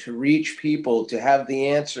 Lord, to reach people, to have the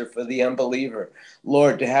answer for the unbeliever,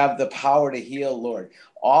 Lord, to have the power to heal, Lord.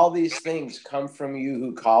 All these things come from you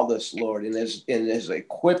who called us, Lord, and has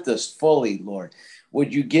equipped us fully, Lord.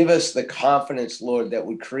 Would you give us the confidence, Lord, that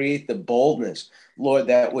would create the boldness, Lord,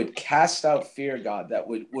 that would cast out fear, God, that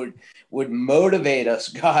would motivate us,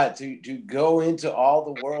 God, to go into all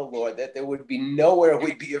the world, Lord, that there would be nowhere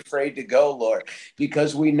we'd be afraid to go, Lord,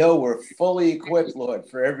 because we know we're fully equipped, Lord,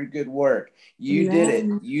 for every good work. You did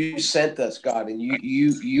it. You sent us, God, and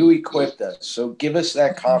you equipped us. So give us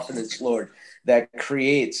that confidence, Lord, that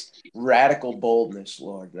creates radical boldness,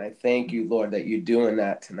 Lord. And I thank you, Lord, that you're doing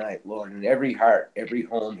that tonight, Lord, in every heart, every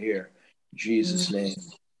home here. In Jesus' name.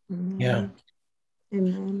 Yeah.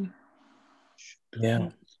 Amen. Yeah.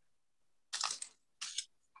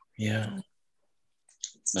 Yeah.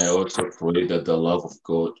 I also pray that the love of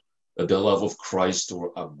God, that the love of Christ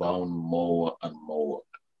will abound more and more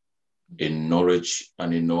in knowledge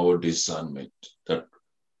and in all discernment, that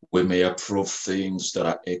we may approve things that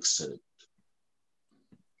are excellent,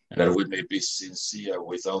 and that we may be sincere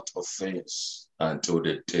without offense until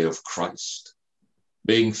the day of Christ,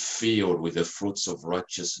 being filled with the fruits of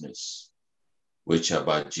righteousness, which are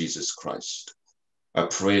by Jesus Christ. I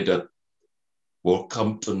pray that we'll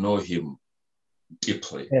come to know him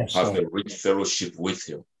deeply, have a rich fellowship with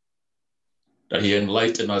him, that he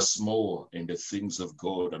enlighten us more in the things of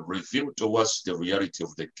God and reveal to us the reality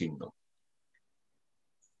of the kingdom,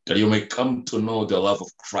 that you may come to know the love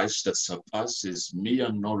of Christ that surpasses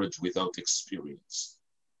mere knowledge without experience,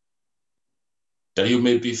 that you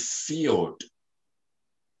may be filled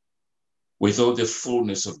with all the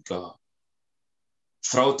fullness of God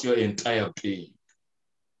throughout your entire being,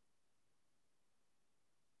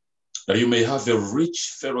 that you may have a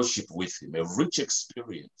rich fellowship with him, a rich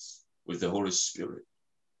experience with the Holy Spirit.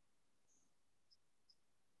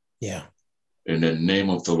 Yeah. In the name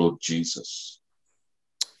of the Lord Jesus.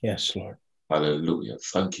 Yes, Lord. Hallelujah.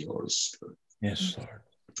 Thank you, Holy Spirit. Yes, Lord.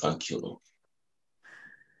 Thank you, Lord.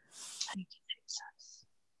 Thank you, Jesus.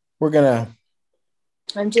 We're going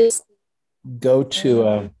to go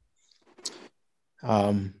to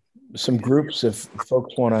some groups if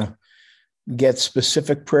folks want to get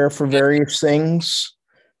specific prayer for various things.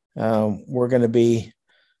 We're going to be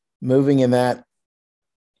moving in that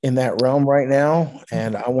realm right now,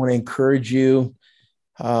 and I want to encourage you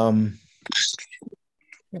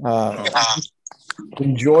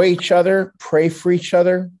enjoy each other, pray for each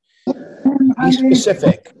other, be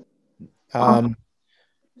specific.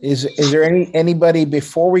 Is there anybody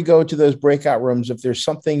before we go to those breakout rooms, if there's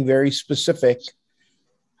something very specific?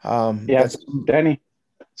 Yes, Danny,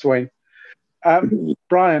 Swain.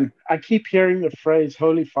 Brian, I keep hearing the phrase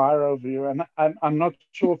 "holy fire" over you, and I'm not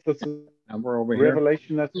sure if this is a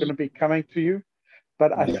revelation that's going to be coming to you,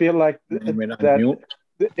 but I feel like that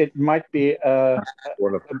it might be a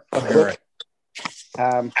book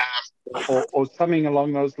or something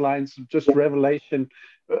along those lines, just revelation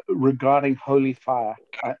regarding holy fire.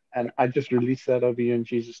 And I just release that over you in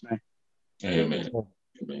Jesus' name. Amen.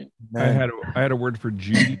 Amen. I had a word for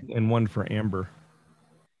Judy and one for Amber.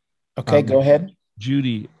 Okay, go ahead.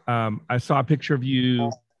 Judy, I saw a picture of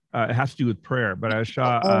you. It has to do with prayer, but I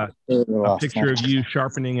saw a picture of you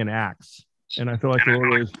sharpening an axe, and I feel like the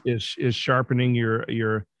Lord is sharpening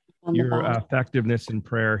your effectiveness in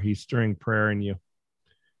prayer. He's stirring prayer in you.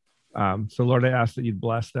 So Lord, I ask that you'd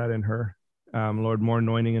bless that in her. Lord, more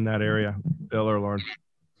anointing in that area. Fill her, Lord.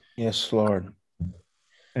 Yes, Lord.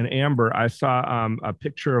 And Amber, I saw a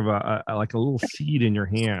picture of like a little seed in your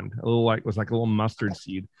hand, a little mustard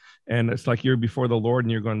seed, and it's like you're before the Lord,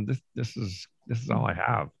 and you're going, this is all I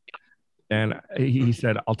have. And he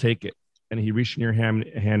said, "I'll take it." And he reached in your hand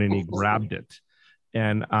and he grabbed it.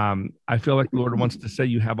 And I feel like the Lord wants to say,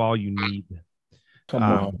 you have all you need. Come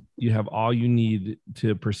on. You have all you need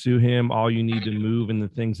to pursue him. All you need to move in the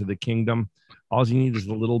things of the kingdom. All you need is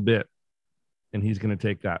a little bit, and he's going to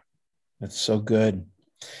take that. That's so good.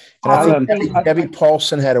 And I think Debbie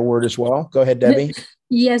Paulson had a word as well. Go ahead, Debbie.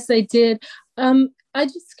 Yes, I did. I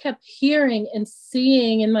just kept hearing and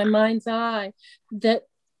seeing in my mind's eye that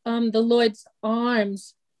the Lord's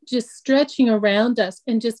arms just stretching around us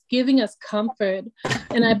and just giving us comfort.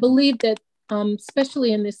 And I believe that,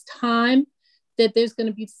 especially in this time, that there's going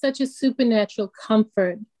to be such a supernatural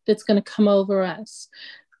comfort that's going to come over us.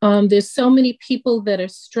 There's so many people that are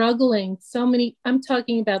struggling, I'm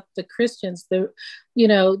talking about the Christians,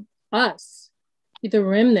 us, the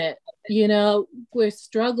remnant, we're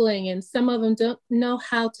struggling, and some of them don't know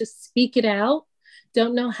how to speak it out,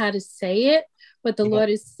 don't know how to say it, but the Lord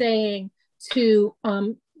is saying to,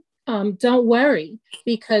 don't worry,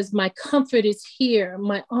 because my comfort is here.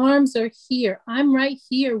 My arms are here. I'm right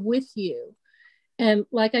here with you. And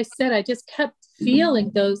like I said, I just kept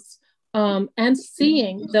feeling those and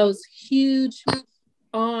seeing those huge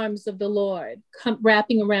arms of the Lord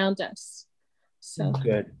wrapping around us. So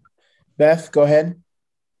good. Beth, go ahead.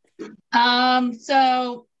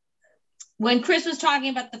 So when Chris was talking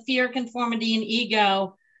about the fear, conformity, and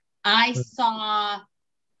ego, I saw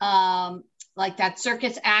like that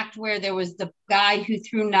circus act where there was the guy who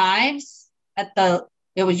threw knives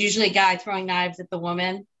it was usually a guy throwing knives at the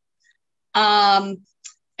woman. And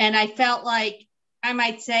I felt like I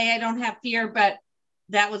might say I don't have fear, but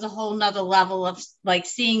that was a whole nother level of like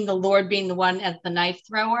seeing the Lord being the one as the knife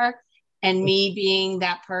thrower and me being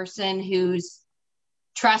that person who's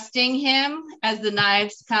trusting him as the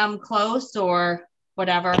knives come close or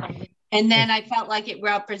whatever. And then I felt like it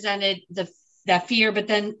represented that fear, but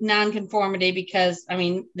then nonconformity, because I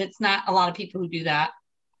mean, it's not a lot of people who do that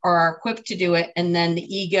or are equipped to do it. And then the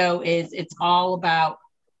ego is, it's all about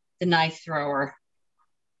the knife thrower.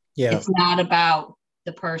 Yeah. It's not about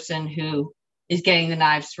the person who is getting the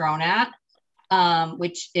knives thrown at,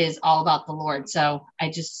 which is all about the Lord. So I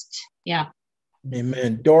just, yeah.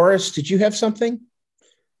 Amen. Doris, did you have something?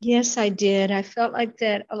 Yes, I did. I felt like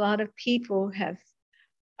that a lot of people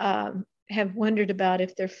have wondered about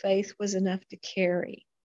if their faith was enough to carry.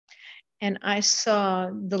 And I saw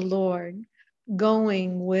the Lord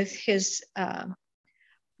going with his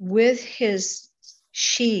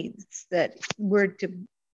sheaths that were to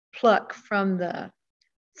pluck from the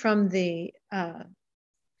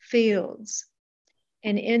fields.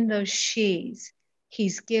 And in those sheaths,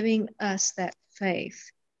 he's giving us that faith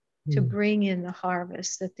to bring in the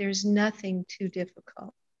harvest, that there's nothing too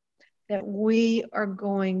difficult, that we are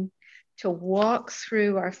going to walk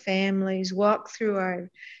through our families, walk through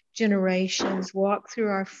our generations, walk through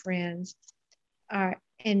our friends,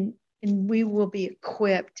 and we will be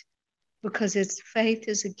equipped, because it's faith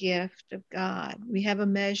is a gift of God. We have a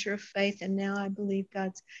measure of faith, and now I believe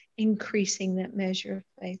God's increasing that measure of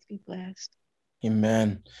faith. Be blessed.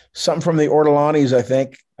 Amen. Something from the Ortolanis, I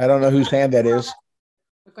think. I don't know whose hand that is.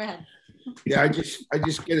 Go ahead. Yeah, I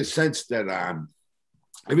just get a sense that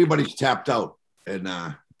everybody's tapped out, and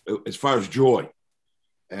as far as joy,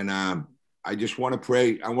 and I just want to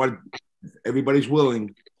pray. I want everybody's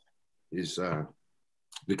willing, is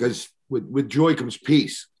because with joy comes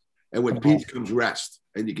peace, and with peace comes rest,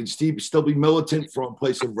 and you can still be militant from a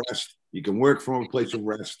place of rest. You can work from a place of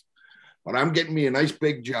rest, but I'm getting me a nice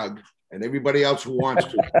big jug. And everybody else who wants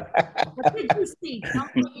to. What did you see?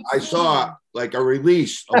 I saw like a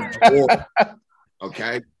release of joy.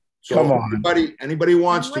 Okay. So come on. Anybody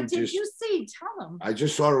wants what to did just. You see? Tell them. I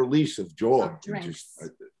just saw a release of joy. Of drinks.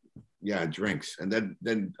 Drinks. And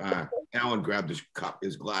then Alan grabbed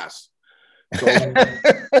his glass. So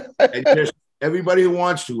and just everybody who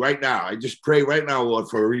wants to right now, I just pray right now, Lord,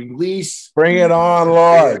 for a release. Bring it on,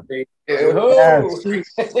 Lord. Yes.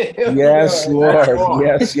 Yes,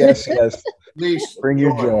 Lord. Yes. Please bring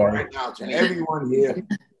your joy right now to everyone here,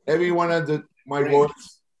 everyone under my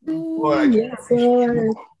voice. Lord, yes,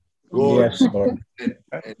 Lord. Lord, yes, Lord. And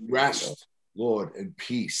rest, Lord, and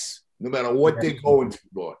peace, no matter what they're going through,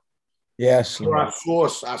 Lord. Yes, Lord. Lord. Our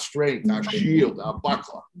source, our strength, our shield, our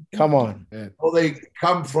buckler. Come on. Oh, they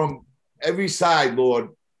come from every side, Lord.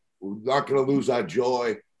 We're not going to lose our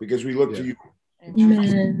joy because we look to you.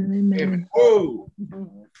 Amen. Oh,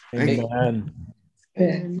 Amen.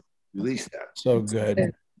 Release that. So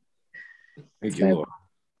good. Thank you, Lord.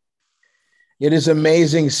 It is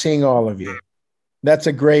amazing seeing all of you. That's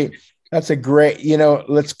a great, let's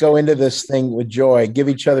go into this thing with joy. Give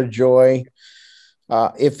each other joy.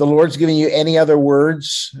 If the Lord's giving you any other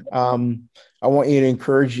words, I want you to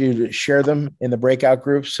encourage you to share them in the breakout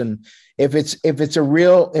groups. And if it's a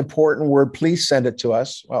real important word, please send it to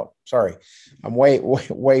us. Well, sorry, I'm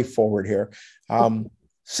way forward here.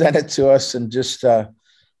 Send it to us and just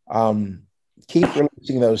keep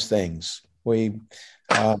releasing those things.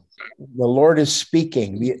 The Lord is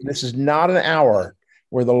speaking. This is not an hour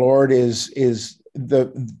where the Lord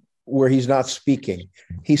where he's not speaking.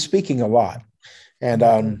 He's speaking a lot.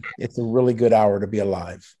 And it's a really good hour to be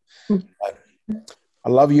alive. But I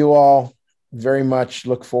love you all very much.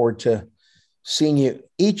 Look forward to seeing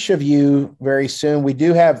each of you very soon. We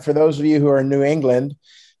do have, for those of you who are in New England,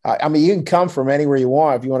 you can come from anywhere you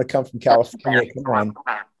want. If you want to come from California, come on,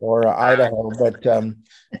 or Idaho. But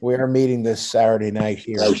we are meeting this Saturday night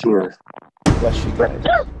here. Bless you guys.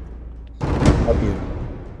 Love you.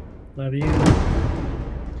 Love you.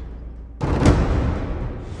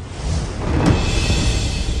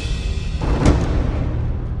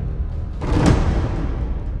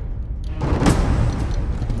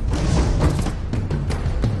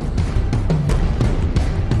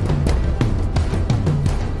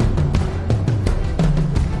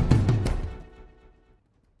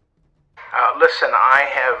 Listen,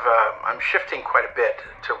 I'm shifting quite a bit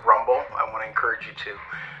to Rumble. I want to encourage you to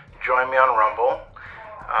join me on Rumble.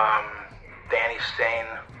 Danny Steyne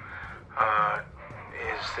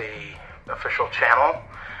is the official channel.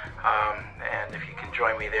 And if you can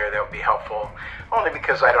join me there, that would be helpful. Only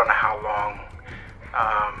because I don't know how long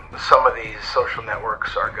some of these social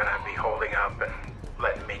networks are going to be holding up. And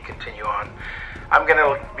letting me continue on. I'm going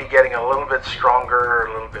to be getting a little bit stronger,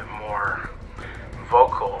 a little bit more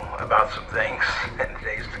vocal about some things in the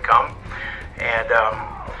days to come. And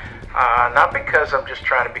not because I'm just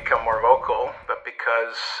trying to become more vocal, but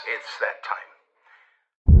because it's that time.